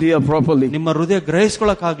settled here properly. ನಿಮ್ಮ ಹೃದಯ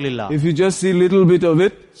ಗ್ರಹಿಸಿಕೊಳ್ಳಕ ಆಗಲಿಲ್ಲ. If you just see little bit of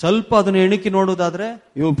it, ಸ್ವಲ್ಪ ಅದನ್ನು ಎಣಿಕೆ ನೋಡುವುದಾದ್ರೆ,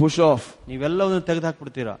 you will push off. ನೀವೆಲ್ಲವನ್ನೂ ತೆಗೆದು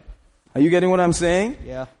ಹಾಕ್ಬಿಡ್ತೀರಾ. Are you getting what I'm saying?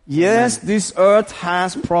 Yeah. Yes, this earth has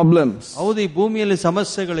problems. ಹೌದು, ಈ ಭೂಮಿಯಲ್ಲಿ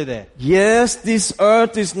ಸಮಸ್ಯೆಗಳಿದೆ. Yes, this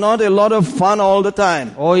earth is not a lot of fun all the time.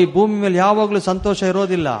 ಓ, ಈ ಭೂಮಿ ಮೇಲೆ ಯಾವಾಗಲೂ ಸಂತೋಷ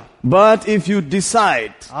ಇರೋದಿಲ್ಲ. But if you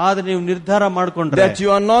decide ಆದ್ರೆ ನೀವು ನಿರ್ಧಾರ ಮಾಡಿಕೊಂಡ್ರೆ that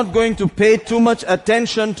you are not going to pay too much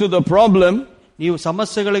attention to the problem, ನೀವು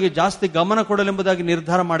ಸಮಸ್ಯೆಗಳಿಗೆ ಜಾಸ್ತಿ ಗಮನ ಕೊಡಲೆಂಬುದಾಗಿ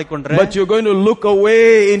ನಿರ್ಧಾರ ಮಾಡಿಕೊಂಡ್ರೆ, but you're going to look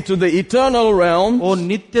away into the eternal realm, ಓ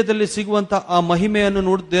ನಿತ್ಯದಲ್ಲಿ ಸಿಗುವಂತ ಆ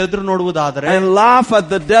ಮಹಿಮೆಯನ್ನು ಎದುರು ನೋಡುವುದಾದರೆ, and laugh at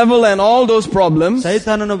the devil and all those problems,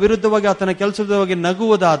 ಸೈತಾನನ ವಿರುದ್ಧವಾಗಿ ಆತನ ಕೆಲಸದ ಬಗ್ಗೆ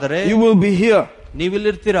ನಗುವುದಾದರೆ, you will be here.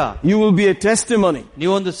 ನೀವಿಲ್ಲಿರ್ತೀರಾ. You will be a testimony.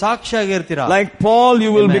 ನೀವೊಂದು ಸಾಕ್ಷಿಯಾಗಿ ಇರ್ತೀರಾ. Like Paul, you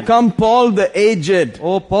will become Paul the aged. ಓ,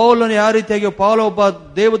 ಪೌಲನು ಯಾವ ರೀತಿಯಾಗಿ, ಪೌಲ ಒಬ್ಬ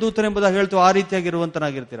ದೇವದೂತನೆಂಬುದಾಗಿ ಹೇಳ್ತೀವಿ, ಆ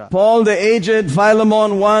ರೀತಿಯಾಗಿರುವಂತನಾಗಿರ್ತೀರಾ. Paul the aged, Philemon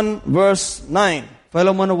 1 verse 9.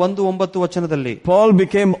 ಫಿಲೆಮೋನ 1:9 ವಚನದಲ್ಲಿ Paul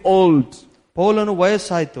became old. ಪೌಲನು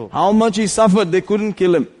ವಯಸ್ಸಾಯ್ತು. How much he suffered, they couldn't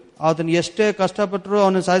kill him. ಆತನು ಎಷ್ಟೇ ಕಷ್ಟಪಟ್ಟರು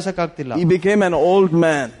ಅವನು ಸಾಯಿಸಕ್ಕಾಗ್ತಿಲ್ಲ. He became an old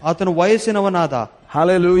man. ಆತನು ವಯಸ್ಸಿನವನಾದ.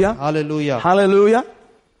 Hallelujah. Hallelujah. Hallelujah.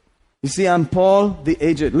 You see, I'm Paul the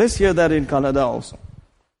aged. Let's hear that in Kannada also.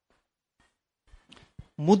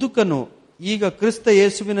 ಮುದುಕನು ಈಗ ಕ್ರಿಸ್ತ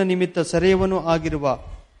ಯೇಸುವಿನ ನಿಮಿತ್ತ ಸೆರೆಯವನು ಆಗಿರುವ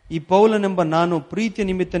ಈ ಪೌಲನೆಂಬ ನಾನು ಪ್ರೀತಿ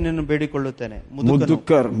ನಿಮಿತ್ತ ನಿನ್ನನ್ನು ಬೇಡಿಕೊಳ್ಳುತ್ತೇನೆ.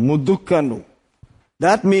 Mudukanu.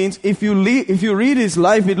 That means if you read his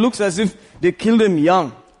life, it looks as if they killed him young.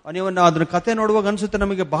 ನೀವು ಅದನ್ನ ಕತೆ ನೋಡುವಾಗ ಅನ್ಸುತ್ತೆ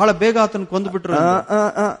ನಮಗೆ ಬಹಳ ಬೇಗ ಆತನ ಕೊಂದುಬಿಟ್ರು.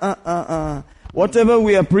 Whatever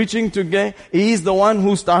we are preaching today, he is the one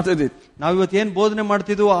who started it. ನಾವಿವತ್ತು ಏನ್ ಬೋಧನೆ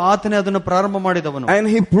ಮಾಡ್ತಿದ್ವು, ಆತನೇ ಅದನ್ನು ಪ್ರಾರಂಭ ಮಾಡಿದವನು. And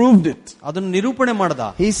he proved it. ಅದನ್ನು ನಿರೂಪಣೆ ಮಾಡ್ದ.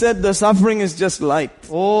 He said the suffering is just light.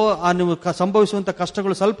 ಓ, ನೀವು ಸಂಭವಿಸುವಂತ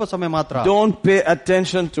ಕಷ್ಟಗಳು ಸ್ವಲ್ಪ ಸಮಯ ಮಾತ್ರ. Don't pay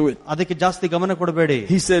attention to it. ಅದಕ್ಕೆ ಜಾಸ್ತಿ ಗಮನ ಕೊಡಬೇಡಿ.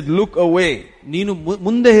 He said, look away. ನೀನು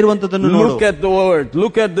ಮುಂದೆ ಇರುವಂತದನ್ನು ನೋಡು. Look at the word,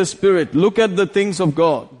 look at the spirit, look at the things of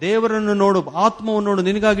God. ದೇವರನ್ನು ನೋಡು, ಆತ್ಮವನ್ನು ನೋಡು,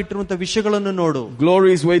 ನಿನಗಾಗಿಟ್ಟಿರುವಂತ ವಿಷಯಗಳನ್ನು ನೋಡು.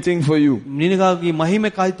 Glory is waiting for you. ನಿನಗಾಗಿ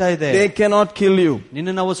ಮಹಿಮೆ ಕಾಯ್ತಾ ಇದೆ. They cannot kill you.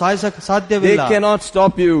 ನಿನ್ನ ನಾವು ಸಾಯಿಸಕ್ಕೆ They ಸಾಧ್ಯವಿಲ್ಲ. cannot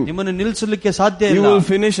stop you. ನಿಮ್ಮನ್ನು ನಿಲ್ಲಿಸಲಿಕ್ಕೆ ಸಾಧ್ಯ You ಇಲ್ಲ. will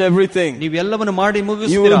finish everything. ನೀವೆಲ್ಲವನ್ನು ಮಾಡಿ You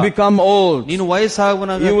ಮುಗಿಸ್ತೀರಾ. will become old. ನೀನು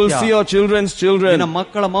ವಯಸ್ಸಾಗುವನಾಗ You will see your children's children. ನಿನ್ನ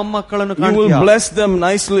ಮಕ್ಕಳ ಮೊಮ್ಮಕ್ಕಳನ್ನು You will ಕಾಣ್ತೀಯ. bless them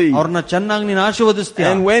nicely. ಅವ್ರನ್ನ ಚೆನ್ನಾಗಿ ನೀನು ಆಶೀರ್ವದಿಸ್ತೀಯ.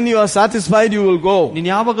 And when you are satisfied, you will go. ನೀನು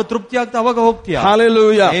ಯಾವಾಗ ತೃಪ್ತಿ ಆಗ್ತಾ ಅವಾಗ ಹೋಗ್ತೀಯ.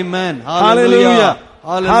 Hallelujah. Amen. Hallelujah.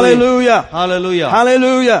 Hallelujah. Hallelujah.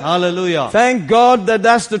 Hallelujah. Hallelujah. Thank God that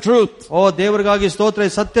that's the truth. ಓ ದೇವರಿಗಾಗಿ ಸ್ತೋತ್ರ,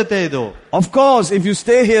 ಸತ್ಯತೆ ಇದು. Of course, if you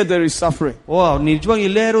stay here, there is suffering. ಓ ನಿಜವಾಗಿ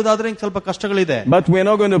ಇಲ್ಲೇ ಇರುವುದಾದ್ರೆ ಸ್ವಲ್ಪ ಕಷ್ಟಗಳಿದೆ. But we're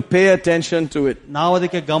not going to pay attention to it. ನಾವು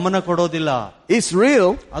ಅದಕ್ಕೆ ಗಮನ ಕೊಡೋದಿಲ್ಲ. It's real.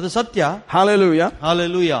 ಅದು ಸತ್ಯ. Hallelujah.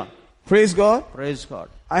 Hallelujah. Praise God. Praise God.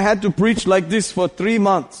 I had to preach like this for 3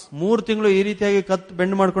 months. 3 ತಿಂಗಳು ಈ ರೀತಿಯಾಗಿ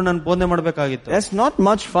ಬೆಂಡ್ ಮಾಡ್ಕೊಂಡು ನಾನು ಬೋಧನೆ ಮಾಡಬೇಕಾಗಿತ್ತು. That's not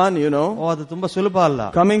much fun, you know. ಓ ಅದು ತುಂಬಾ ಸುಲಭ ಅಲ್ಲ.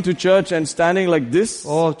 Coming to church and standing like this.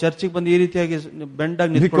 ಓ ಚರ್ಚಿಗೆ ಬಂದು ಈ ರೀತಿಯಾಗಿ ಬೆಂಡ್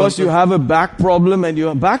ಆಗಿ ನಿಂತ್ಕೊಳ್ಳೋದು. Because you have a back problem and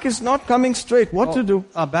your back is not coming straight. What to do?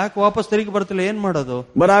 ಆ ಬ್ಯಾಕ್ ವಾಪಸ್ ತಿರುಗಿ ಬರ್ತಿಲ್ಲ, ಏನ್ ಮಾಡೋದು?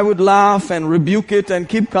 But I would laugh and rebuke it and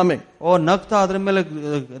keep coming. ಓ ನಗ್ತಾ ಅದ್ರ ಮೇಲೆ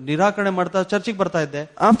ನಿರಾಕರಣೆ ಮಾಡ್ತಾ ಚರ್ಚಿಗೆ ಬರ್ತಾ ಇದ್ದೆ.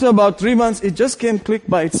 After about 3 months, it just came click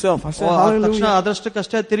by itself. I said, hallelujah.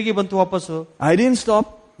 ಅದರಷ್ಟಕ್ಕಷ್ಟೇ ತಿರುಗಿ ಬಂತು ವಾಪಸ್ಸು. I didn't stop.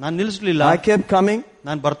 ನಾನು ನಿಲ್ಲಿಸಲಿಲ್ಲ. I kept coming.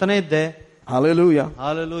 ನಾನು ಬರ್ತಾನೆ ಇದ್ದೆ. Hallelujah.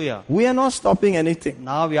 Hallelujah. We are not stopping anything.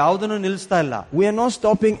 ನಾವು ಯಾವುದನ್ನು ನಿಲ್ಲಿಸ್ತಾ ಇಲ್ಲ. We are not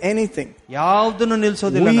stopping anything. ಯಾವುದನ್ನು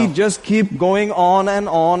ನಿಲ್ಲಿಸೋದಿಲ್ಲ. We just keep going on and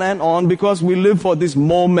on and on because we live for this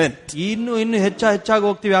moment. ಇನ್ನು ಹೆಚ್ಚಾಗಿ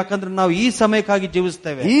ಹೋಗ್ತೀವಿ, ಯಾಕಂದ್ರೆ ನಾವು ಈ ಸಮಯಕ್ಕಾಗಿ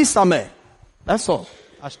ಜೀವಿಸ್ತೇವೆ. ಈ ಸಮಯ. That's all.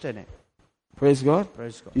 ಅಷ್ಟೇನೆ. Praise God.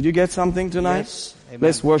 Praise God. Did you get something tonight? Yes. Amen.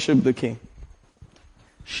 Let's worship the King.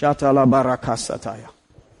 Shatala barakasataya.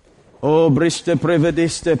 Oh, briste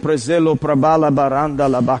prevediste prezelo prabala baranda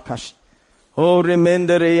la bakash. Oh,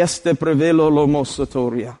 remendere este prevelo lo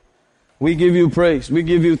mosotoria. We give you praise. We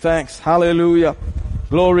give you thanks. Hallelujah.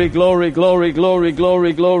 Glory, glory, glory, glory,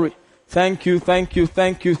 glory, glory. Thank you, thank you,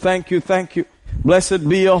 thank you, thank you, thank you. Blessed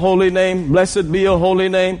be your holy name. Blessed be your holy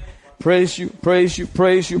name. Praise you, praise you,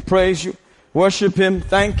 praise you, praise you. Worship Him,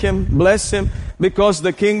 thank Him, bless Him, because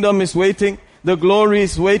the kingdom is waiting. The glory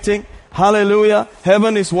is waiting. Hallelujah.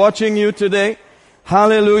 Heaven is watching you today.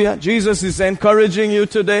 Hallelujah. Jesus is encouraging you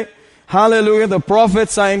today. Hallelujah. The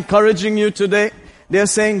prophets are encouraging you today.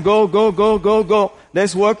 They're saying, go, go, go, go, go.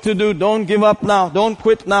 There's work to do. Don't give up now. Don't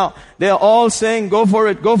quit now. They're all saying, go for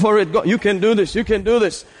it, go for it. Go. You can do this. You can do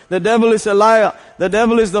this. The devil is a liar. The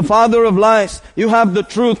devil is the father of lies. You have the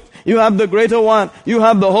truth. You have the greater one. You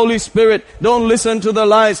have the Holy Spirit. Don't listen to the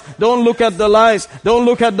lies. Don't look at the lies. Don't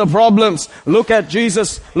look at the problems. Look at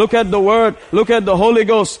Jesus. Look at the Word. Look at the Holy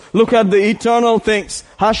Ghost. Look at the eternal things.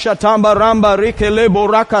 Hashatamba ramba rikelebo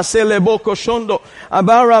rakaselebo koshondo.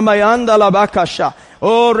 Abara mayanda labakasha.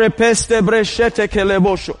 Oh repeste breshete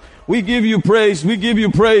kelebosho. We give you praise. We give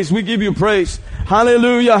you praise. We give you praise.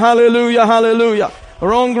 Hallelujah. Hallelujah. Hallelujah.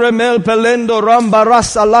 Rongremel pelendo ramba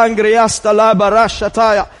rasa langriasta la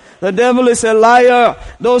barashataya. The devil is a liar.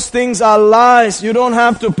 Those things are lies. You don't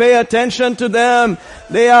have to pay attention to them.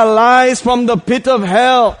 They are lies from the pit of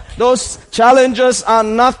hell. Those challenges are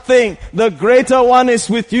nothing. The greater one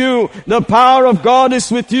is with you. The power of God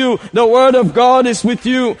is with you. The word of God is with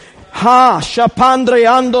you. Shapandre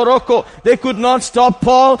andoroko. They could not stop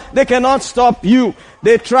Paul. They cannot stop you.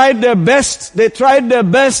 They tried their best. They tried their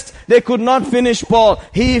best. They could not finish Paul.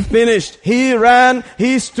 He finished. He ran.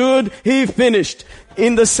 He stood. He finished.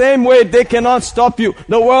 In the same way, they cannot stop you.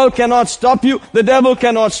 The world cannot stop you. The devil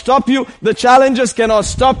cannot stop you. The challenges cannot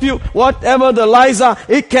stop you. Whatever the lies are,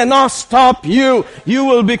 it cannot stop you. You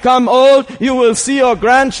will become old. You will see your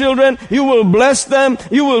grandchildren. You will bless them.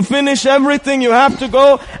 You will finish everything you have to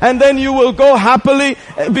go. And then you will go happily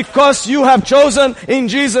because you have chosen in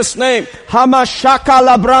Jesus' name. Hamashaka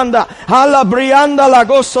labranda. Halabrianda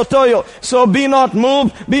lagosotoyo. So be not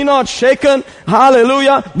moved. Be not shaken.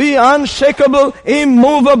 Hallelujah. Be unshakable,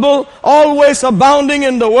 immovable, always abounding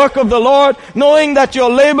in the work of the Lord, knowing that your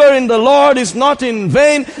labor in the Lord is not in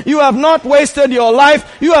vain. You have not wasted your life.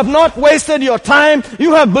 You have not wasted your time.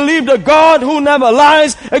 You have believed a God who never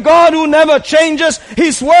lies, a God who never changes.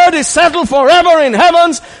 His word is settled forever in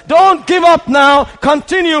heavens. Don't give up now.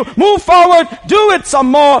 Continue. Move forward. Do it some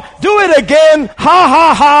more. Do it again. Ha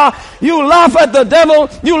ha ha. You laugh at the devil.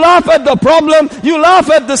 You laugh at the problem. You laugh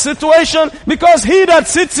at the situation, because he that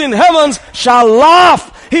sits in heavens shall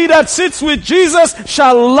laugh. He that sits with Jesus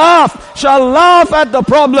shall laugh at the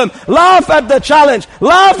problem, laugh at the challenge,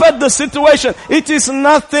 laugh at the situation. It is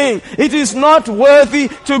nothing. It is not worthy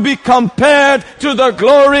to be compared to the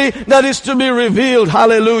glory that is to be revealed.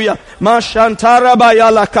 Hallelujah. Mashantara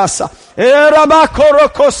bayala kasa.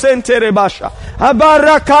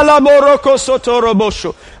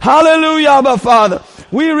 Hallelujah, Abba Father.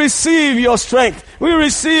 We receive your strength. We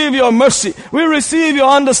receive your mercy. We receive your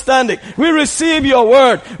understanding. We receive your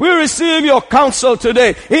word. We receive your counsel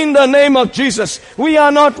today in the name of Jesus. We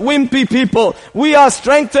are not wimpy people. We are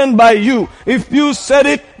strengthened by you. If you said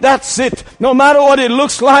it, that's it. No matter what it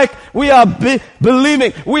looks like, we are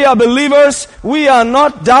believing. We are believers. We are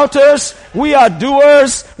not doubters. We are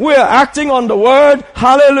doers. We are acting on the word.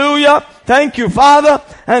 Hallelujah. Thank you, Father.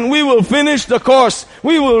 And we will finish the course.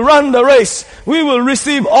 We will run the race. We will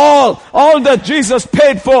receive all that Jesus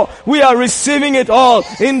paid for. We are receiving it all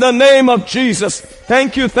in the name of Jesus.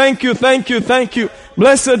 Thank you, thank you, thank you, thank you.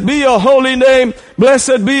 Blessed be your holy name.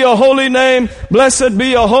 Blessed be your holy name. Blessed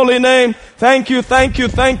be your holy name. Thank you, thank you,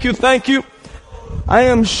 thank you, thank you. I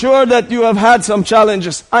am sure that you have had some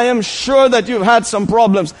challenges. I am sure that you've had some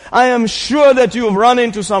problems. I am sure that you've run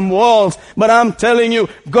into some walls. But I'm telling you,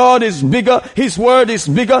 God is bigger. His word is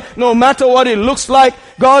bigger. No matter what it looks like,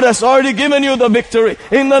 God has already given you the victory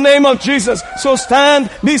in the name of Jesus. So stand,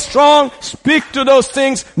 be strong, speak to those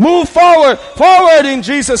things, move forward in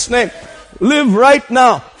Jesus' name. Live right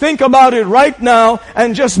now. Think about it right now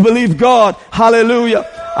and just believe God. Hallelujah.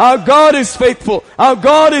 Our God is faithful. Our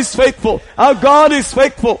God is faithful. Our God is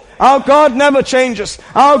faithful. Our God never changes.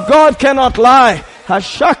 Our God cannot lie.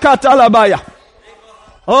 Hashakatalabaya.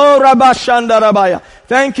 Oh, Rabashandarabaya.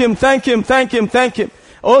 Thank Him, thank Him, thank Him, thank Him.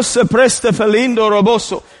 Oh, Sepreste Felindo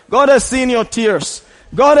Roboso. God has seen your tears.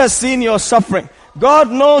 God has seen your suffering. God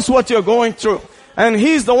knows what you're going through. And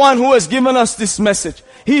He's the one who has given us this message.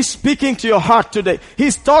 He's speaking to your heart today.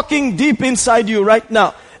 He's talking deep inside you right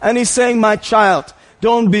now. And He's saying, my child,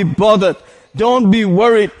 don't be bothered. Don't be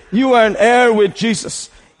worried. You are an heir with Jesus.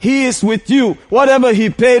 He is with you. Whatever He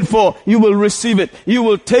paid for, you will receive it. You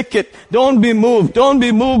will take it. Don't be moved. Don't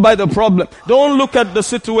be moved by the problem. Don't look at the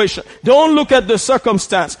situation. Don't look at the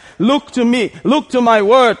circumstance. Look to me. Look to my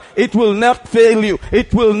word. It will not fail you.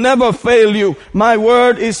 It will never fail you. My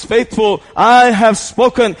word is faithful. I have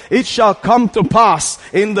spoken. It shall come to pass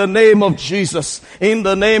in the name of Jesus. In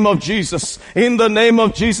the name of Jesus. In the name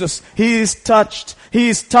of Jesus. He is touched. He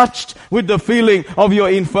is touched with the feeling of your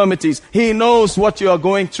infirmities. He knows what you are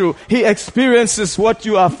going through. He experiences what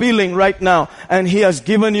you are feeling right now. And He has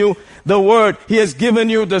given you the word. He has given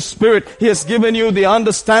you the Spirit. He has given you the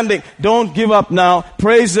understanding. Don't give up now.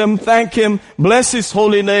 Praise Him. Thank Him. Bless His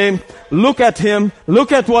holy name. Look at Him.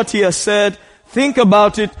 Look at what He has said. Think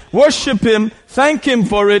about it. Worship Him. Thank Him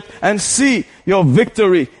for it. And see your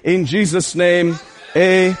victory in Jesus' name.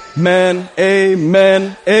 Amen.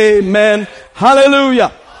 Amen. Amen.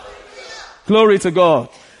 Hallelujah. Glory to God.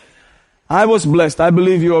 I was blessed. I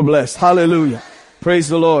believe you are blessed. Hallelujah. Praise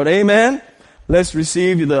the Lord. Amen. Let's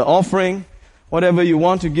receive the offering. Whatever you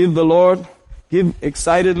want to give the Lord, give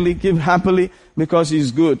excitedly, give happily, because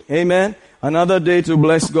He's good. Amen. Another day to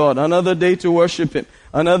bless God. Another day to worship Him.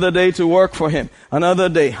 Another day to work for Him. Another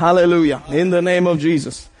day. Hallelujah. In the name of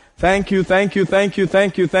Jesus. Thank you, thank you, thank you,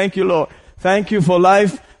 thank you, thank you, Lord. Thank you for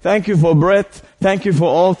life. Thank you for breath. Thank you for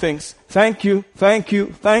all things. Thank you, thank you,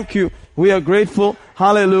 thank you. We are grateful.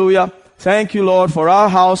 Hallelujah. Thank you, Lord, for our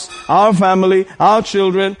house, our family, our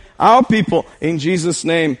children, our people. In Jesus'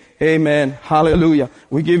 name, amen. Hallelujah.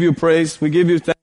 We give you praise. We give you thanks.